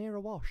not near a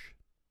wash?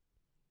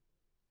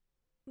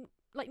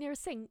 Like near a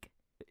sink.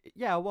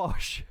 Yeah, a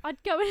wash.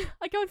 I'd go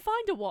and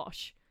find a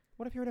wash.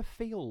 What if you're in a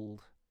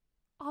field?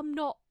 I'm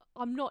not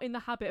in the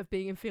habit of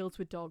being in fields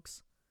with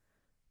dogs.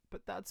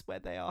 But that's where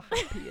they are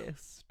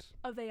happiest.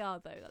 Oh, they are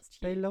though. That's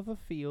cute. They love a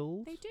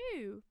field. They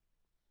do.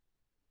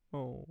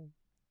 Oh.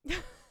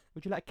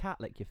 Would you let a cat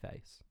lick your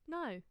face?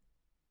 No.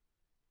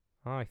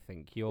 I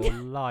think you're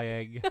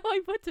lying. No,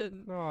 I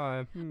wouldn't.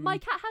 Oh, My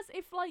cat has,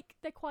 if like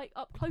they're quite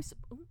up close.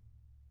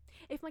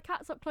 If my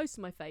cat's up close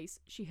to my face,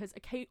 she has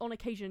on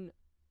occasion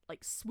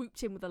like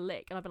swooped in with a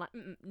lick, and I've been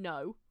like,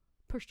 no,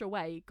 pushed her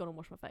away, gone and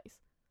washed my face.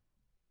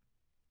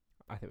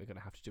 I think we're going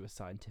to have to do a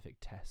scientific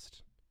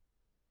test.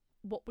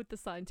 What would the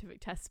scientific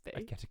test be?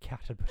 I'd get a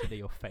cat and put it in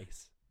your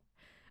face.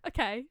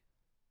 Okay,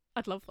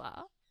 I'd love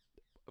that.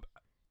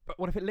 But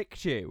what if it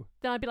licked you?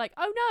 Then I'd be like,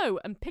 oh no,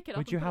 and pick it up.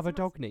 Would you have a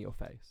dog near your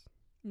face?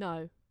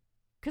 No,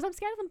 because I'm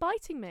scared of them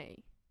biting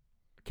me.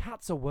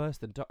 Cats are worse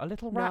than a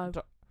little rat.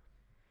 No.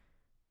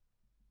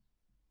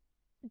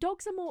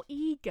 Dogs are more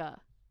eager.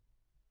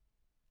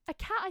 A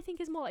cat, I think,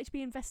 is more like to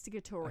be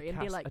investigatory and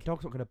be like. A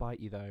dog's not going to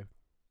bite you though.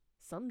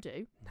 Some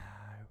do. No.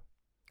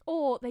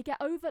 Or they get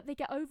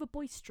over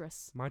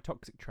boisterous. My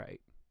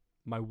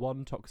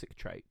one toxic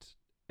trait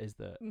is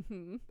that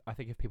I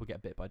think if people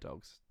get bit by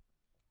dogs,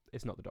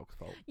 it's not the dog's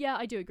fault. Yeah,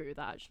 I do agree with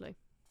that, actually.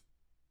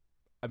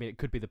 I mean, it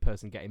could be the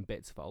person getting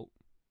bit's fault,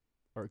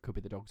 or it could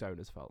be the dog's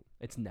owner's fault.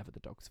 It's never the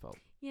dog's fault.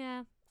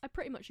 Yeah, I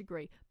pretty much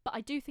agree. But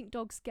I do think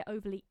dogs get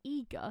overly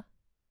eager.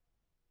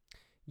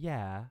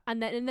 Yeah.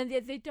 And then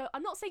they don't.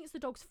 I'm not saying it's the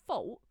dog's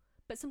fault,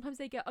 but sometimes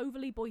they get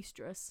overly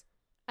boisterous,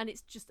 and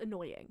it's just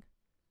annoying.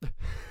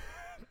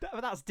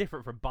 That's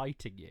different from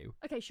biting you.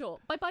 Okay, sure.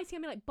 By biting, I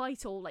mean like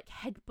bite or like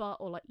headbutt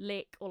or like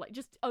lick or like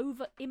just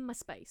over in my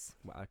space.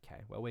 Well,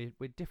 okay. Well,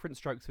 we're different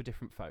strokes for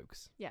different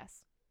folks.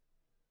 Yes.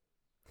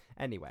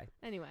 Anyway.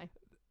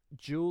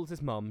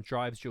 Jules' mum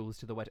drives Jules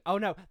to the wedding. Oh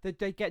no,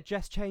 they get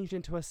Jess changed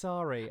into a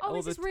sari. Oh,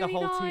 this is really the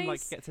whole nice. team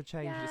like gets her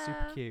changed. Yeah. It's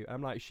super cute.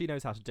 I'm like, she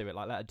knows how to do it.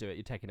 Like, let her do it.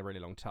 You're taking a really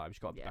long time. She's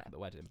got to be back at the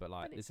wedding, but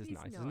like, this is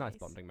nice. It's a nice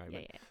bonding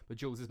moment. Yeah. But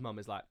Jules' mum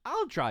is like,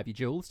 I'll drive you,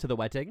 Jules, to the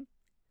wedding.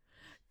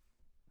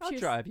 I'll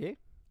drive you.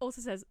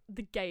 Also says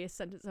the gayest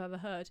sentence I've ever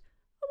heard.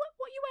 Oh,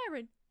 what are you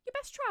wearing? Your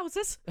best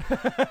trousers.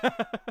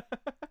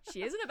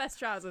 She is in her best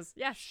trousers.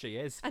 Yes, she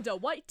is. And a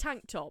white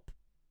tank top.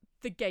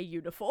 The gay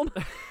uniform.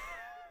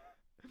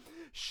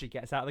 She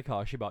gets out of the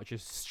car, she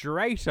marches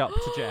straight up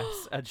to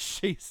Jess, and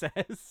she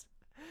says,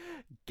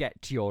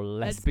 "Get your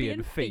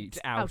lesbian feet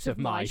out of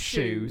my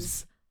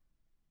shoes."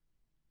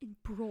 In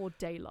broad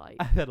daylight.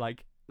 And then,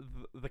 like,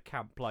 the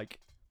camp, like,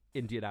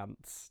 Indian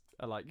ants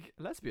are like,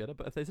 lesbian, her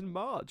birthday's in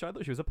March. I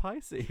thought she was a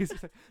Pisces.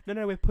 It's like,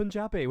 no, we're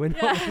Punjabi. We're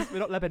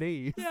not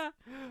Lebanese. Yeah.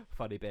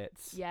 Funny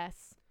bits.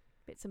 Yes.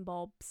 Bits and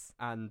bobs.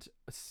 And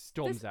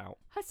storms out.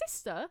 Her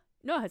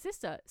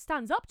sister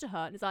stands up to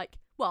her and is like,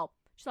 well,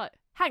 she's like,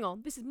 hang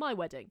on, this is my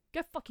wedding.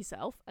 Go fuck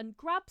yourself. And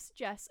grabs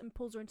Jess and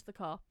pulls her into the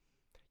car.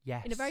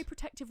 Yes. In a very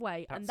protective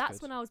way. That's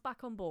good. when I was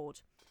back on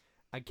board.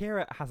 And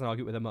Kira has an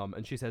argument with her mum,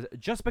 and she says,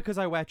 just because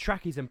I wear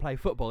trackies and play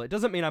football, it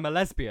doesn't mean I'm a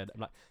lesbian. I'm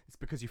like, it's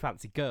because you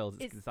fancy girls.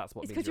 It's because that's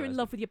what it's means because you're in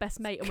love with your best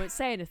mate and won't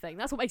say anything.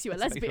 That's what makes you a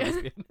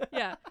lesbian.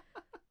 Yeah.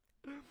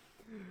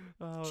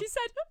 Oh. She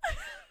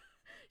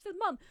said,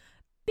 Mum,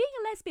 being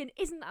a lesbian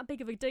isn't that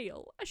big of a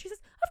deal. And she says,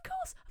 of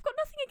course, I've got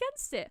nothing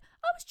against it.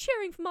 I was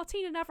cheering for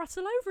Martina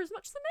Navratilova as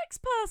much as the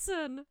next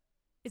person.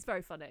 It's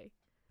very funny.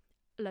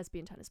 A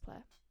lesbian tennis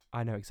player.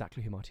 I know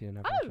exactly who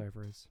Martina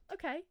Navratilova is.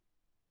 Okay.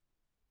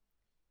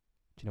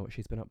 Do you know what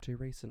she's been up to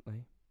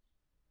recently?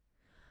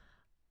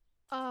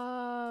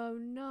 Oh,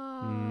 no.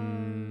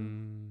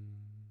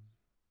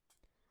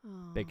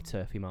 Oh. Big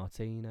turfy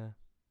Martina.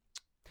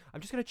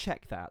 I'm just going to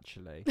check that,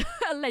 actually.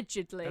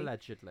 Allegedly.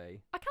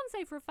 I can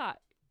say for a fact,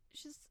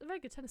 she's a very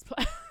good tennis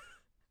player.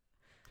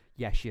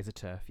 Yeah, she is a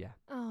turf, yeah.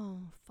 Oh,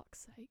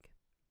 fuck's sake.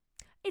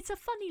 It's a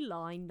funny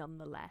line,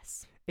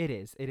 nonetheless. It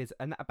is.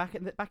 And back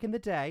in the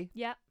day,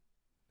 yeah,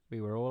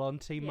 we were all on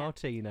Team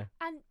Martina.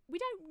 And we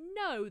don't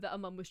know that her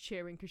mum was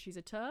cheering because she's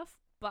a turf,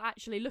 but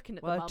actually looking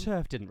at the mum...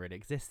 turf didn't really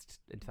exist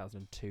in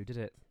 2002, did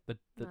it?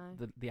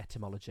 The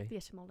etymology. The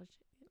etymology.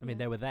 I mean,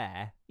 they were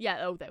there.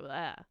 Yeah, they were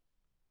there.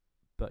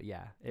 But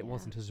yeah, it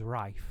wasn't as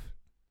rife.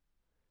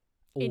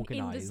 Organised.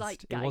 In the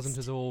zeitgeist. It wasn't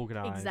as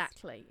organised.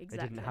 Exactly. They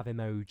didn't have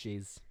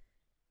emojis.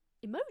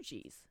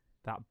 Emojis?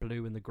 That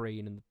blue and the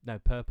green and... No,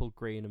 purple,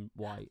 green and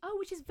white. Oh,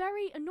 which is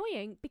very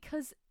annoying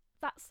because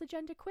that's the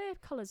genderqueer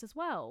colours as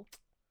well.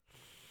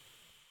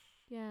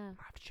 Yeah.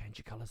 I have to change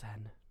your colours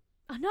then.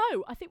 I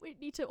know. I think we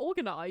need to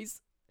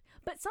organise.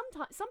 But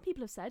sometimes some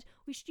people have said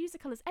we should use the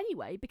colours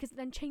anyway because it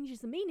then changes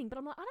the meaning. But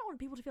I'm like, I don't want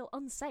people to feel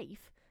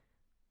unsafe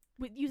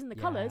with using the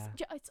colours.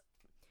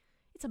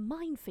 It's a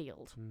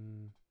minefield.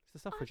 It's the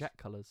suffragette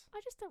colours.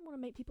 I just don't want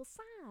to make people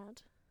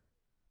sad.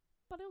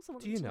 But I also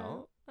want Do them you to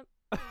not?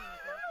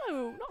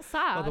 No, not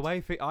sad. Well, the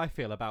way I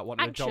feel about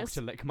wanting a dog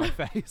to lick my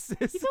face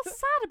is... You feel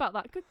sad about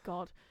that? Good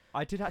God.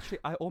 I did actually...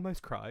 I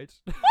almost cried.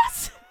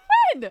 What?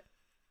 When?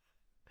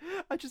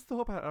 I just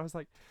thought about it. I was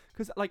like...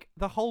 Because, like,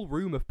 the whole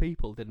room of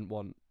people didn't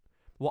want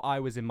what I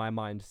was in my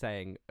mind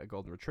saying a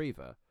golden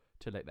retriever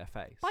to lick their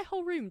face. By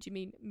whole room, do you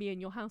mean me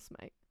and your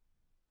housemate?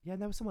 Yeah,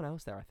 and there was someone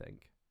else there, I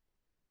think.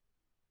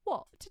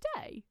 What?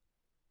 Today?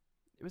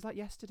 It was like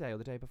yesterday or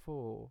the day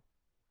before.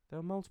 There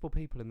were multiple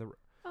people in the room.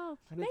 Oh,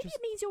 maybe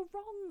it means you're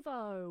wrong,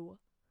 though.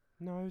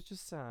 No, I was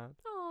just sad.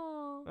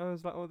 Oh. I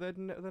was like, they'd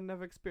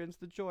never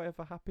experienced the joy of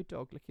a happy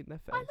dog licking their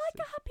face. I like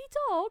a happy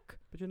dog.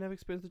 But you never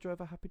experienced the joy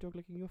of a happy dog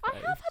licking your face. I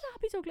have had a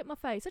happy dog lick my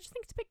face. I just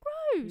think it's a bit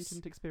gross. You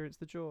didn't experience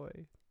the joy.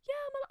 Yeah,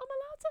 I'm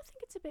allowed to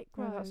think it's a bit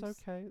gross. No,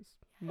 that's okay. It's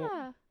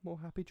more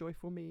happy joy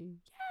for me.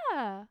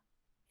 Yeah.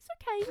 It's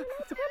okay. We're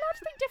allowed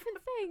to think different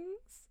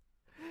things.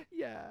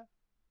 Yeah.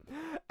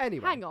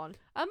 Anyway. Hang on.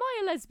 Am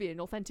I a lesbian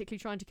authentically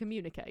trying to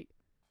communicate?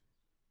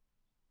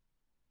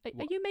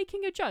 Are you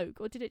making a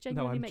joke, or did it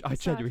genuinely make you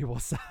sad? I genuinely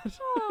was sad.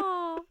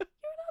 Oh, you're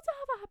allowed to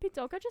have a happy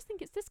dog. I just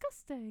think it's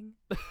disgusting.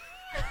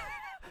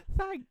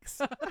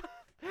 Thanks.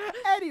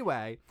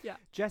 Anyway, yeah.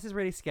 Jess is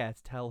really scared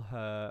to tell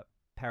her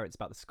parents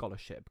about the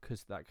scholarship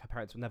because her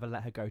parents will never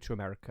let her go to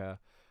America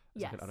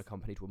as like an Yes.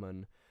 unaccompanied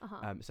woman.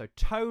 Uh-huh. So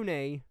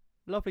Tony,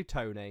 lovely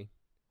Tony,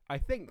 I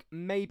think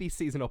maybe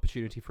sees an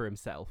opportunity for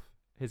himself,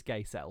 his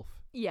gay self,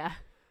 Yeah.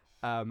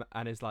 and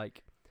is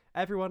like,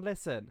 everyone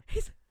listen,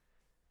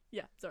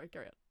 Yeah, sorry,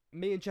 carry on.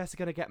 me and Jess are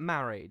going to get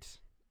married.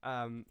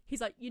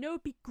 He's like,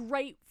 it'd be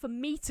great for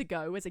me to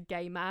go as a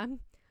gay man.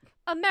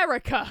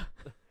 America!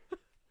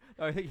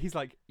 I think he's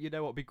like, you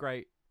know what would be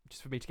great?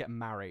 Just for me to get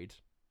married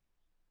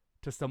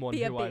to someone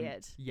Be a who I'm...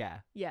 beard. Yeah,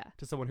 Yeah.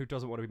 to someone who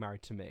doesn't want to be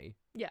married to me.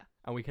 Yeah.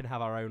 And we can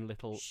have our own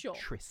little Sure.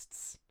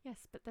 trysts.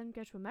 Yes, but then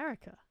go to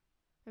America.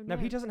 Oh, No,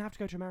 he doesn't have to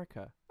go to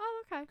America.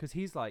 Oh, okay. Because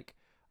he's like...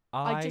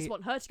 I just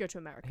want her to go to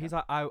America. He's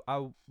like, I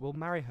will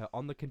marry her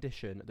on the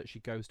condition that she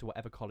goes to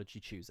whatever college she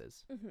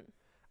chooses. Mm-hmm.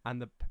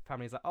 And the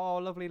family's like, oh,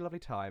 lovely, lovely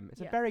time.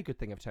 It's a Yeah. very good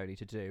thing of Tony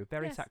to do.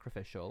 Very Yes.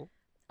 sacrificial.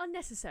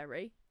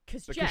 Unnecessary,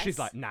 because Because Jess she's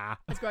like, nah.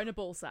 has grown a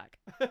ball sack.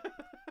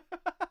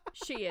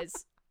 She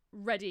is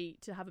ready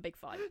to have a big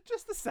fight.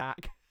 Just the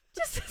sack.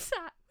 Just a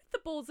sack with the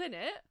balls in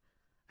it.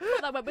 I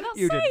thought that went without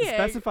You saying. didn't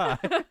specify.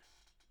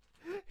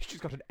 She's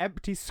got an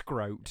empty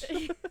scrote.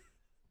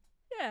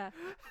 Yeah.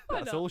 Why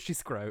That's not? all she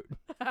scrote.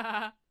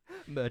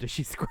 Murder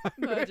she scrote.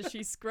 Murder she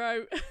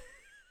scrote.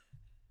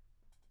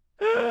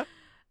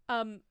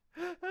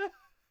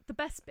 The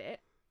best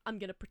bit, I'm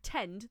going to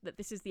pretend that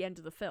this is the end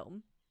of the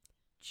film.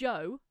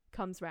 Joe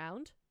comes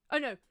round. Oh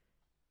no.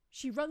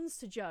 She runs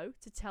to Joe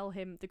to tell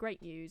him the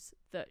great news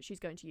that she's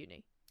going to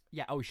uni.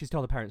 Yeah, she's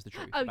told the parents the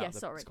truth Oh, about yeah, the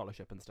sorry.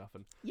 scholarship and stuff.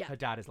 And Yeah. her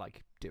dad is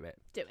like, do it.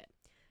 Do it.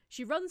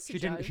 She runs to She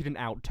Joe. didn't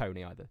out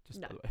Tony either. Just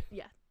No. by the way.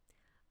 Yeah.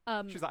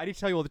 She was like, I need to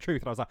tell you all the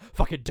truth. And I was like,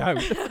 fucking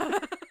don't.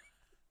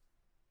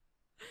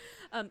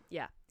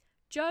 Yeah.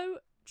 Joe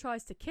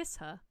tries to kiss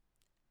her,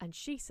 and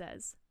she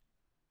says,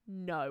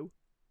 no.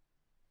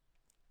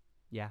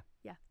 Yeah.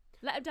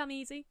 Let him down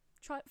easy.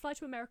 Fly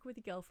to America with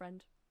your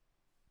girlfriend.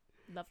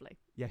 Lovely.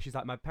 Yeah, she's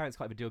like, my parents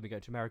can't even deal with me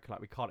going to America.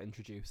 Like, we can't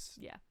introduce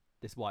Yeah.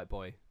 this white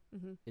boy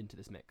Mm-hmm. into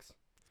this mix.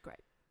 It's great.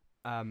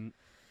 And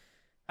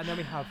then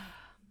we have,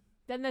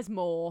 Then there's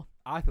more.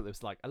 I thought it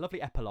was like a lovely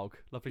epilogue,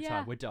 lovely Yeah.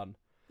 time. We're done.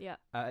 Yeah.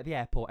 At the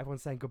airport,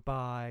 everyone's saying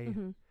goodbye,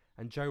 Mm-hmm.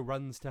 and Joe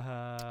runs to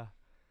her.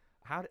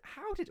 How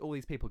did all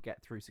these people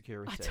get through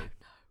security? I don't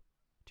know.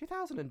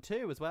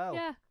 2002 as well.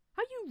 Yeah.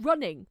 How are you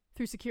running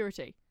through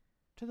security?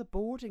 To the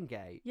boarding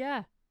gate.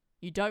 Yeah.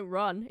 You don't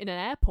run in an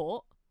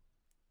airport.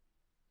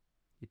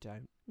 You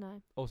don't.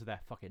 No. Also,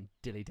 they're fucking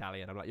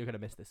dilly-dallying. I'm like, you're going to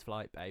miss this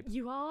flight, babe.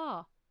 You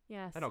are.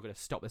 Yes. They're not going to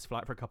stop this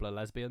flight for a couple of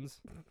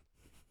lesbians.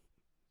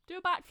 Do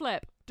a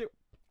backflip.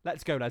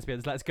 Let's go,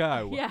 lesbians. Let's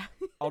go. Yeah.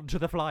 Onto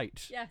the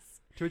flight.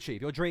 Yes. To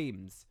achieve your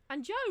dreams.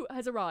 And Joe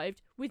has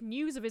arrived with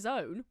news of his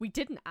own. We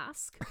didn't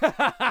ask. No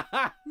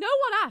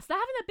one asked. They're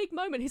having a big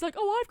moment. He's like,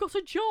 oh, I've got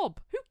a job.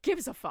 Who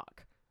gives a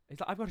fuck? He's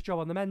like, I've got a job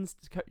on the men's...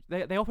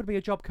 They offered me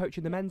a job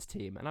coaching the men's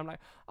team. And I'm like,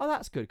 oh,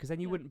 that's good, because then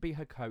you Yeah. wouldn't be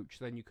her coach.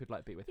 Then you could,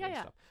 like, be with her Yeah, and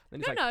yeah. stuff. Then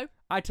he's No, like, no.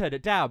 I turned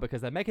it down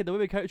because they're making the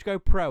women coach go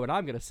pro, and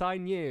I'm going to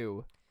sign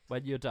you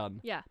when you're done.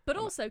 Yeah. But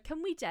I'm- also,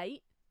 can we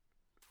date?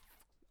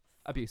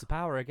 Abuse of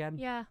power again.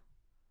 Yeah.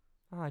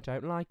 I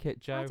don't like it,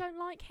 Joe. I don't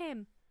like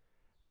him.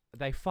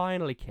 They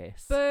finally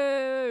kiss.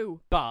 Boo.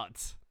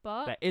 But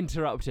But they're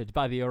interrupted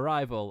by the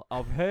arrival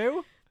of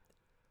who?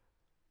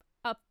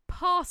 a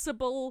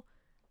passable...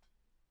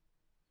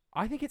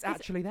 I think it's Is it-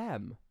 actually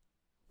them.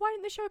 Why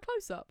didn't they show a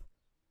close-up?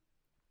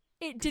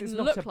 It 'Cause didn't it's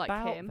not look like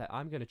about him. them.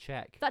 I'm going to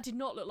check. That did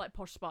not look like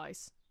Posh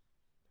Spice.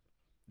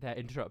 They're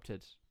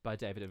interrupted by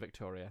David and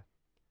Victoria.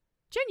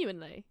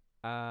 Genuinely.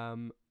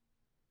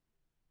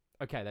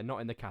 Okay, they're not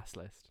in the cast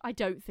list. I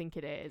don't think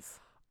it is.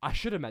 I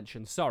should have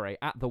mentioned, sorry,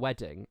 at the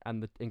wedding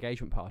and the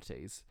engagement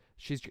parties,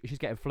 she's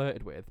getting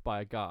flirted with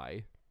by a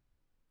guy,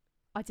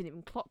 I didn't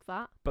even clock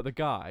that. but the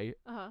guy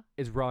Uh-huh.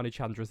 is Rani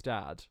Chandra's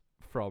dad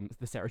from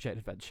the Sarah Jane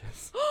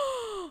Adventures.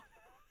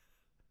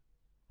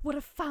 What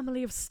a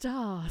family of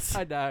stars.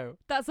 I know.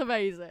 That's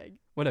amazing.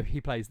 Well, no, he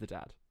plays the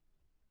dad.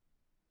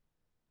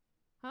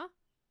 Huh?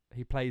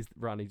 He plays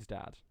Rani's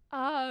dad.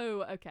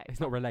 Oh, okay. He's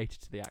not related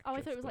to the actress. Oh,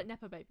 I thought it was but- like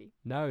Nepo Baby.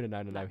 No.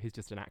 No. He's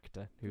just an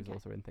actor who's Okay.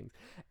 also in things.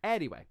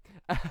 Anyway,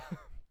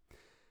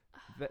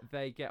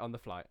 they get on the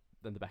flight.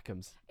 Then the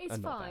Beckhams. It's are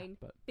not there, fine.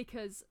 but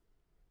Because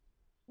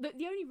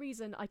the only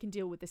reason I can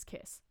deal with this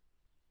kiss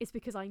is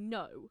because I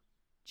know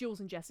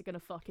Jules and Jess are going to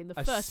fuck in the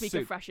As first week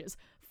soon- of freshers.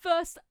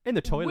 First in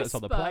the toilets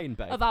on the whisper plane,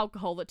 babe. of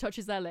alcohol that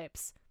touches their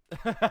lips.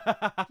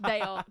 They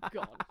are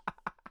gone.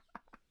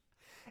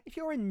 If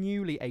you're a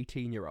newly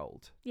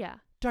 18-year-old, Yeah.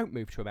 don't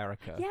move to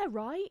America. Yeah,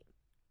 right?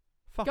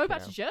 Fuck Go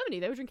back to Germany.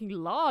 They were drinking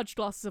large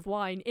glasses of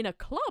wine in a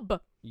club,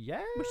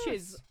 Yes. which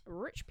is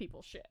rich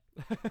people shit.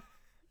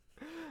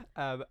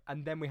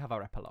 And then we have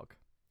our epilogue.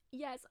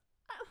 Yes.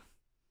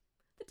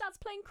 The dad's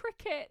playing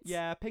cricket.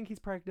 Yeah, Pinky's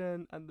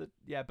pregnant, and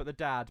but the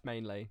dad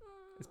mainly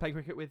is playing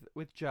cricket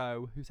with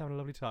Joe, who's having a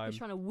lovely time. He's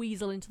trying to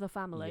weasel into the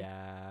family.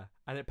 Yeah,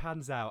 and it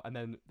pans out, and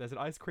then there's an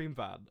ice cream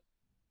van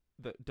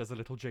that does a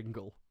little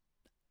jingle.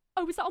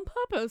 Oh, was that on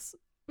purpose?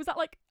 Was that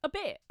like a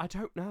bit? I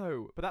don't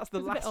know, but that's the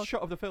It's a bit last odd.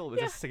 shot of the film. Is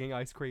Yeah. a singing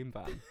ice cream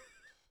van.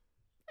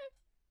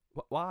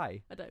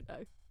 Why? I don't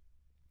know.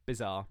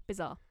 Bizarre.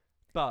 Bizarre.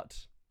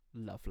 But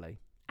Lovely.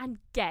 And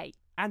gay.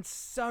 And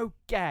so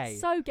gay.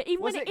 So gay.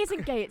 Even Was when it it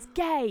isn't gay, it's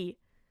gay.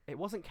 It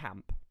wasn't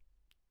camp.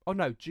 Oh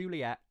no,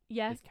 Juliet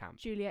Yeah, is camp.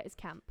 Juliet is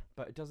camp.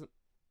 But it doesn't...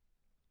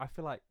 I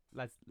feel like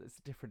it's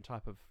a different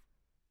type of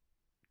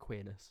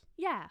queerness.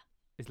 Yeah.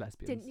 Is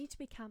lesbians. Didn't need to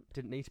be camp.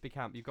 Didn't need to be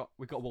camp.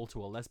 We've got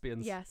wall-to-wall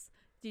lesbians. Yes.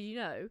 Did you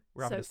know?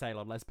 We're having a sale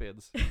on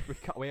lesbians.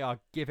 We are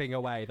giving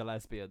away the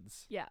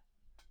lesbians. Yeah.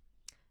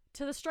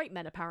 To the straight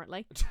men,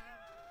 apparently.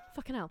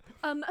 Fucking hell.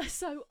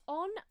 So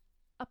on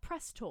a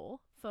press tour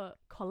for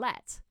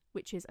Colette,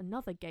 which is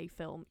another gay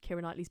film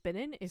Keira Knightley's been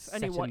in,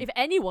 if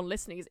anyone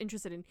listening is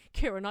interested in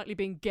Keira Knightley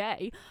being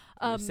gay,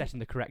 set in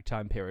the correct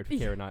time period for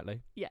Keira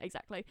Knightley. Yeah,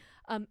 exactly.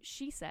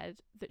 She said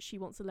that she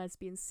wants a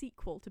lesbian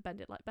sequel to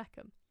Bend It Like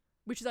Beckham,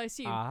 which is, I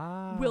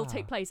assume, will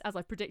take place, as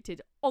I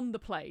predicted, on the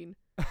plane.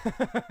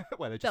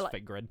 Where they're just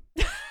fingering.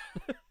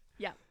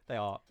 Yeah. They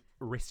are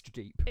wrist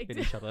deep in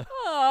each other.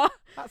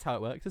 That's how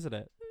it works, isn't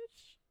it?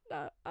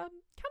 Can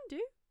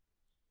do.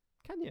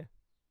 Can you?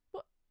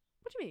 What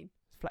do you mean?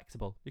 It's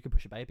flexible. You can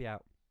push a baby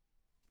out.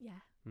 Yeah.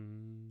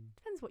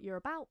 Depends what you're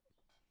about.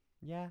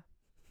 Yeah.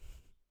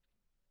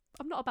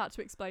 I'm not about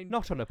to explain.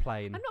 Not on a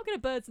plane. I'm not going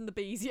to birds and the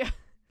bees, yeah.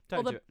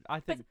 Don't do it. I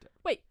think...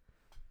 Wait.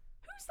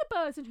 Who's the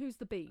birds and who's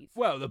the bees?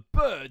 Well, the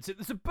birds.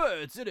 It's the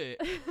birds, isn't it?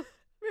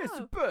 It's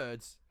the Oh.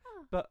 birds.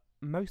 Oh. But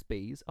most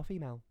bees are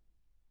female.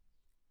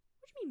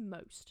 What do you mean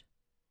most?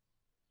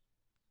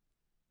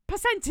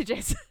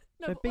 Percentages.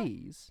 No, so but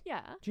bees?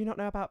 Yeah. Do you not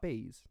know about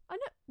bees? I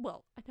know.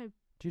 Well, I know.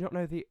 Do you not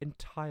know the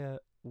entire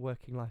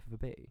working life of a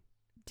bee?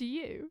 Do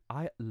you?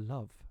 I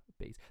love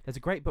bees. There's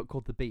a great book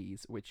called The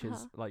Bees, which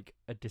is like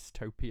a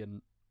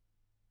dystopian...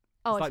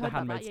 Oh, it's I've like The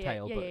heard about Handmaid's that.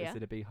 Tale, Yeah, but yeah, it's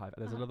in a beehive.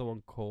 And there's another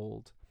one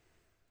called...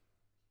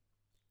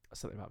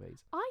 something about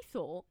bees. I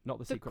thought Not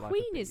The the Secret Life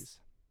queen of Bees. is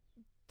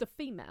the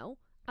female,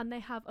 and they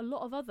have a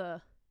lot of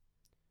other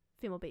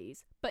female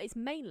bees, but it's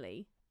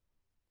mainly...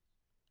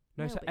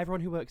 No, male so bees.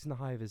 everyone who works in the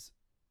hive is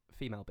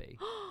female bee.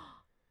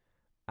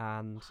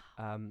 And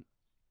I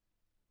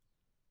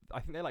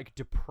think they like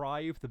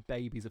deprive the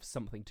babies of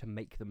something to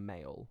make them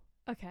male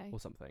Okay. or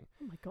something.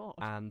 Oh my god.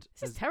 And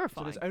This is so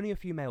terrifying. there's only a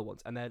few male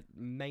ones, and their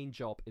main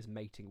job is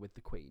mating with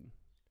the queen.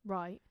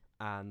 Right.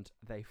 And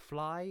they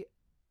fly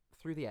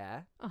through the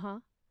air, Uh-huh.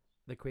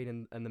 the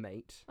queen and the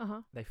mate.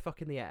 Uh-huh. They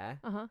fuck in the air.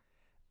 Uh-huh.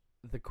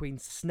 The queen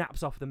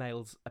snaps off the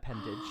male's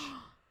appendage,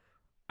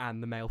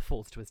 and the male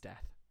falls to his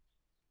death.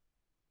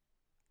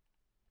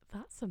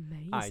 That's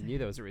amazing. I knew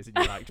there was a reason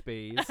you liked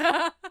bees.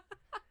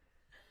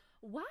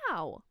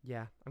 Wow.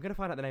 Yeah, I'm going to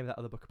find out the name of that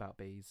other book about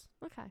bees.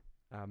 Okay.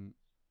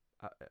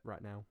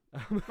 Right now.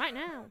 Right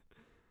now.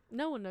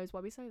 No one knows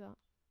why we say that.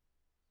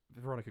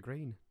 Veronica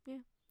Green.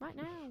 Right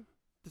now.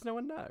 Does no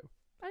one know?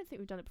 I don't think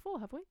we've done it before,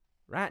 have we?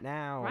 Right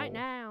now. Right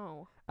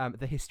now.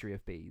 The History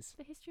of Bees.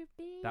 The History of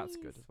Bees. That's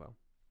good as well.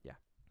 Yeah.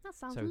 That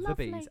sounds so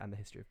lovely. The Bees and The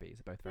History of Bees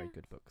are both very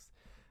good books.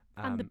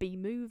 And the Bee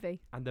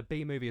movie. And the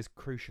Bee movie is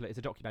crucial. It's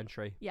a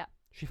documentary. Yeah.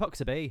 She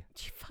fucks a bee.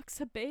 She fucks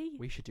a bee.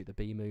 We should do the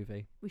Bee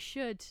movie. We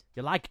should.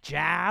 You like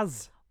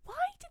jazz? Why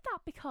did that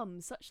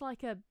become such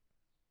like a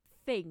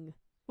thing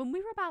when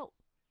we were about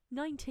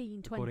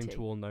 19, 20? According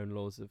to all known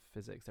laws of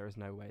physics, there is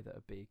no way that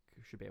a bee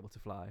should be able to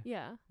fly.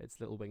 Yeah. Its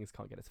little wings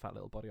can't get its fat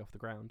little body off the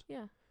ground.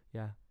 Yeah.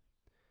 Yeah.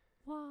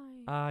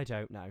 Why? I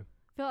don't know.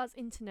 I feel that's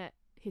internet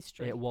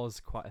history. It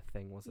was quite a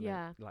thing, wasn't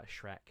Yeah. it? Like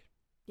Shrek.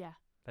 Yeah.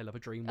 They love a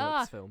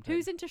DreamWorks film.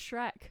 Who's into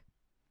Shrek?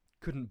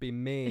 Couldn't be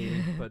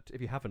me. But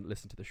if you haven't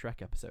listened to the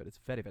Shrek episode, it's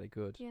very, very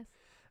good. Yes.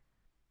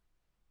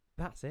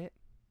 That's it.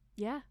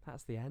 Yeah.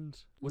 That's the end.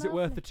 Was it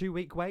worth the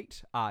 2-week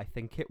wait? I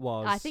think it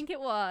was. I think it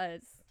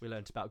was. We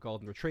learnt about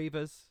golden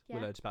retrievers. Yeah.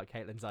 We learnt about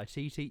Caitlin's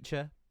IT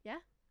teacher. Yeah.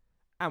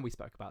 And we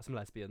spoke about some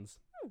lesbians.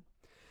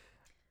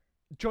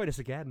 Join us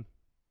again.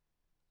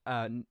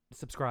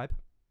 Subscribe.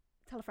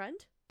 Tell a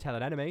friend. Tell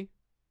an enemy.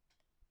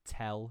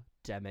 Tell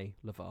Demi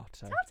Lovato.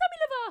 Tell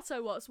Demi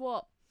Lovato what's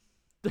what.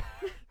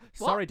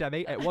 Sorry,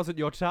 Demi, it wasn't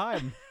your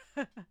time.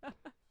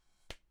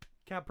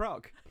 Cab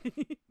Rock.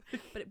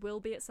 But it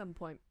will be at some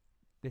point.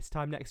 This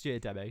time next year,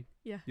 Demi.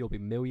 Yeah. You'll be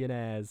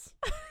millionaires.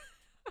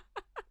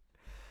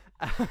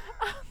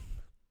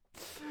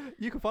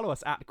 You can follow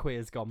us at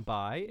Queers Gone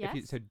By.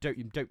 Yes. So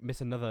don't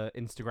miss another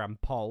Instagram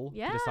poll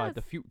to decide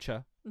the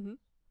future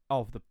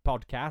of the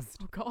podcast.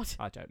 Oh God.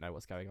 I don't know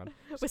what's going on.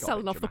 We're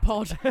selling off the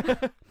dramatic.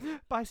 pod.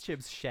 Buy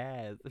Chib's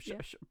shares. Yeah.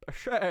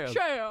 Shares.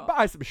 Share.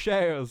 Buy some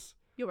shares.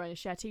 You're wearing a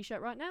Share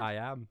t-shirt right now. I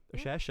am. A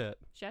Yeah. share shirt.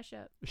 Share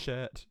shirt.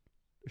 Shirt.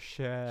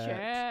 Shirt.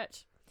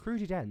 Shirt.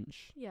 Crudy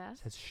Dench Yeah.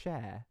 says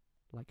share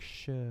like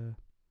sure.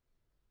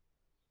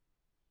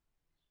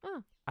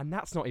 Oh. And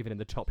that's not even in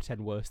the top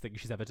 10 worst things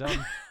she's ever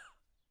done.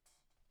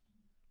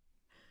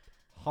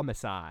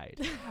 Homicide.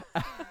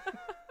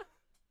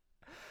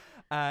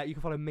 You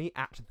can follow me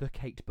at the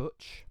Kate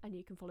Butch. And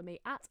you can follow me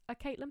at a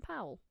Caitlin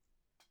Powell.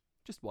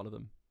 Just one of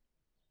them.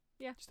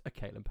 Yeah. Just a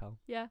Caitlin Powell.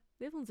 Yeah.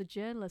 The other one's a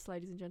journalist,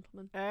 ladies and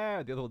gentlemen.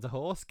 Oh, the other one's a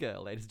horse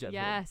girl, ladies and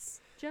gentlemen.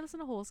 Yes. Journalist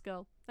and a horse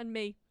girl. And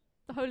me.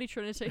 The Holy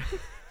Trinity.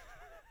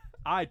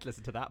 I'd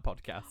listen to that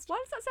podcast. Why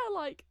does that sound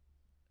like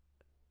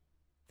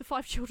The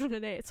 5 children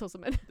and 8 or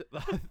something. I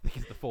think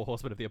it's the 4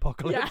 horsemen of the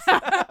apocalypse. Yeah.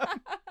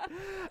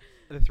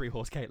 The 3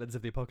 horse Caitlins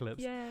of the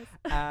apocalypse. Yes.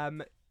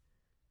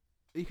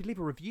 You could leave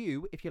a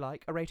review if you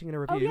like, a rating and a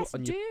Oh, review yes,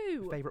 on your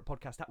do. favourite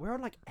podcast app. We're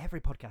on like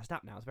every podcast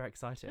app now. It's very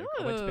exciting.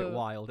 I went a bit Ooh.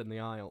 wild in the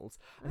aisles.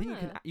 I think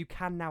Ah. you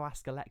can now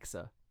ask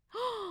Alexa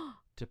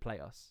to play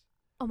us.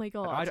 Oh my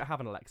god. I don't have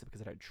an Alexa because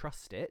I don't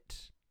trust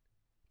it.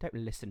 Don't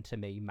listen to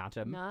me,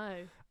 madam.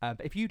 No.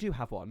 But if you do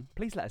have one,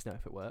 please let us know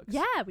if it works.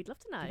 Yeah, we'd love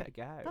to know. Give it a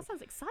go. That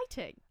sounds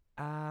exciting.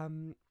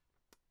 And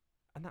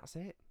that's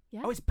it.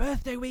 Yeah. Oh, it's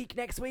birthday week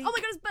next week. Oh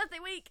my god, it's birthday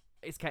week.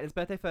 It's Caitlin's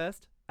birthday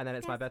first, and then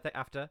it's my Yes. birthday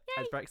after.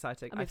 Yay. It's very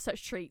exciting. And we have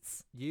such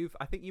treats.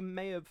 I think you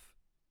may have.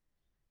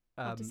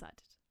 I've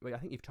decided. Wait, I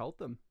think you've told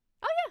them.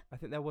 Oh yeah. I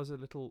think there was a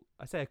little.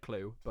 I say a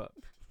clue, but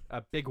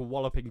a big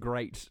walloping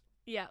great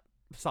Yeah.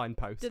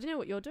 signpost. Do they know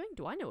what you're doing?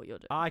 Do I know what you're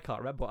doing? I can't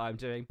remember what I'm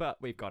doing, but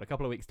we've got a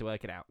couple of weeks to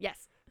work it out.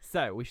 Yes.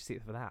 So we should see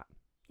it for that.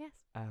 Yes.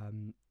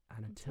 And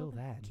until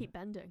then, keep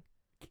bending.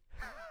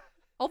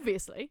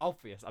 Obviously.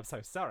 obvious. I'm so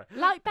sorry.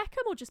 Like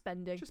Beckham or just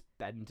bending? Just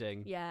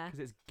bending. Yeah.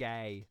 Because it's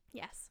gay.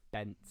 Yes.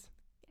 Bent.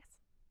 Yes.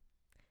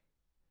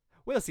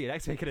 We'll see you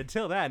next week, and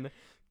until then,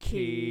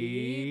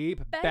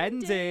 Keep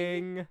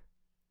bending.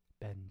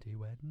 Bendy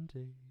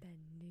Wendy.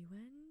 Bendy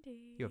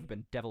Wendy. You ever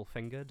been devil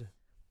fingered?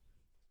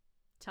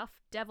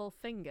 Tough devil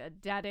finger,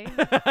 daddy.